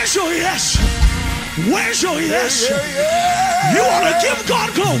 Where's your yes? Where's your yes? You want to give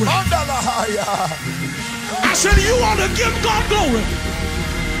God glory. I said you want to give God glory.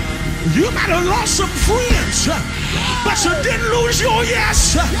 You might have lost some friends, but you didn't lose your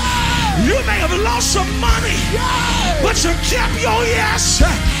yes. You may have lost some money, but you kept your yes.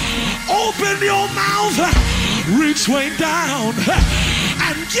 Open your mouth, reach way down,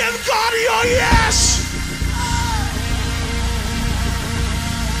 and give God your yes.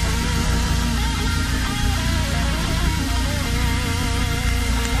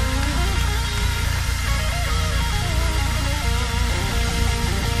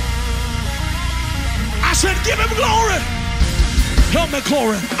 I said, give him glory. Help me,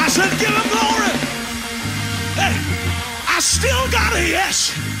 glory. I said, give him glory. Hey, I still got a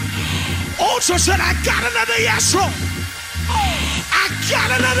yes. Also said, I got another yes, Lord. I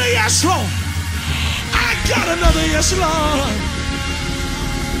got another yes, Lord. I got another yes, Lord.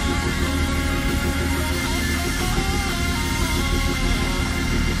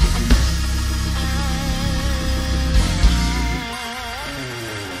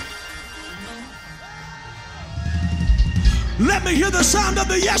 Let me hear the sound of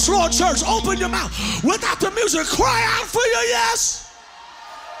the yes, Lord, church. Open your mouth. Without the music, cry out for your yes.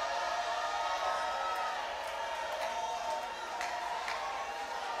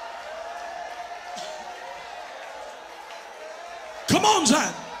 Come on,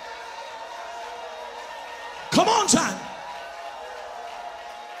 Zion. Come on, Zion.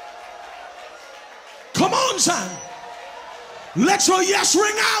 Come on, Zion. Let your yes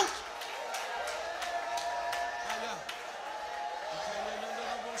ring out.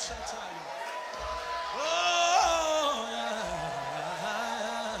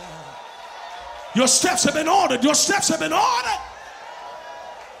 Your steps have been ordered. Your steps have been ordered.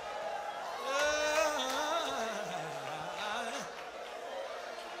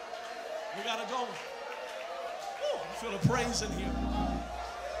 We gotta go. Ooh, I feel a praise in here.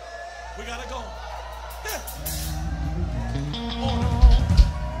 We gotta go. Yeah.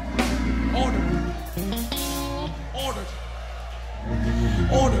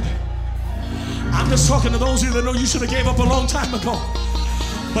 Ordered. I'm just talking to those of you that know you should have gave up a long time ago.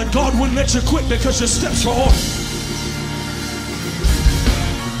 But God wouldn't let you quit because your steps were ordered.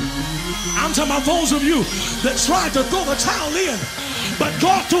 I'm talking about those of you that tried to throw the towel in, but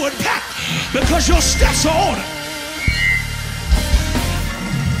God threw it back because your steps are ordered.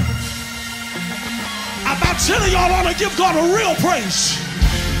 About 10 of y'all ought to give God a real praise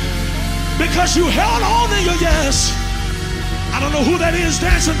because you held on in your yes. I don't know who that is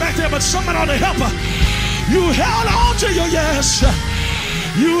dancing back there, but somebody ought to help her. You held on to your yes.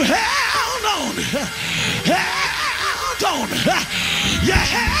 You held on. Held on. You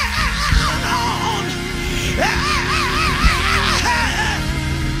held on.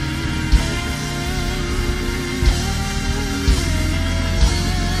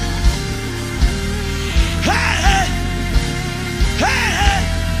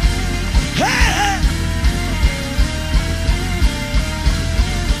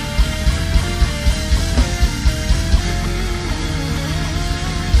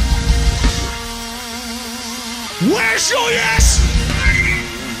 Where's your yes?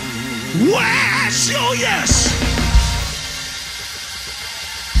 Where's your yes?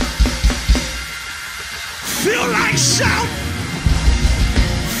 Feel like shout.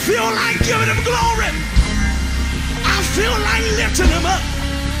 Feel like giving him glory. I feel like lifting him up.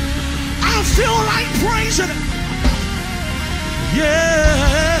 I feel like praising him. Yeah.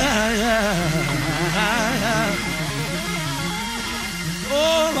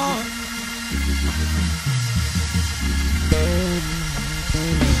 Oh, Lord.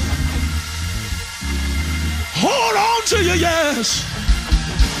 Hold on to your yes.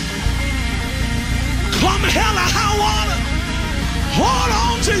 Come hell or high water. Hold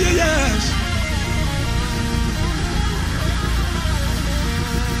on to your yes.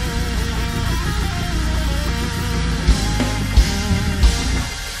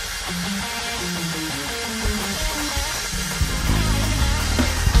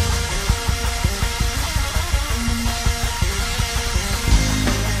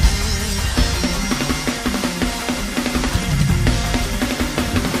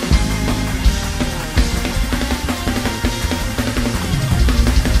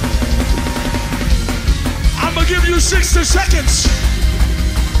 Give you 60 seconds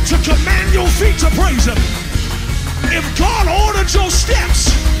to command your feet to praise him. If God ordered your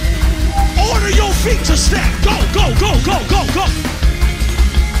steps, order your feet to step. Go, go, go, go, go, go.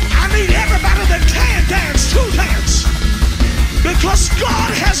 I need everybody that can dance to dance because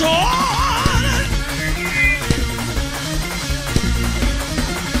God has ordered.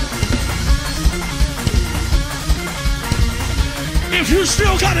 If you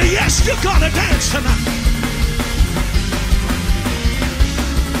still got a yes, you gotta dance tonight.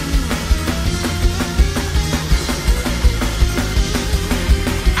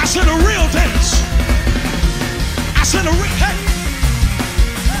 I said a real dance. I said a real. Hey.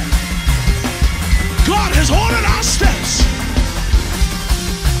 God has ordered our steps.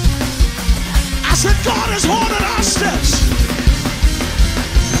 I said God has ordered our steps.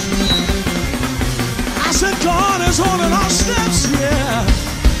 I said God has ordered our steps. Yeah.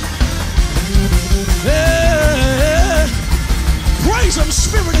 Yeah. Praise him,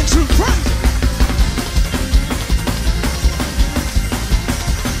 spirit and truth. Praise him.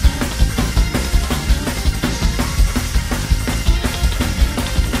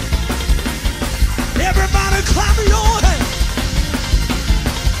 Everybody clap your hands.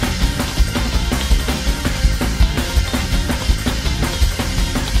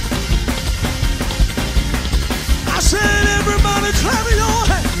 I said everybody clap your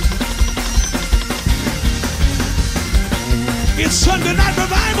hands. It's Sunday night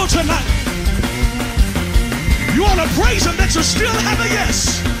revival tonight. to praise him that you still have a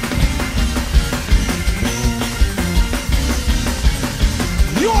yes.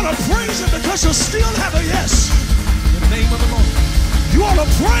 You ought to praise him because you still have a yes. In the name of the Lord. You ought to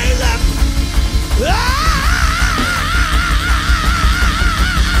praise him.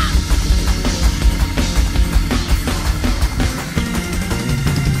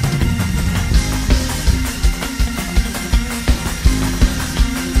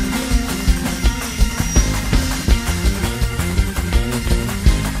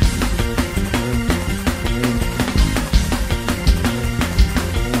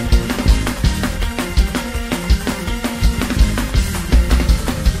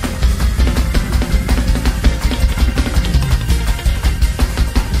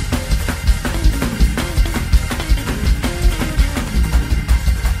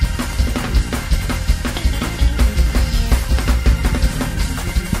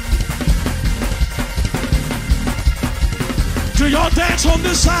 Do y'all dance on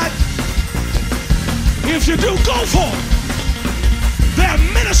this side? If you do, go for it. There are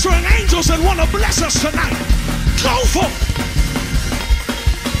ministering angels that want to bless us tonight. Go for it.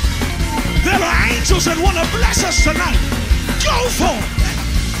 There are angels that want to bless us tonight. Go for it.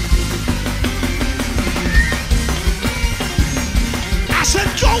 I said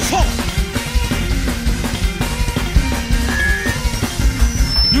go for it.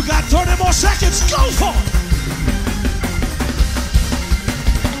 You got 30 more seconds. Go for it.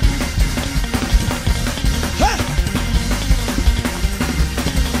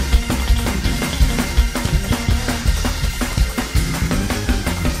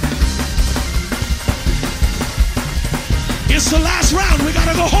 It's the last round. We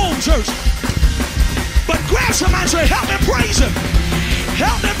gotta go home, church. But grab somebody and say, help me praise him.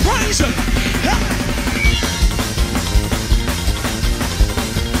 Help me praise him. Help me.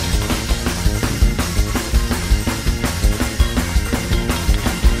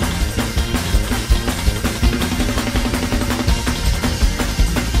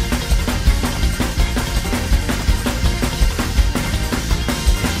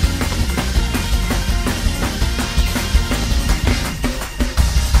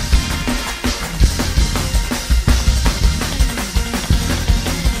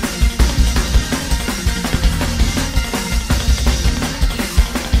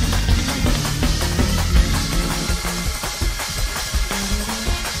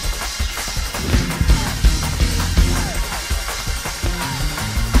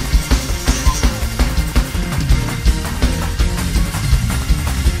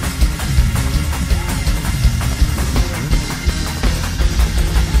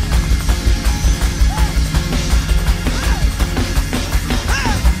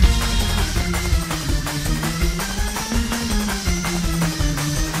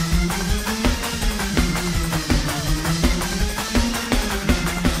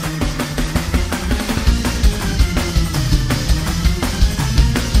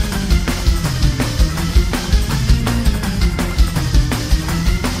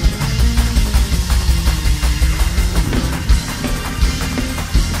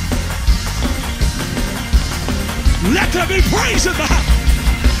 Let there be praise in the house.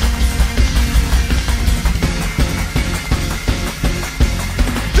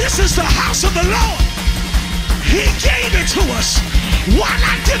 This is the house of the Lord. He gave it to us. Why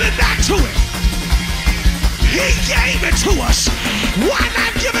not give it back to him? He gave it to us. Why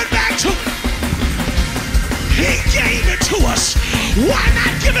not give it back to him? He gave it to us. Why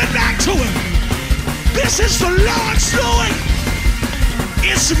not give it back to him? This is the Lord's doing.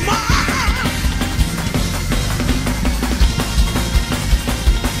 It's mine.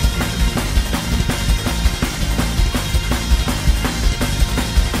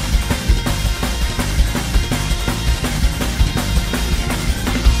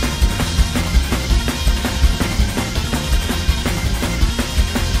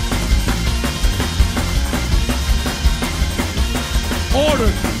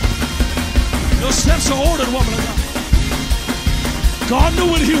 Ordered. Your steps are ordered, woman of God. God knew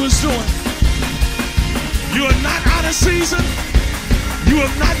what he was doing. You are not out of season. You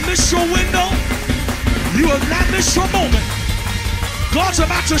have not missed your window. You have not missed your moment. God's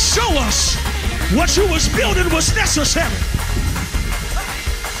about to show us what you was building was necessary.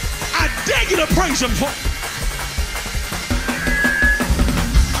 I dare you to praise him for it.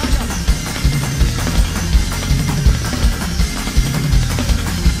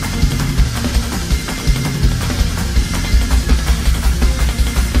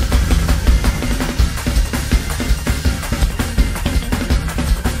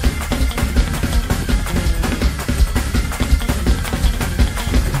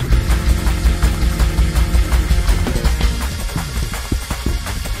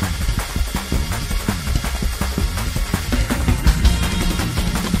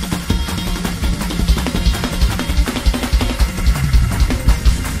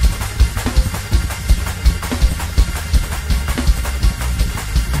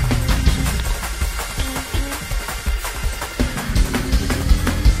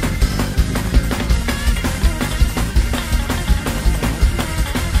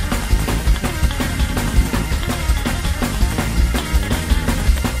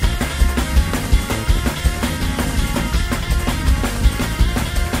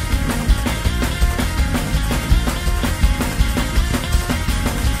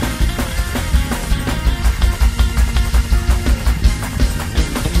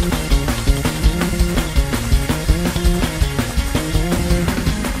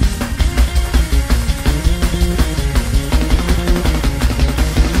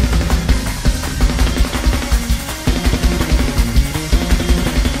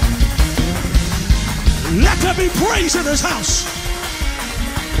 be praise in this house.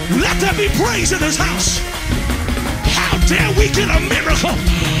 Let there be praise in this house. How dare we get a miracle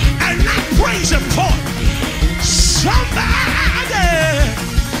and not praise him for it? Somebody.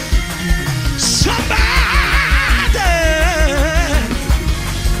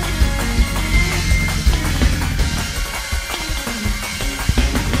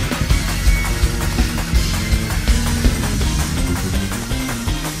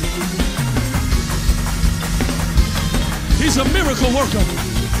 He's a miracle worker.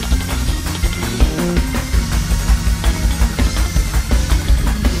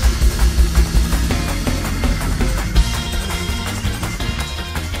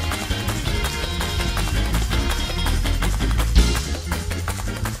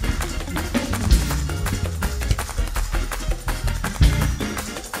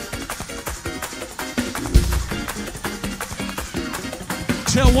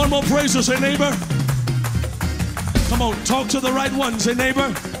 Tell one more praiser, say neighbor. Come on, talk to the right one, say neighbor.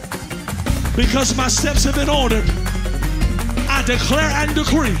 Because my steps have been ordered, I declare and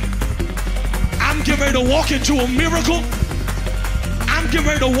decree, I'm getting ready to walk into a miracle. I'm getting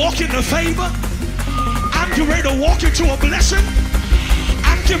ready to walk into favor. I'm getting ready to walk into a blessing.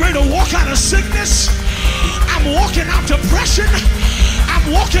 I'm getting ready to walk out of sickness. I'm walking out depression. I'm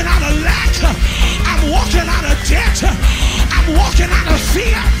walking out of lack. I'm walking out of debt. I'm walking out of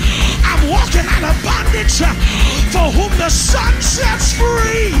fear. I'm walking out of bondage. For whom the Son sets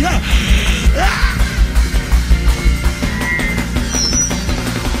free.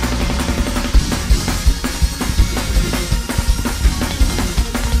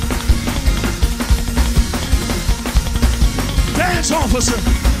 Dance, officer.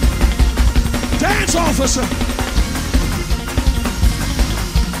 Dance, officer.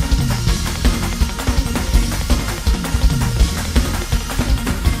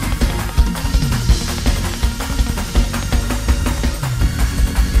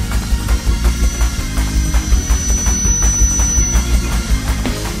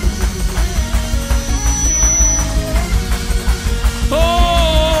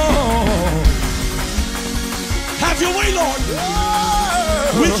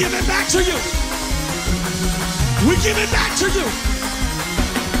 We give it back to you. We give it back to you.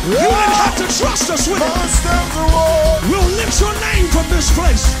 You didn't have to trust us with it. We'll lift your name from this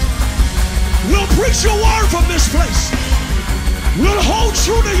place. We'll preach your word from this place. We'll hold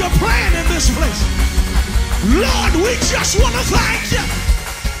true to your plan in this place. Lord, we just want to thank you.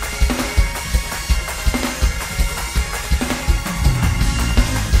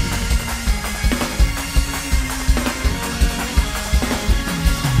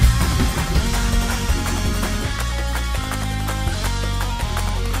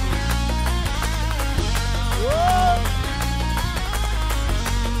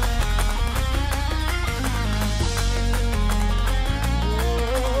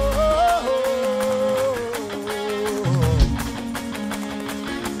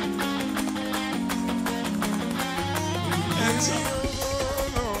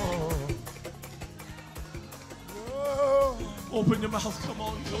 Open your mouth, come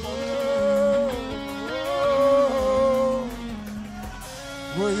on, come on.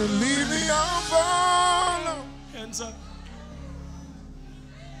 Will you leave me on follow? Hands up.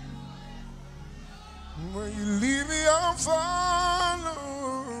 Will you leave me on follow?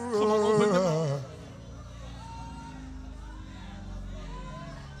 Come on, open your mouth.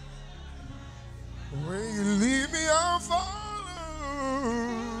 Will you leave me on follow?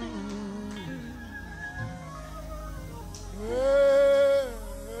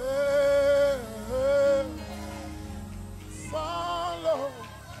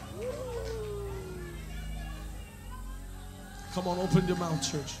 Come on, open your mouth,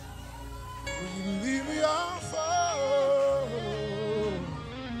 church. Will you leave me on follow?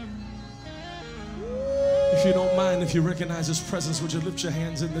 If you don't mind, if you recognize His presence, would you lift your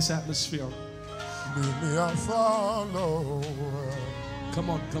hands in this atmosphere? Leave me on follow. Come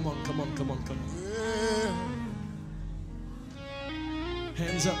on, come on, come on, come on, come on. Yeah.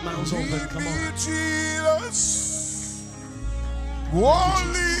 Hands up, mouths open, come on. Jesus. Won't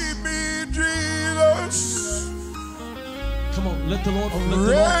leave me, Jesus. Come on, let the Lord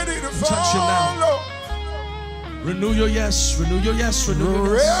touch you now. Renew your yes, renew your yes, renew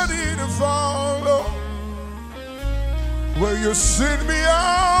your yes. Ready to follow. Where you send me,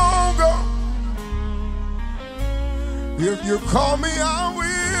 I'll go. If you call me, I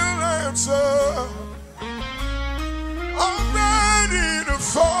will answer. I'm ready to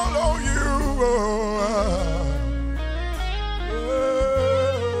follow you.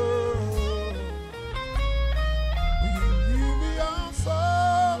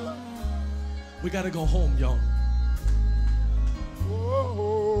 We got to go home, y'all.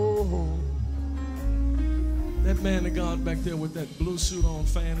 Whoa. That man of God back there with that blue suit on,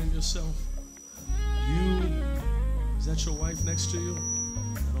 fanning yourself. Is that your wife next to you?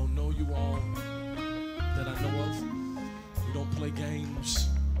 I don't know you all that I know of. We don't play games.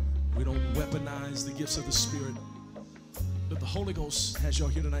 We don't weaponize the gifts of the Spirit. But the Holy Ghost has y'all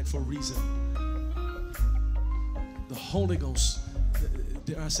here tonight for a reason. The Holy Ghost,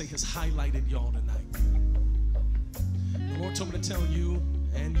 dare I say, has highlighted y'all tonight. The Lord told me to tell you,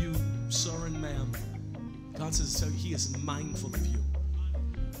 and you, sir and ma'am, God says to tell you, He is mindful of you.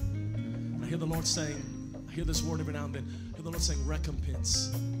 And I hear the Lord saying, I hear this word every now and then, I hear the Lord saying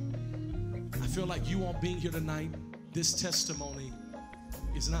recompense. I feel like you all being here tonight, this testimony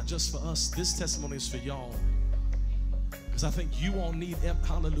is not just for us, this testimony is for y'all. Because I think you all need,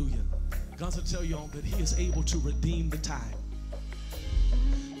 hallelujah. God's going to tell y'all that He is able to redeem the time.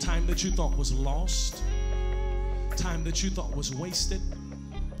 Time that you thought was lost. Time that you thought was wasted.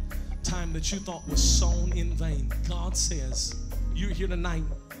 Time that you thought was sown in vain. God says you're here tonight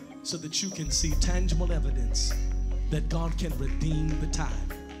so that you can see tangible evidence that God can redeem the time.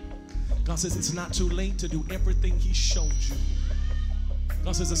 God says it's not too late to do everything He showed you.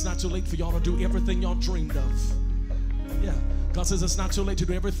 God says it's not too late for y'all to do everything y'all dreamed of. Yeah. God says it's not too late to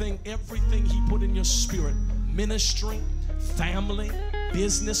do everything He put in your spirit. Ministry, family,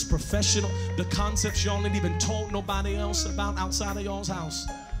 business, professional, the concepts y'all ain't even told nobody else about outside of y'all's house.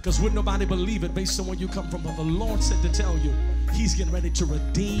 Because wouldn't nobody believe it based on where you come from? But the Lord said to tell you, He's getting ready to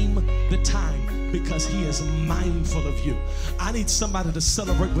redeem the time because He is mindful of you. I need somebody to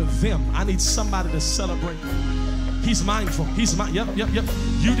celebrate with them. I need somebody to celebrate. He's mindful. He's yep.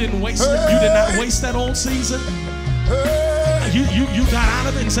 You didn't waste it. You did not waste that old season. You got out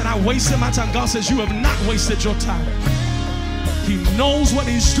of it and said, I wasted my time. God says you have not wasted your time. He knows what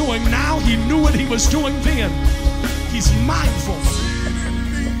He's doing now. He knew what He was doing then. He's mindful.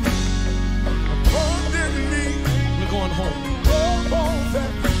 We're going home.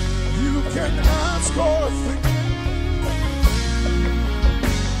 You can ask or think.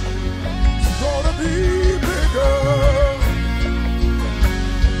 It's gonna be bigger.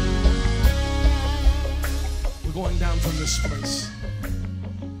 We're going down from this place.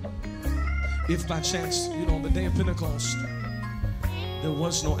 If by chance, on the day of Pentecost, there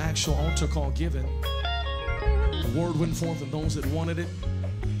was no actual altar call given, the word went forth, and those that wanted it,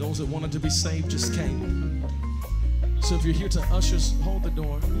 those that wanted to be saved just came. So if you're here to ushers, hold the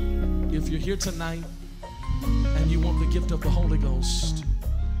door. If you're here tonight and you want the gift of the Holy Ghost,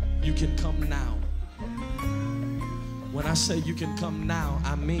 you can come now. When I say you can come now,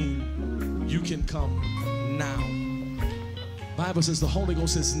 I mean you can come now. Bible says the Holy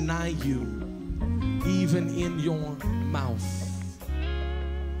Ghost is nigh you, even in your mouth.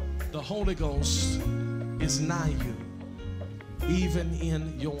 The Holy Ghost is nigh you, even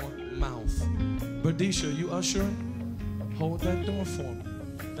in your mouth. Berdisha, you ushering? Hold that door for me.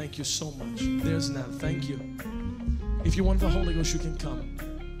 Thank you so much. There's now. Thank you. If you want the Holy Ghost, you can come.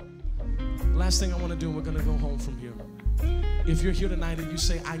 Last thing I want to do, we're going to go home from here. If you're here tonight and you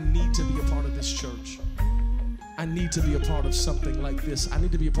say, I need to be a part of this church. I need to be a part of something like this. I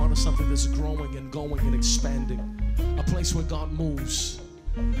need to be a part of something that's growing and going and expanding. A place where God moves.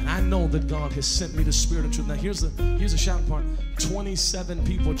 And I know that God has sent me the Spirit of truth. Now here's the shout part. 27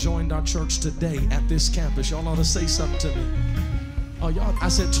 people joined our church today at this campus. Y'all ought to say something to me. Oh, y'all, I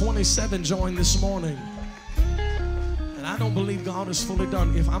said 27 joined this morning. And I don't believe God is fully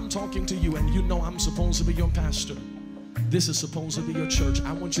done. If I'm talking to you and you know I'm supposed to be your pastor, this is supposed to be your church,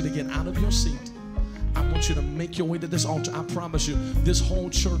 I want you to get out of your seat. I want you to make your way to this altar. I promise you, this whole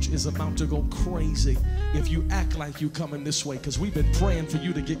church is about to go crazy if you act like you coming this way, because we've been praying for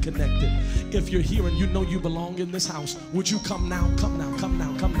you to get connected. If you're here and you know you belong in this house, would you come now, come now, come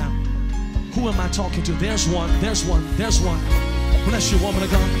now, come now? Who am I talking to? There's one, there's one, there's one. Bless you, woman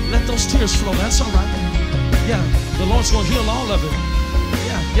of God. Let those tears flow. That's all right. Yeah, the Lord's going to heal all of it.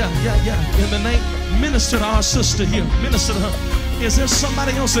 Yeah. In the name, minister to our sister here. Minister to her. Is there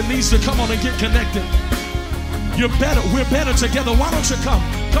somebody else that needs to come on and get connected? You're better. We're better together. Why don't you come?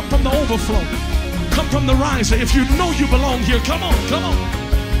 Come from the overflow. Come from the riser. If you know you belong here, come on, come on.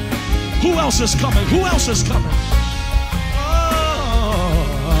 Who else is coming? Who else is coming? Oh,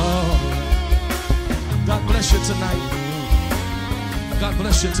 God bless you tonight. God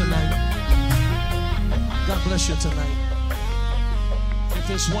bless you tonight. God bless you tonight. If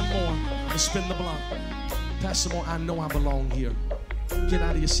there's one more, let's spin the block. Pastor Moore, I know I belong here. Get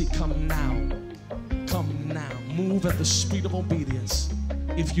out of your seat. Come now. Come now. Move at the speed of obedience.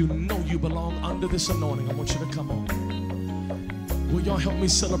 If you know you belong under this anointing, I want you to come on. Will y'all help me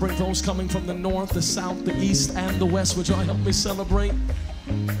celebrate those coming from the north, the south, the east, and the west? Would y'all help me celebrate?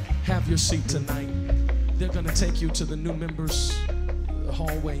 Have your seat tonight. They're going to take you to the new members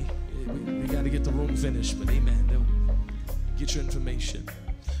hallway. We got to get the room finished, but amen. They'll get your information.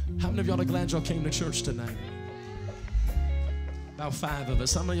 How many of y'all are glad y'all came to church tonight? About 5 of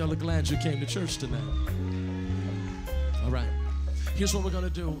us. How many of y'all are glad you came to church tonight? All right. Here's what we're going to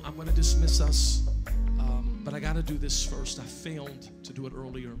do. I'm going to dismiss us, but I got to do this first. I failed to do it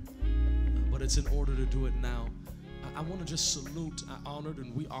earlier, but it's in order to do it now. I want to just salute. I honored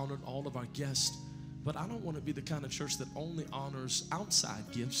and we honored all of our guests, but I don't want to be the kind of church that only honors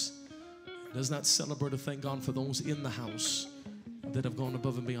outside gifts, does not celebrate or thank God for those in the house that have gone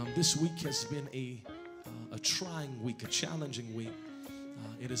above and beyond. This week has been a trying week, a challenging week.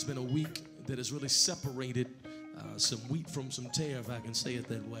 It has been a week that has really separated some wheat from some tare, if I can say it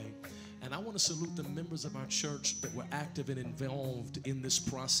that way. And I want to salute the members of our church that were active and involved in this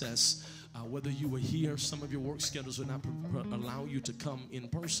process. Whether you were here, some of your work schedules would not allow you to come in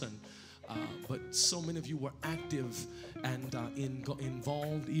person. But so many of you were active and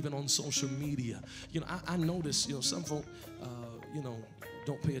involved even on social media. You know, I noticed, you know, some folk, you know,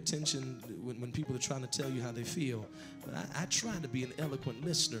 don't pay attention when people are trying to tell you how they feel. But I try to be an eloquent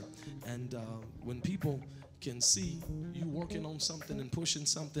listener. And when people can see you working on something and pushing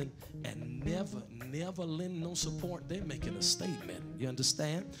something and never lend no support, they're making a statement. You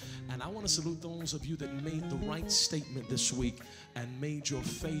understand? And I want to salute those of you that made the right statement this week and made your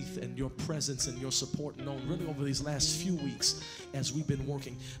faith and your presence and your support known really over these last few weeks as we've been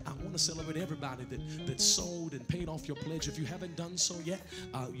working. I want to celebrate everybody that sold and paid off your pledge. If you haven't done so yet,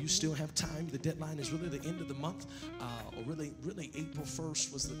 you still have time. The deadline is really the end of the month, or really April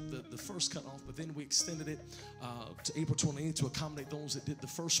 1st was the first cutoff, but then we extended it to April 28th to accommodate those that did the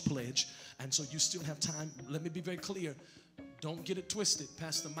first pledge. And so you still have time. Let me be very clear. Don't get it twisted.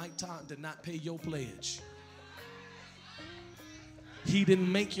 Pastor Mike Todd did not pay your pledge. He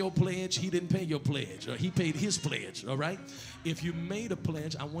didn't make your pledge. He didn't pay your pledge. Or he paid his pledge, all right? If you made a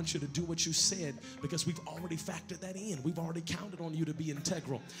pledge, I want you to do what you said because we've already factored that in. We've already counted on you to be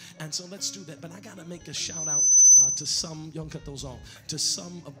integral. And so let's do that. But I got to make a shout out to some, y'all cut those off, to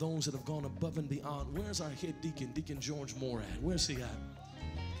some of those that have gone above and beyond. Where's our head deacon, Deacon George Moore at? Where's he at?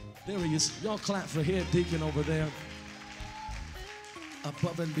 There he is. Y'all clap for head deacon over there.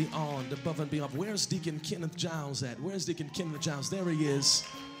 Above and beyond, above and beyond. Where's Deacon Kenneth Giles at? Where's Deacon Kenneth Giles? There he is.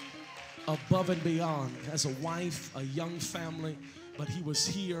 Above and beyond. Has a wife, a young family, but he was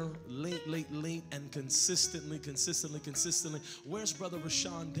here late, and consistently. Where's Brother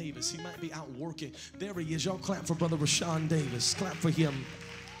Rashawn Davis? He might be out working. There he is. Y'all clap for Brother Rashawn Davis. Clap for him.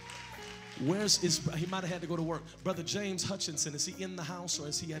 He might have had to go to work. Brother James Hutchinson, is he in the house or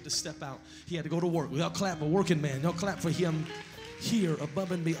has he had to step out? He had to go to work. Y'all clap for working man. Y'all clap for him. Here,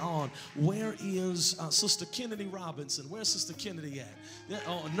 above and beyond. Where is Sister Kennedy Robinson? Where's Sister Kennedy at?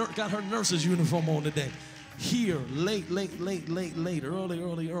 Got her nurse's uniform on today. Here, late,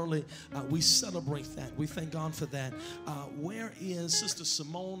 early. We celebrate that. We thank God for that. Where is Sister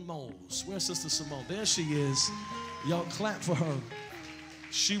Simone Moles? Where's Sister Simone? There she is. Y'all clap for her.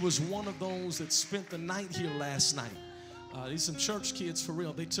 She was one of those that spent the night here last night. These some church kids for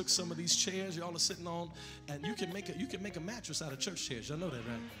real. They took some of these chairs y'all are sitting on, and you can make a mattress out of church chairs. Y'all know that,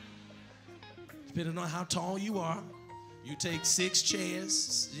 right? Depending on how tall you are, you take 6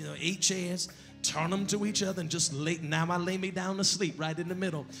 chairs, 8 chairs, turn them to each other, and just lay me down to sleep right in the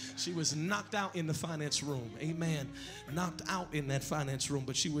middle. She was knocked out in the finance room. Amen. Knocked out in that finance room,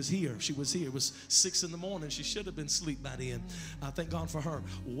 but she was here. It was 6 in the morning. She should have been asleep by then. Thank God for her.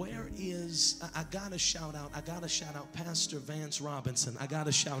 Where is, I gotta shout out Pastor Vance Robinson. I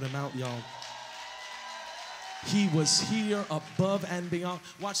gotta shout him out, y'all. He was here above and beyond.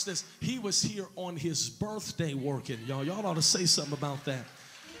 Watch this. He was here on his birthday working, y'all. Y'all ought to say something about that.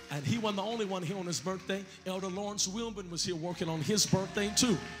 And he wasn't the only one here on his birthday. Elder Lawrence Wilburn was here working on his birthday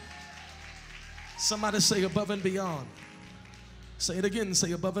too. Somebody say above and beyond. Say it again,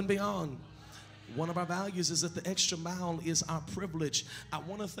 say above and beyond. One of our values is that the extra mile is our privilege. I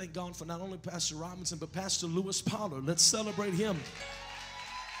want to thank God for not only Pastor Robinson, but Pastor Lewis Pollard. Let's celebrate him.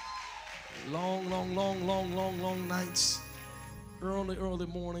 Long nights, early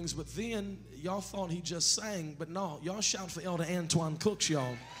mornings. But then y'all thought he just sang, but no, y'all shout for Elder Antoine Cooks,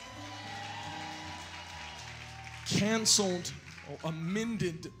 y'all. Canceled or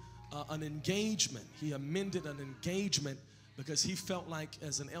amended an engagement. He amended an engagement because he felt like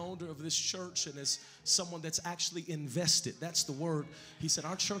as an elder of this church and as someone that's actually invested, that's the word, he said,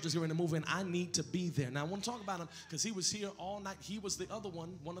 our church is going to move in. I need to be there. Now, I want to talk about him because he was here all night. He was the other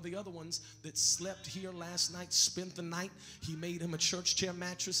one of the other ones that slept here last night, spent the night. He made him a church chair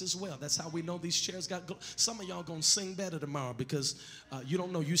mattress as well. That's how we know these chairs got some of y'all going to sing better tomorrow because you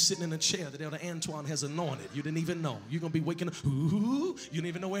don't know you sitting in a chair that Elder Antoine has anointed. You didn't even know. You're going to be waking up. Ooh, you didn't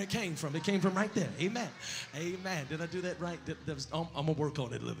even know where it came from. It came from right there. Amen. Amen. Did I do that right? I'm going to work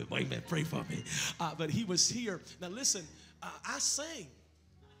on it a little bit. Amen. Pray for me. But he was here. Now listen, I sang.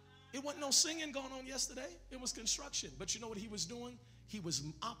 It wasn't no singing going on yesterday. It was construction. But you know what he was doing? He was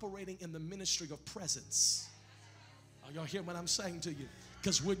operating in the ministry of presence. Are y'all hear what I'm saying to you?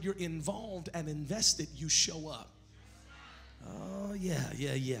 Because when you're involved and invested, you show up. Oh,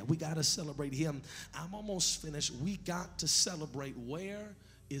 yeah. We got to celebrate him. I'm almost finished. We got to celebrate. Where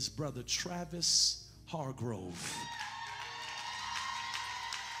is Brother Travis Hargrove?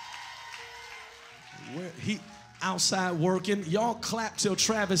 Where he outside working. Y'all clap till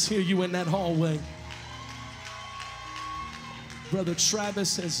Travis hear you in that hallway. Brother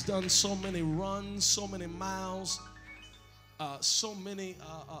Travis has done so many runs, so many miles, so many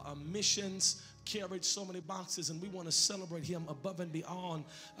missions, carried so many boxes, and we want to celebrate him above and beyond.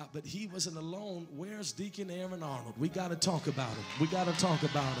 But he wasn't alone. Where's Deacon Aaron Arnold? We got to talk about him. We got to talk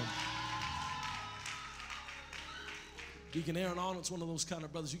about him. Deacon Aaron Arnold's one of those kind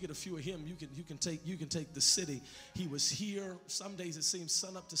of brothers. You get a few of him, you can take the city. He was here. Some days it seems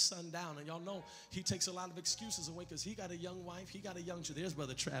sun up to sundown, and y'all know he takes a lot of excuses away because he got a young wife, he got a young child. There's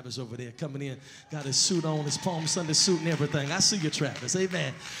Brother Travis over there coming in, got his suit on, his Palm Sunday suit and everything. I see you, Travis.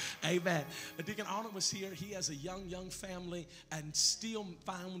 Amen. Amen. Deacon Arnold was here. He has a young family and still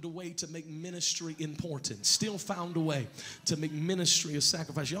found a way to make ministry important. Still found a way to make ministry a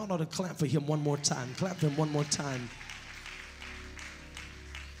sacrifice. Y'all ought to clap for him one more time. Clap for him one more time.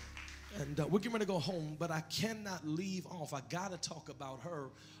 And we're getting ready to go home, but I cannot leave off. I got to talk about her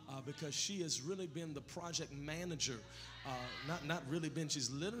because she has really been the project manager. Not really been,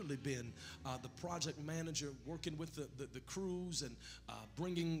 she's literally been the project manager working with the crews and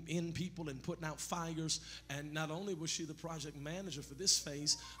bringing in people and putting out fires. And not only was she the project manager for this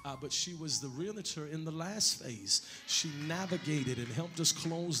phase, but she was the realtor in the last phase. She navigated and helped us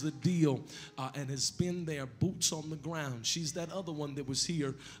close the deal and has been there, boots on the ground. She's that other one that was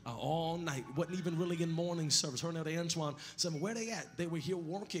here all night. Wasn't even really in morning service. Her and Elder Antoine said, where they at? They were here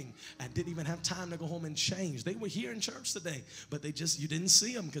working and didn't even have time to go home and change. They were here in church today, but you didn't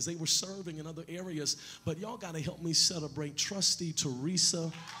see them because they were serving in other areas. But y'all got to help me celebrate Trustee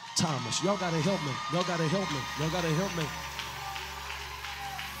Teresa Thomas. Y'all got to help me. Y'all got to help me. Y'all got to help me.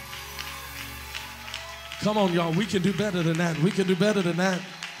 Come on, y'all. We can do better than that. We can do better than that.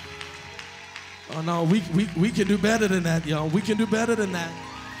 Oh, no, we can do better than that, y'all. We can do better than that.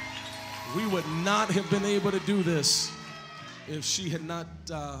 We would not have been able to do this if she had not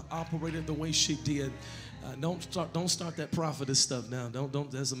operated the way she did. Don't start that prophetess stuff now. Don't.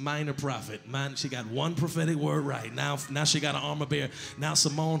 There's a minor prophet. She got one prophetic word right. Now she got an armor bearer. Now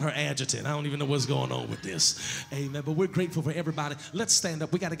Simone, her adjutant. I don't even know what's going on with this. Amen. But we're grateful for everybody. Let's stand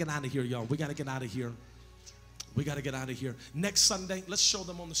up. We got to get out of here, y'all. We got to get out of here. We got to get out of here. Next Sunday, let's show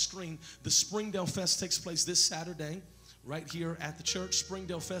them on the screen. The Springdale Fest takes place this Saturday, right here at the church.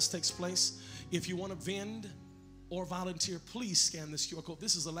 Springdale Fest takes place. If you want to vend or volunteer, please scan this QR code.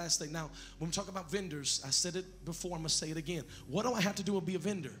 This is the last thing. Now, when we talk about vendors, I said it before, I'm going to say it again. What do I have to do to be a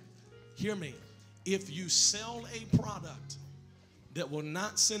vendor? Hear me. If you sell a product that will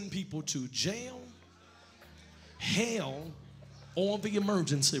not send people to jail, hell, or the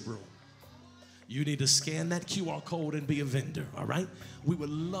emergency room, you need to scan that QR code and be a vendor, all right? We would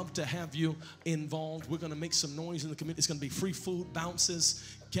love to have you involved. We're going to make some noise in the community. It's going to be free food,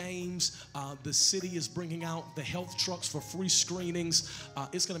 bounces, games. The city is bringing out the health trucks for free screenings.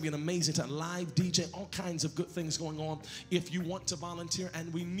 It's going to be an amazing time. Live DJ, all kinds of good things going on. If you want to volunteer,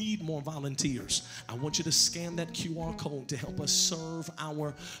 and we need more volunteers, I want you to scan that QR code to help us serve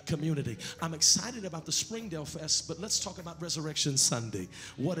our community. I'm excited about the Springdale Fest, but let's talk about Resurrection Sunday.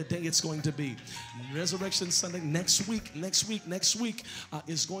 What a day it's going to be. Resurrection Sunday next week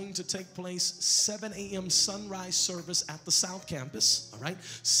is going to take place 7 a.m. sunrise service at the South Campus, all right?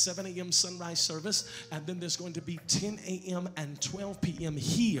 7 a.m. sunrise service, and then there's going to be 10 a.m. and 12 p.m.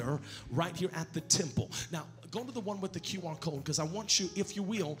 here, right here at the temple. Now, go to the one with the QR code because I want you, if you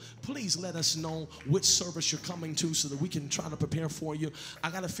will, please let us know which service you're coming to so that we can try to prepare for you. I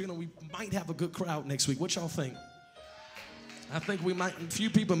got a feeling we might have a good crowd next week. What y'all think? I think a few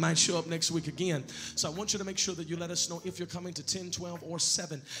people might show up next week again. So I want you to make sure that you let us know if you're coming to 10, 12, or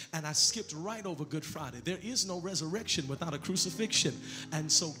 7. And I skipped right over Good Friday. There is no resurrection without a crucifixion. And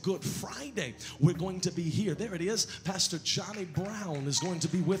so Good Friday, we're going to be here. There it is. Pastor Johnny Brown is going to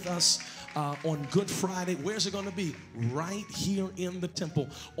be with us on Good Friday. Where's it going to be? Right here in the temple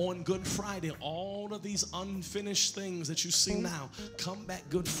on Good Friday. All of these unfinished things that you see now, come back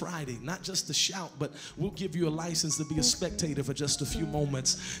Good Friday. Not just to shout, but we'll give you a license to be a spectator for just a few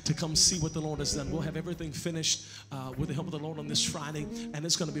moments to come see what the Lord has done. We'll have everything finished with the help of the Lord on this Friday, and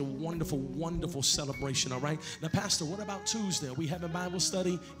it's going to be a wonderful, wonderful celebration, all right? Now, Pastor, what about Tuesday? Are we having Bible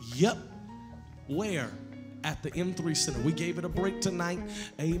study? Yep. Where? At the M3 Center. We gave it a break tonight.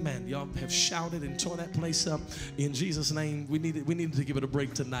 Amen. Y'all have shouted and tore that place up. In Jesus' name, we needed to give it a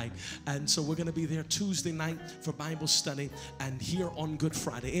break tonight. And so we're going to be there Tuesday night for Bible study and here on Good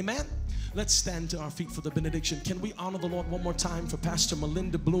Friday. Amen. Let's stand to our feet for the benediction. Can we honor the Lord one more time for Pastor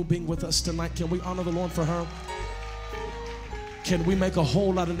Melinda Blue being with us tonight? Can we honor the Lord for her? Can we make a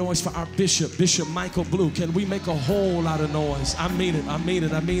whole lot of noise for our Bishop, Bishop Michael Blue? Can we make a whole lot of noise? I mean it. I mean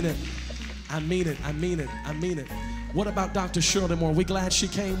it. I mean it. I mean it. I mean it. I mean it. What about Dr. Shirley Moore? Are we glad she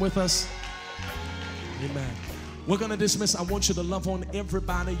came with us? Amen. We're going to dismiss. I want you to love on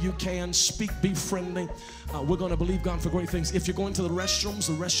everybody you can. Speak, be friendly. We're going to believe God for great things. If you're going to the restrooms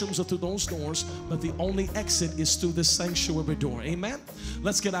are through those doors, but the only exit is through this sanctuary door. Amen?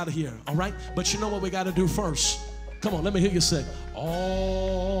 Let's get out of here, all right? But you know what we got to do first? Come on, let me hear you say, always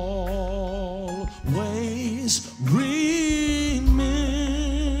remember,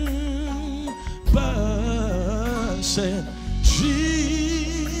 say, Jesus,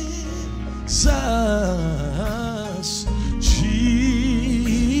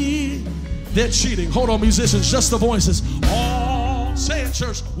 they're cheating. Hold on, musicians, just the voices. All, say it,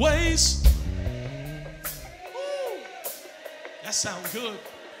 church, ways. Woo. That sounds good.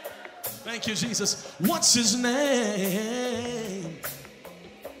 Thank you, Jesus. What's his name?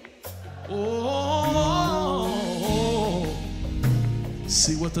 Oh,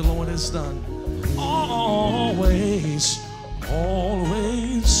 see what the Lord has done. Always,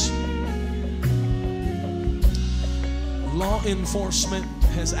 always. Law enforcement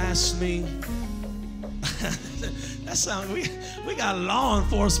has asked me. That sounds, we got law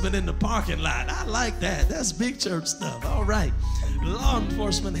enforcement in the parking lot. I like that. That's big church stuff. All right. Law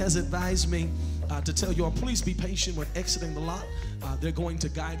enforcement has advised me to tell you all, please be patient when exiting the lot. They're going to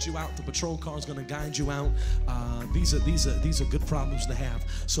guide you out. The patrol car is going to guide you out. These are good problems to have.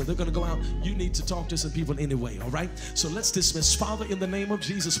 So they're going to go out. You need to talk to some people anyway, all right? So let's dismiss. Father, in the name of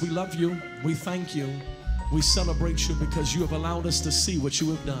Jesus, we love you. We thank you. We celebrate you because you have allowed us to see what you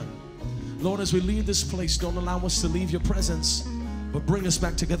have done. Lord, as we leave this place, don't allow us to leave your presence, but bring us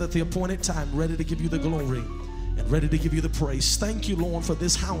back together at the appointed time, ready to give you the glory and ready to give you the praise. Thank you, Lord, for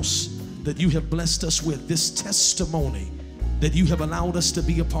this house that you have blessed us with, this testimony that you have allowed us to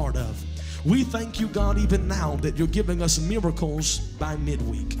be a part of. We thank you, God, even now that you're giving us miracles by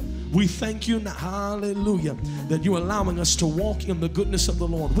midweek. We thank you now, hallelujah, that you're allowing us to walk in the goodness of the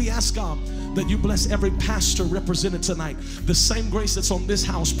Lord. We ask, God, that you bless every pastor represented tonight. The same grace that's on this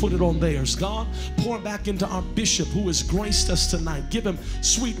house, put it on theirs. God, pour back into our bishop who has graced us tonight. Give him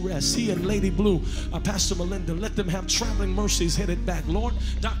sweet rest. He and Lady Blue, Pastor Melinda, let them have traveling mercies headed back. Lord,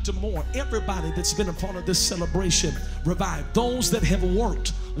 Dr. Moore, everybody that's been a part of this celebration, revive. Those that have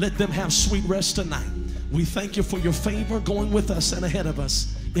worked, let them have sweet rest tonight. We thank you for your favor going with us and ahead of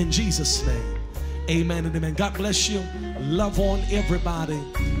us. In Jesus' name, amen and amen. God bless you. Love on everybody.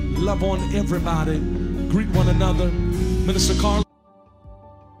 Love on everybody. Greet one another. Minister Carl.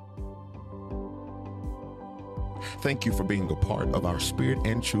 Thank you for being a part of our Spirit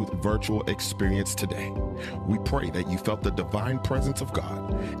and Truth virtual experience today. We pray that you felt the divine presence of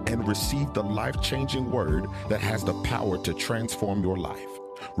God and received the life-changing word that has the power to transform your life.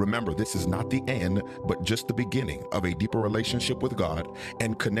 Remember, this is not the end, but just the beginning of a deeper relationship with God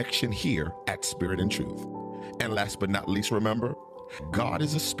and connection here at Spirit and Truth. And last but not least, remember, God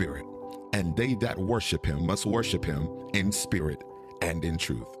is a spirit, and they that worship him must worship him in spirit and in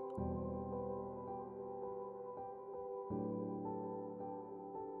truth.